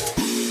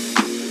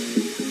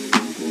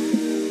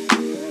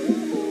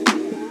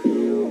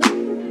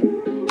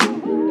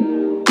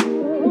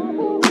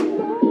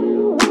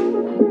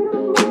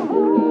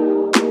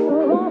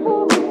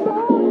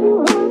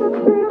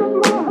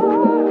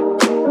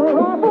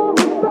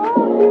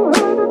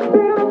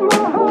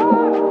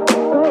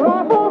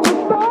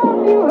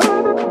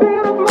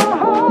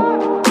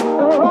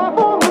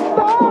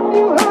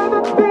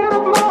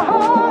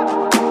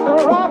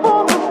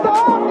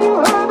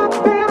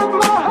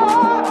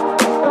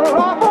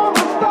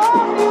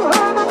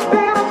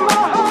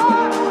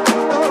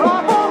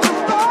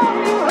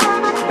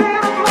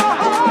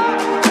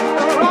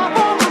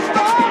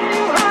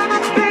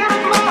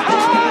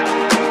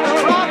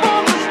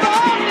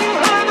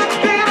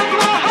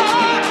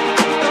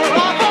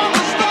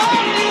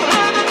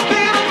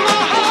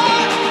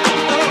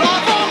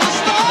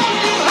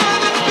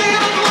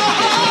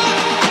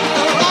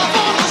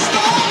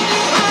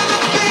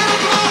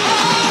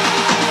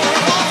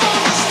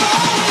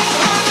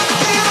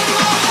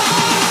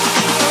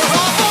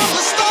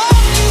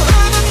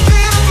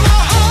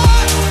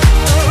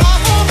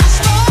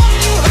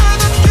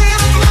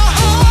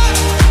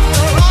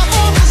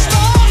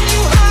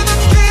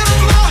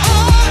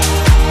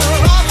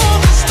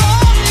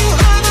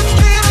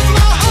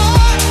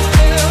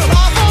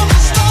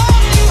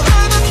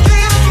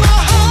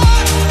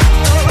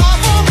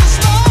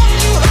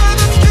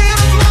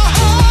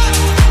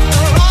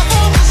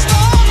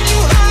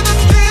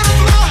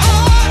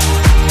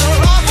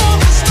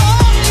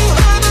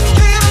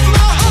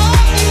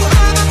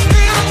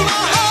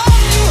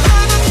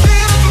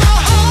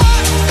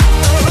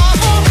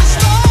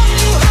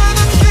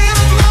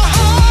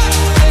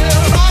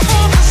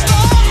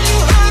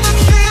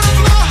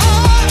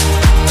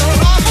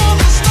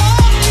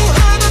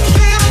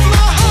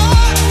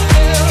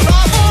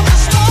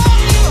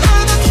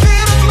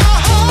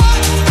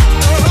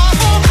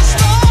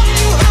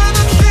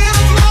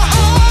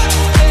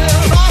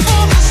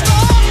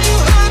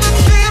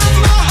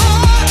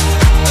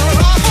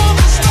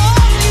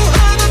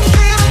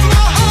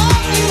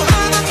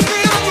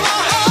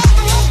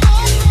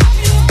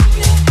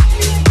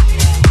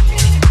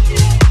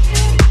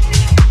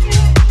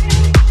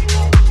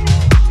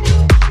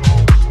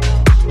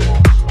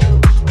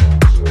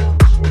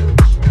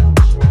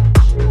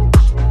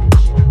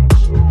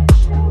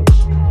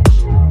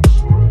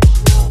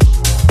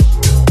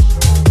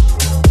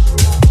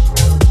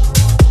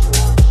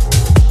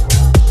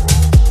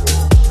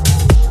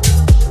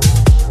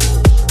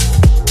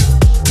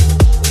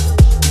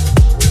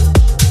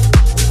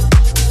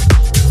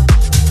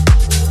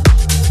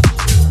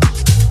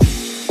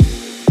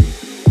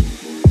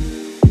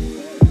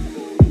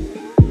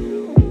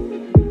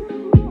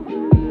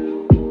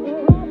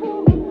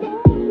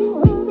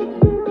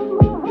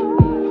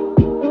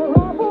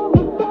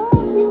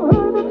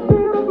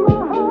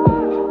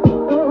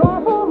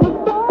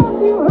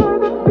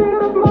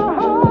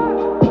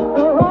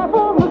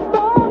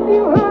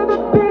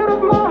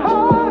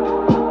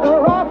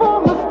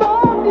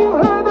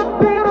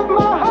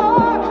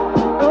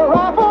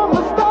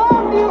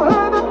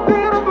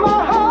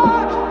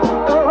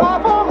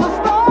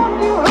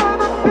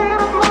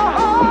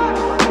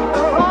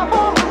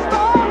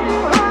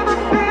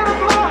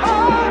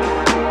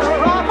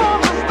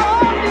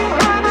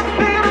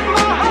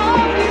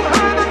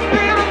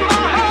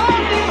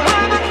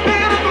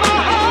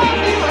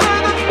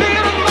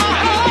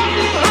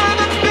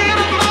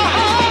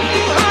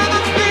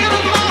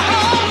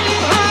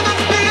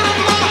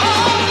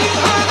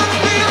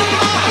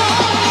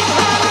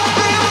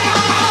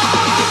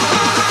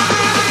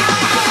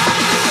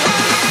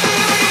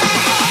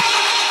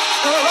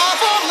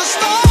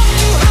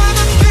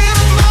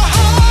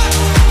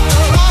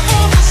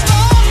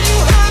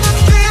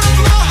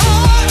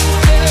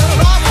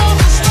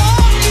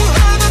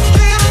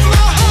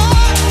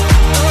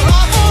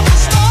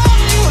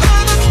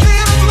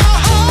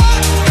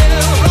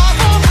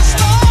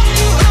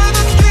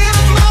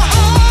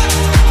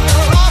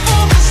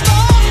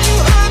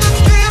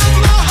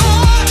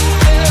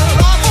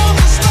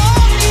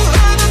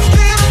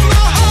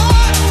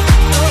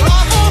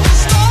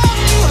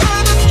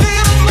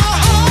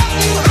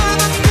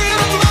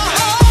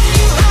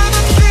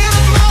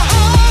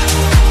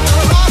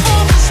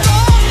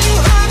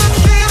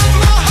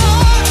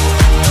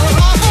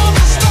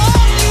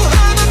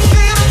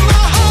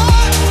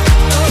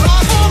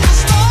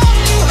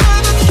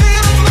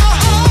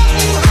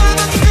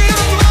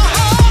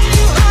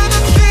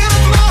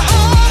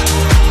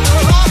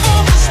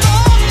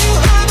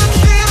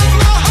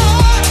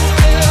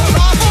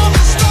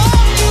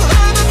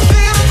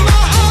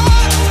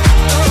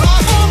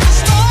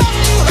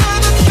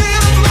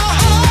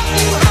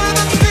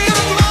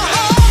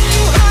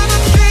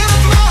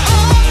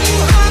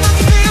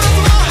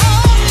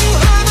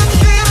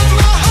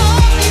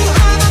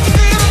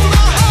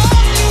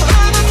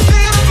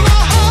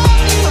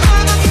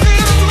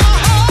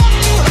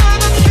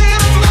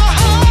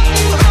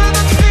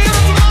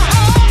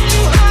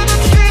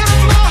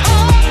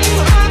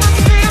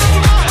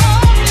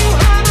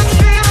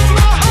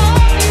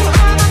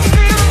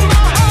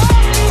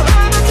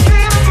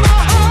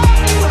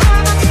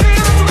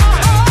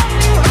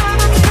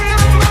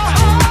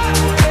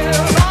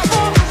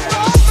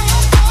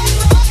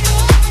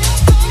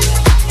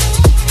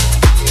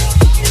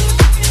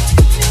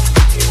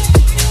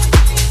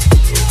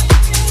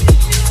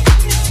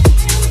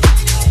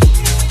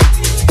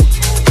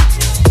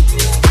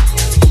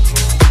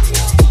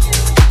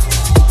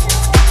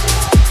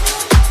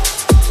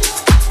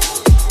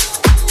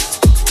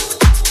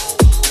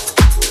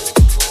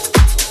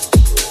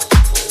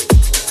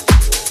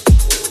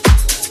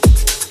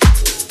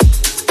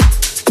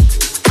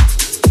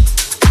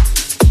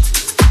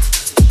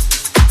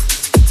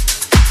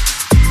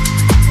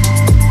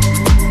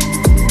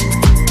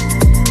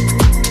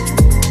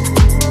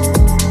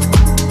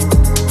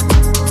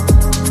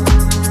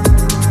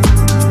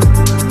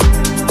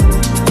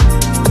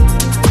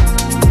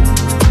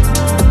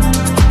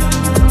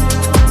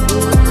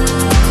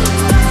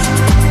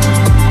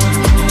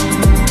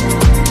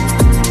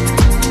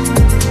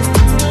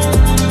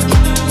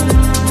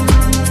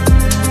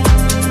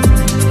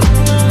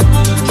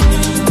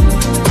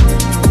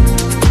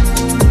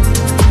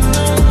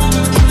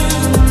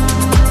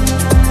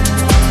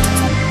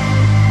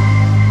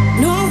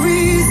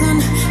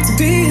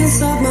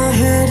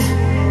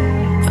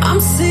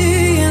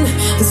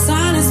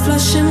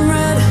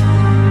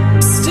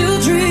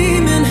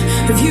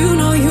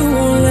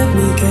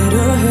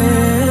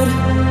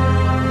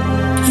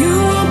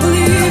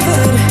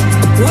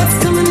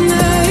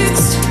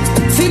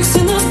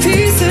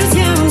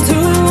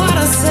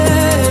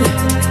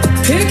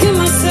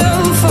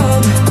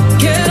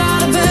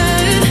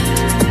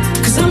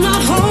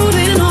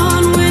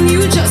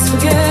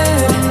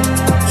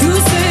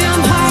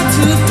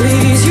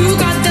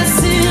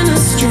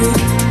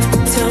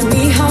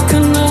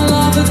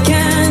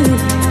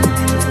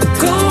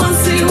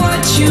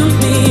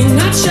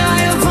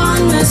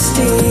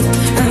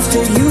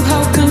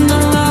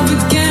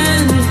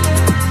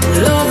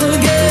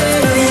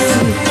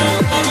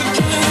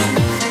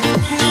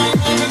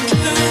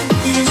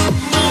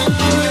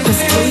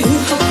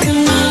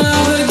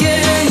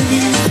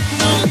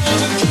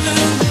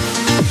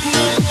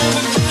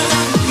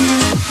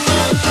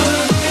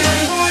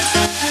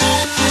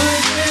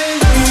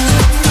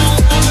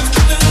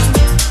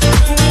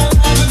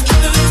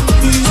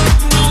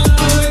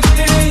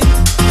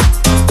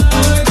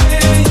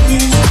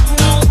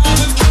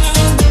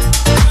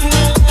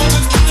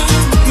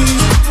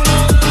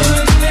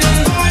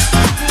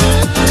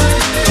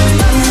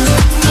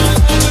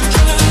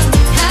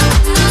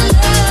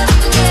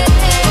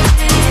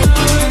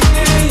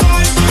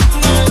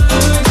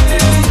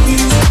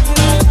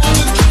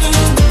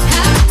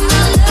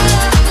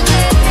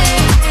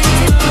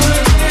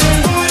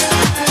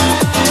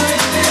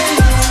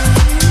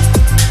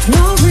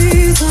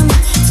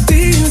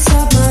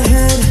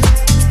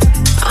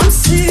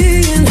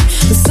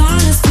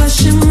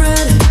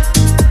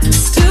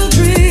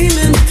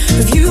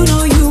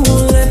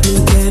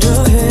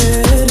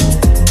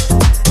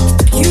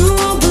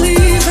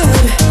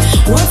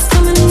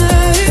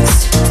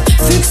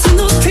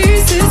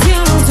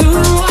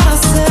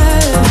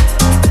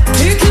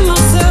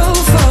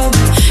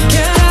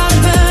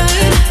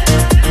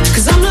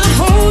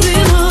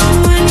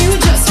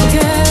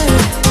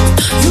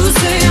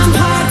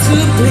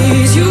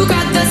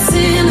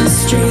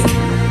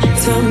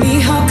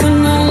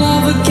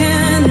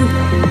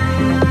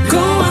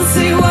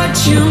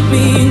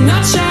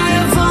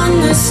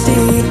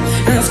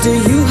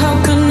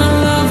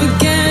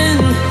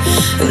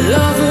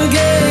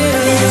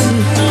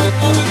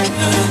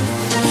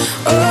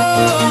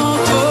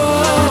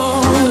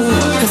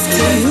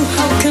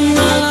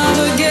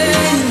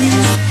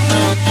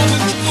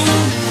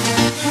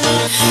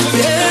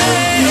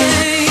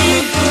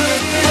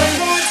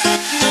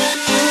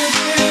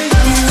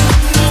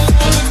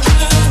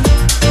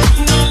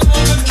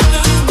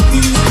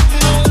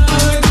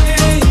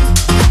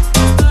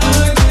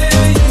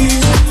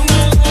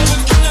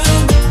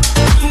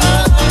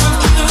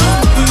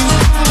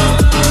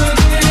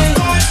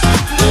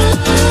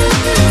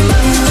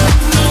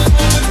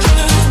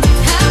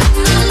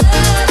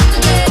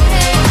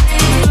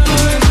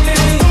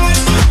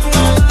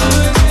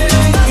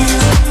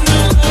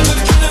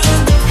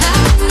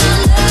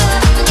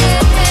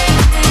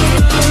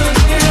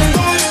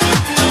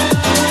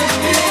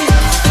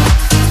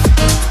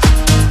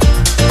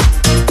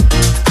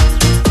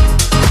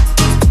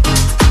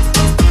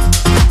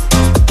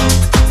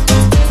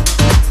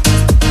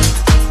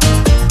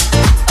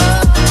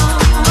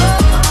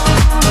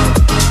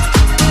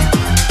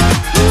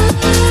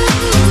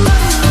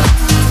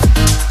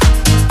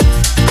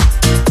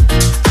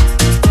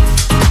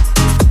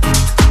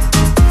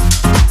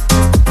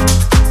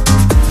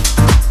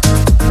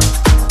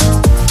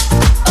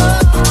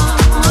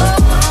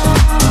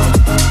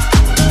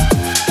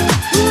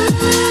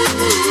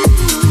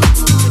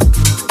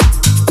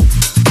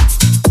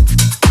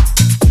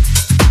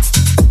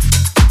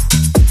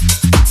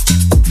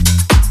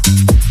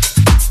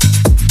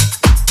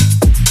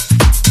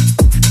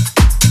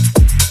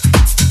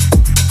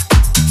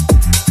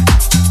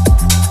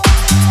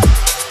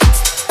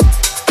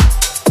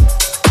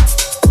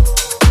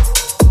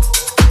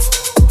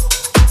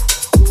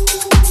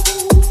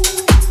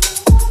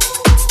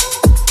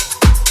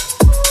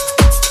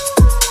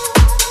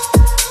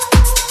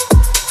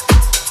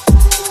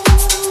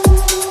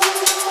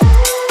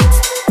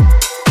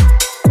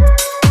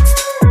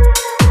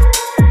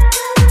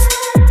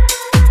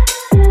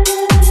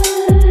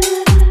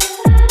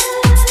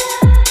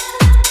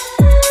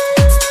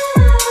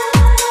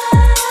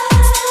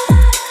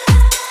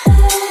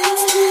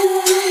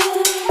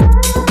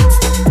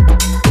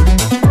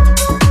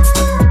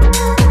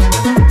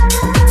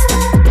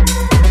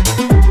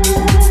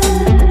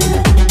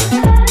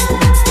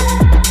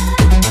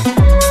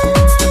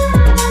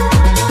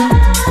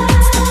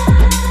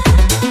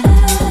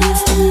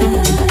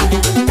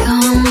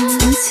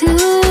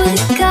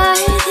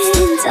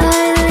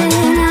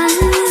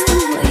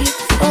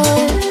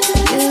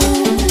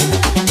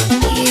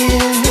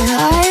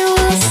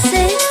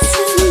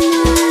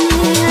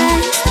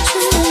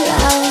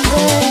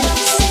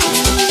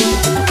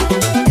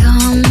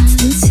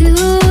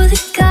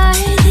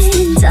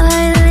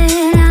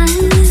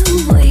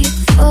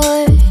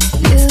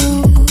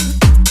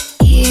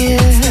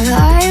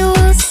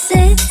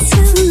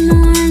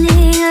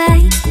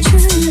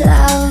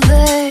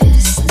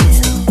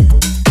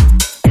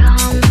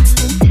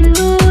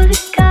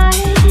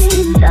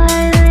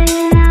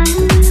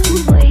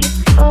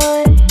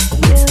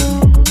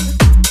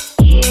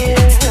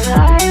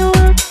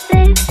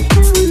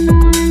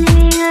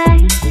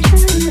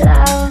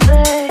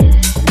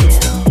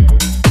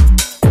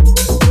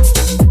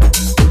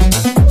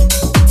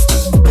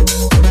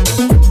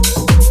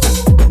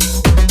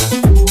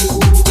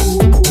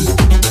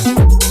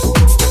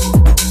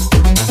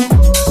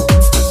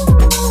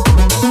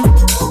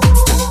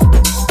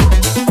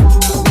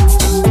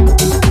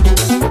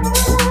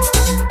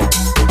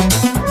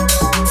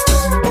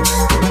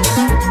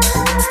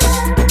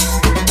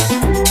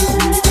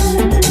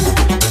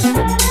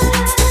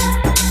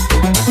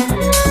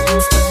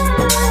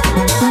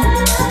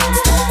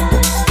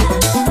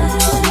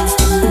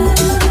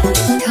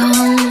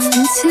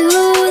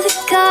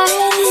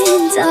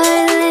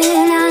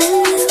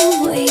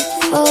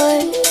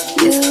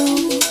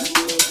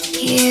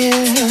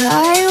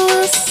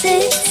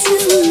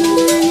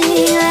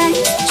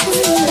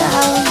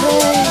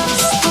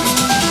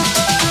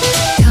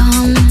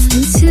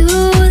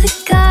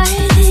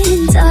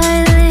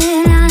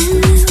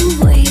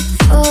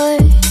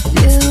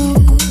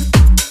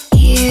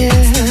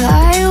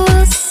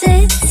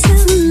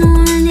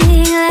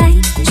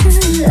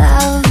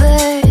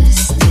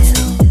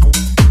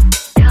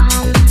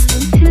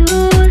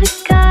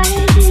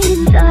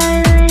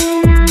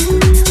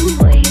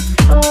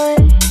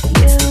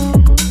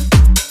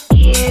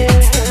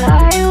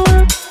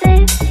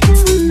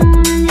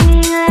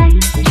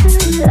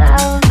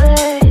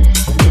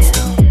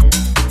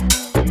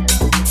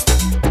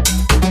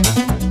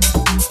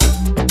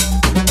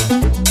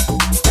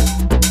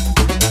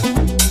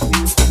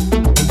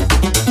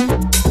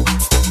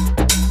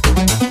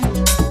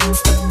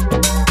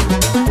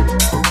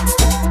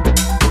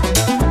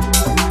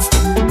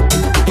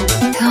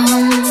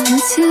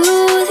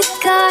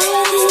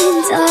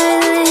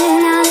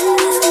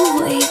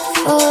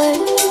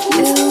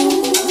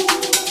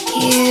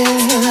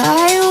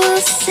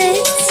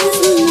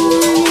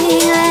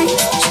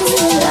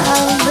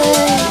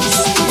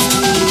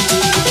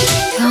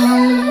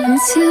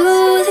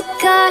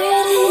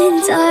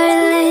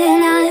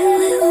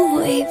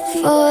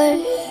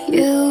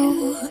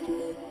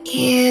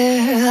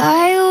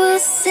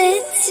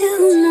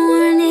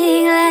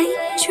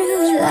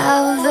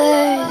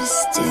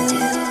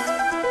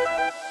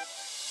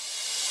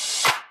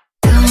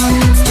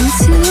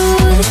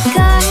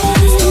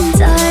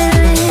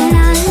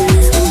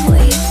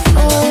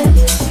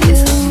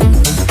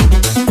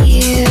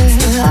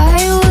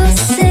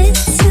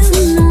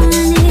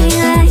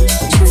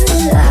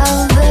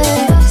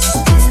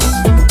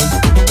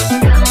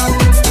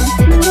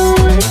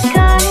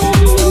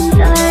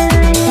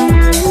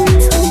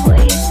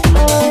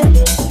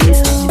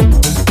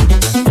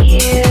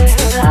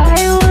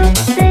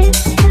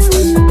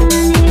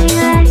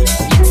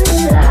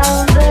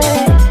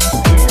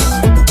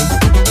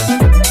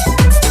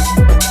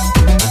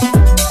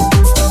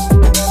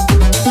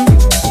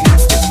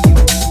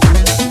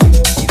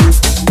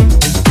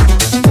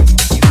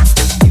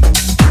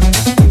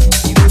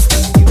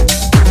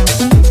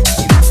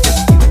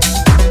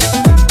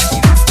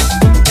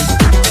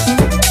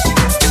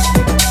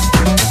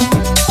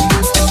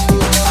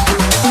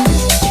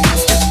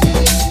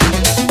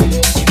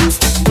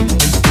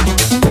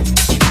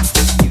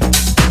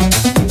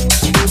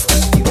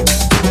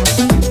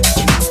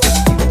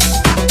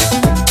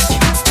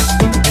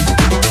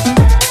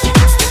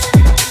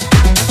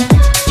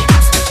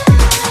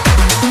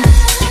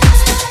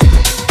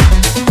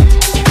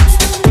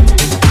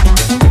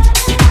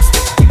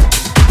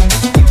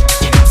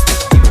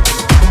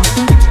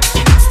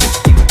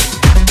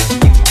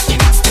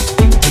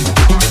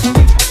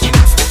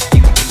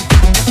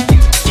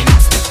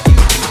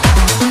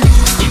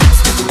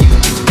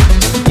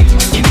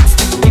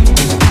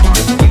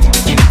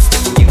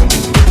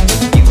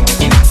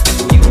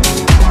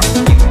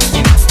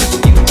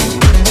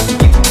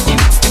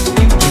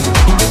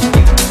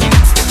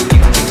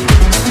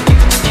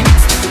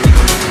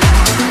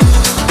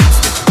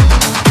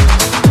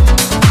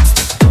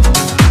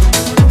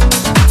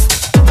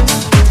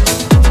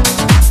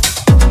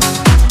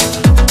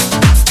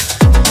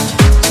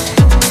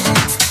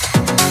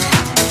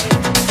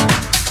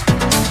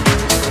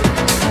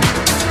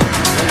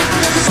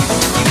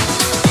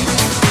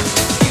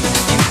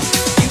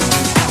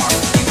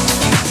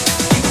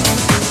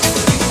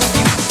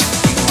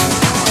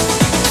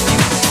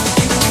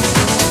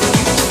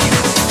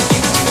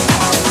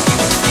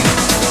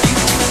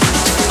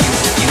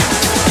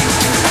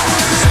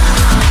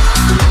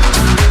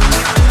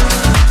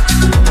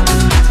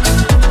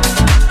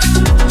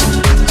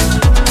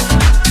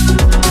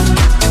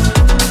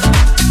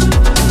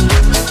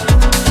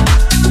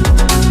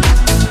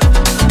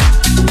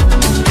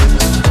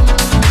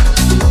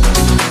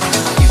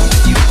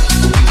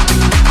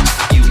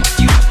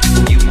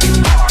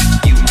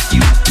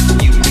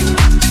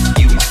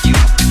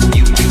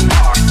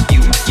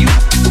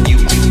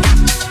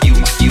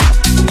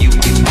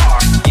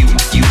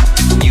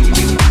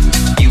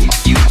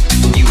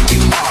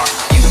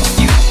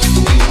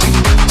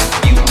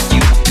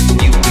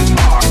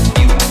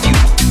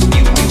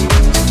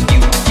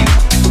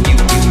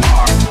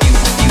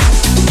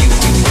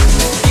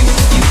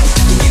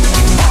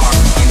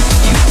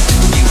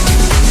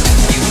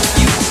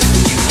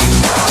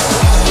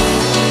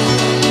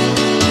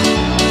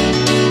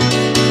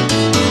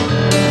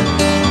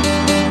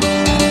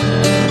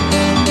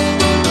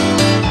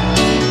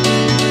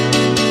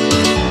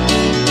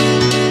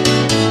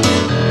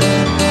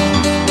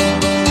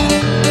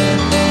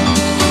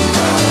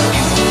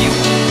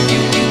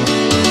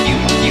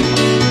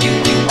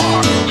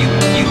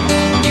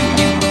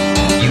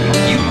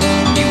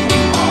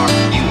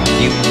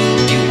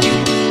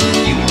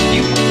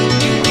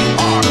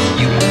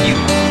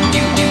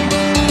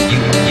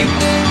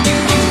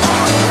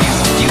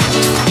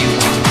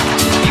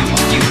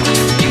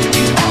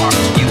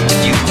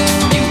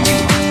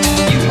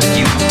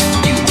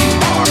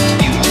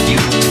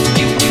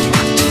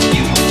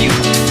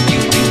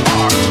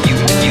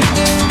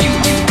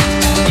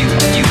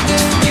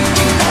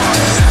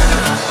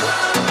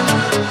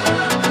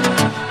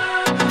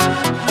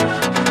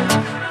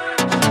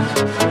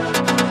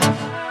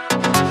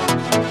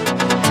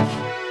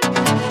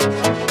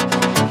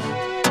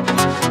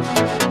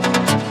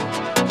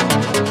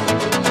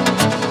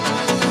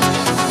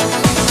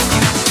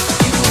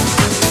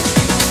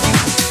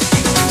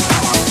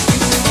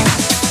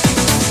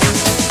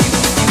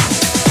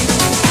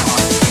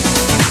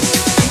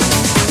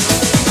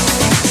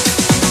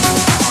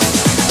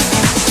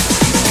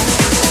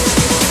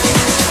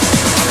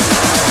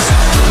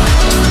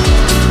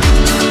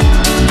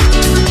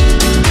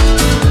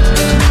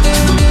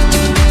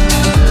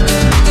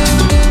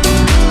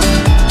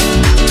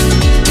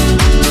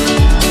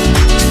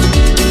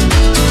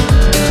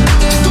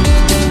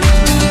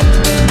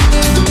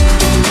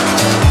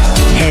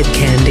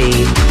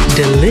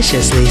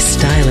 deliciously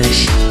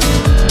stylish.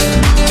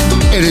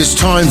 It is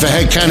time for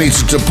Hedkandi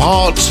to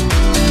depart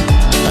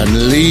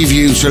and leave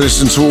you to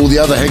listen to all the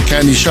other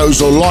Hedkandi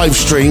shows or live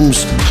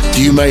streams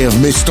you may have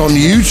missed on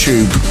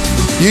YouTube.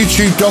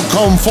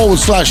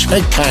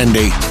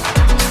 youtube.com/Hedkandi.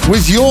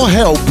 With your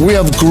help, we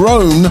have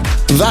grown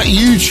that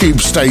YouTube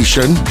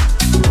station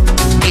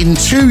in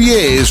 2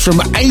 years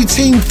from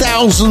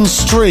 18,000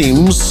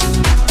 streams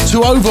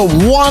to over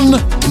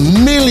 1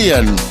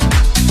 million.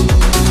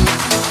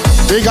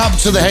 Big up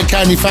to the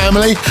Hedkandi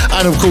family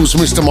and of course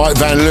Mr. Mike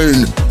Van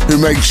Loon, who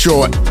makes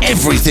sure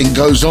everything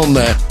goes on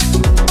there.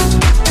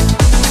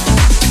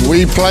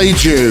 We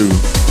played you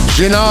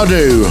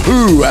Jinadu,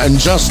 Who and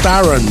Just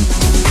Aaron,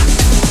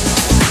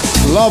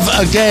 Love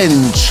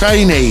Again,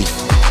 Cheney,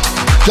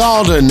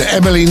 Garden,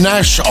 Emily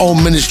Nash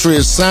on Ministry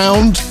of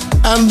Sound,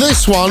 and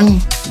this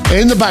one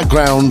in the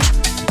background,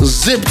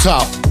 Zipped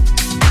Up.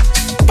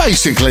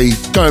 Basically,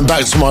 going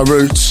back to my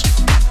roots,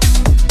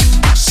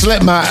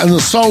 Slipmat and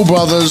the Soul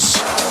Brothers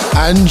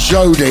and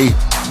Jodie.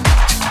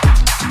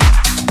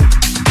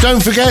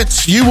 Don't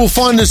forget, you will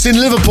find us in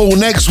Liverpool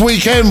next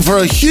weekend for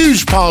a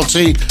huge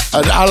party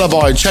at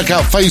Alibi. Check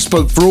out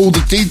Facebook for all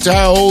the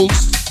details.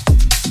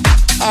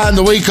 And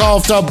the week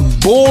after,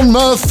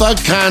 Bournemouth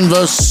at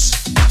Canvas.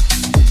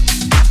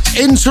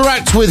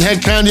 Interact with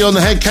Hedkandi on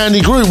the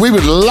Hedkandi group. We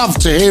would love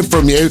to hear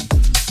from you.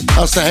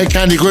 That's the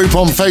Hedkandi group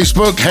on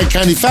Facebook,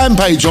 Hedkandi fan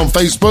page on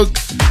Facebook.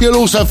 You'll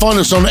also find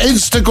us on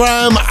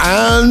Instagram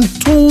and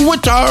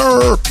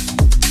Twitter.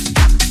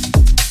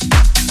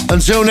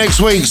 Until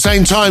next week,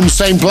 same time,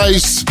 same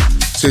place.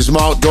 This is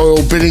Mark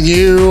Doyle bidding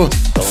you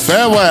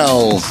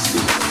farewell.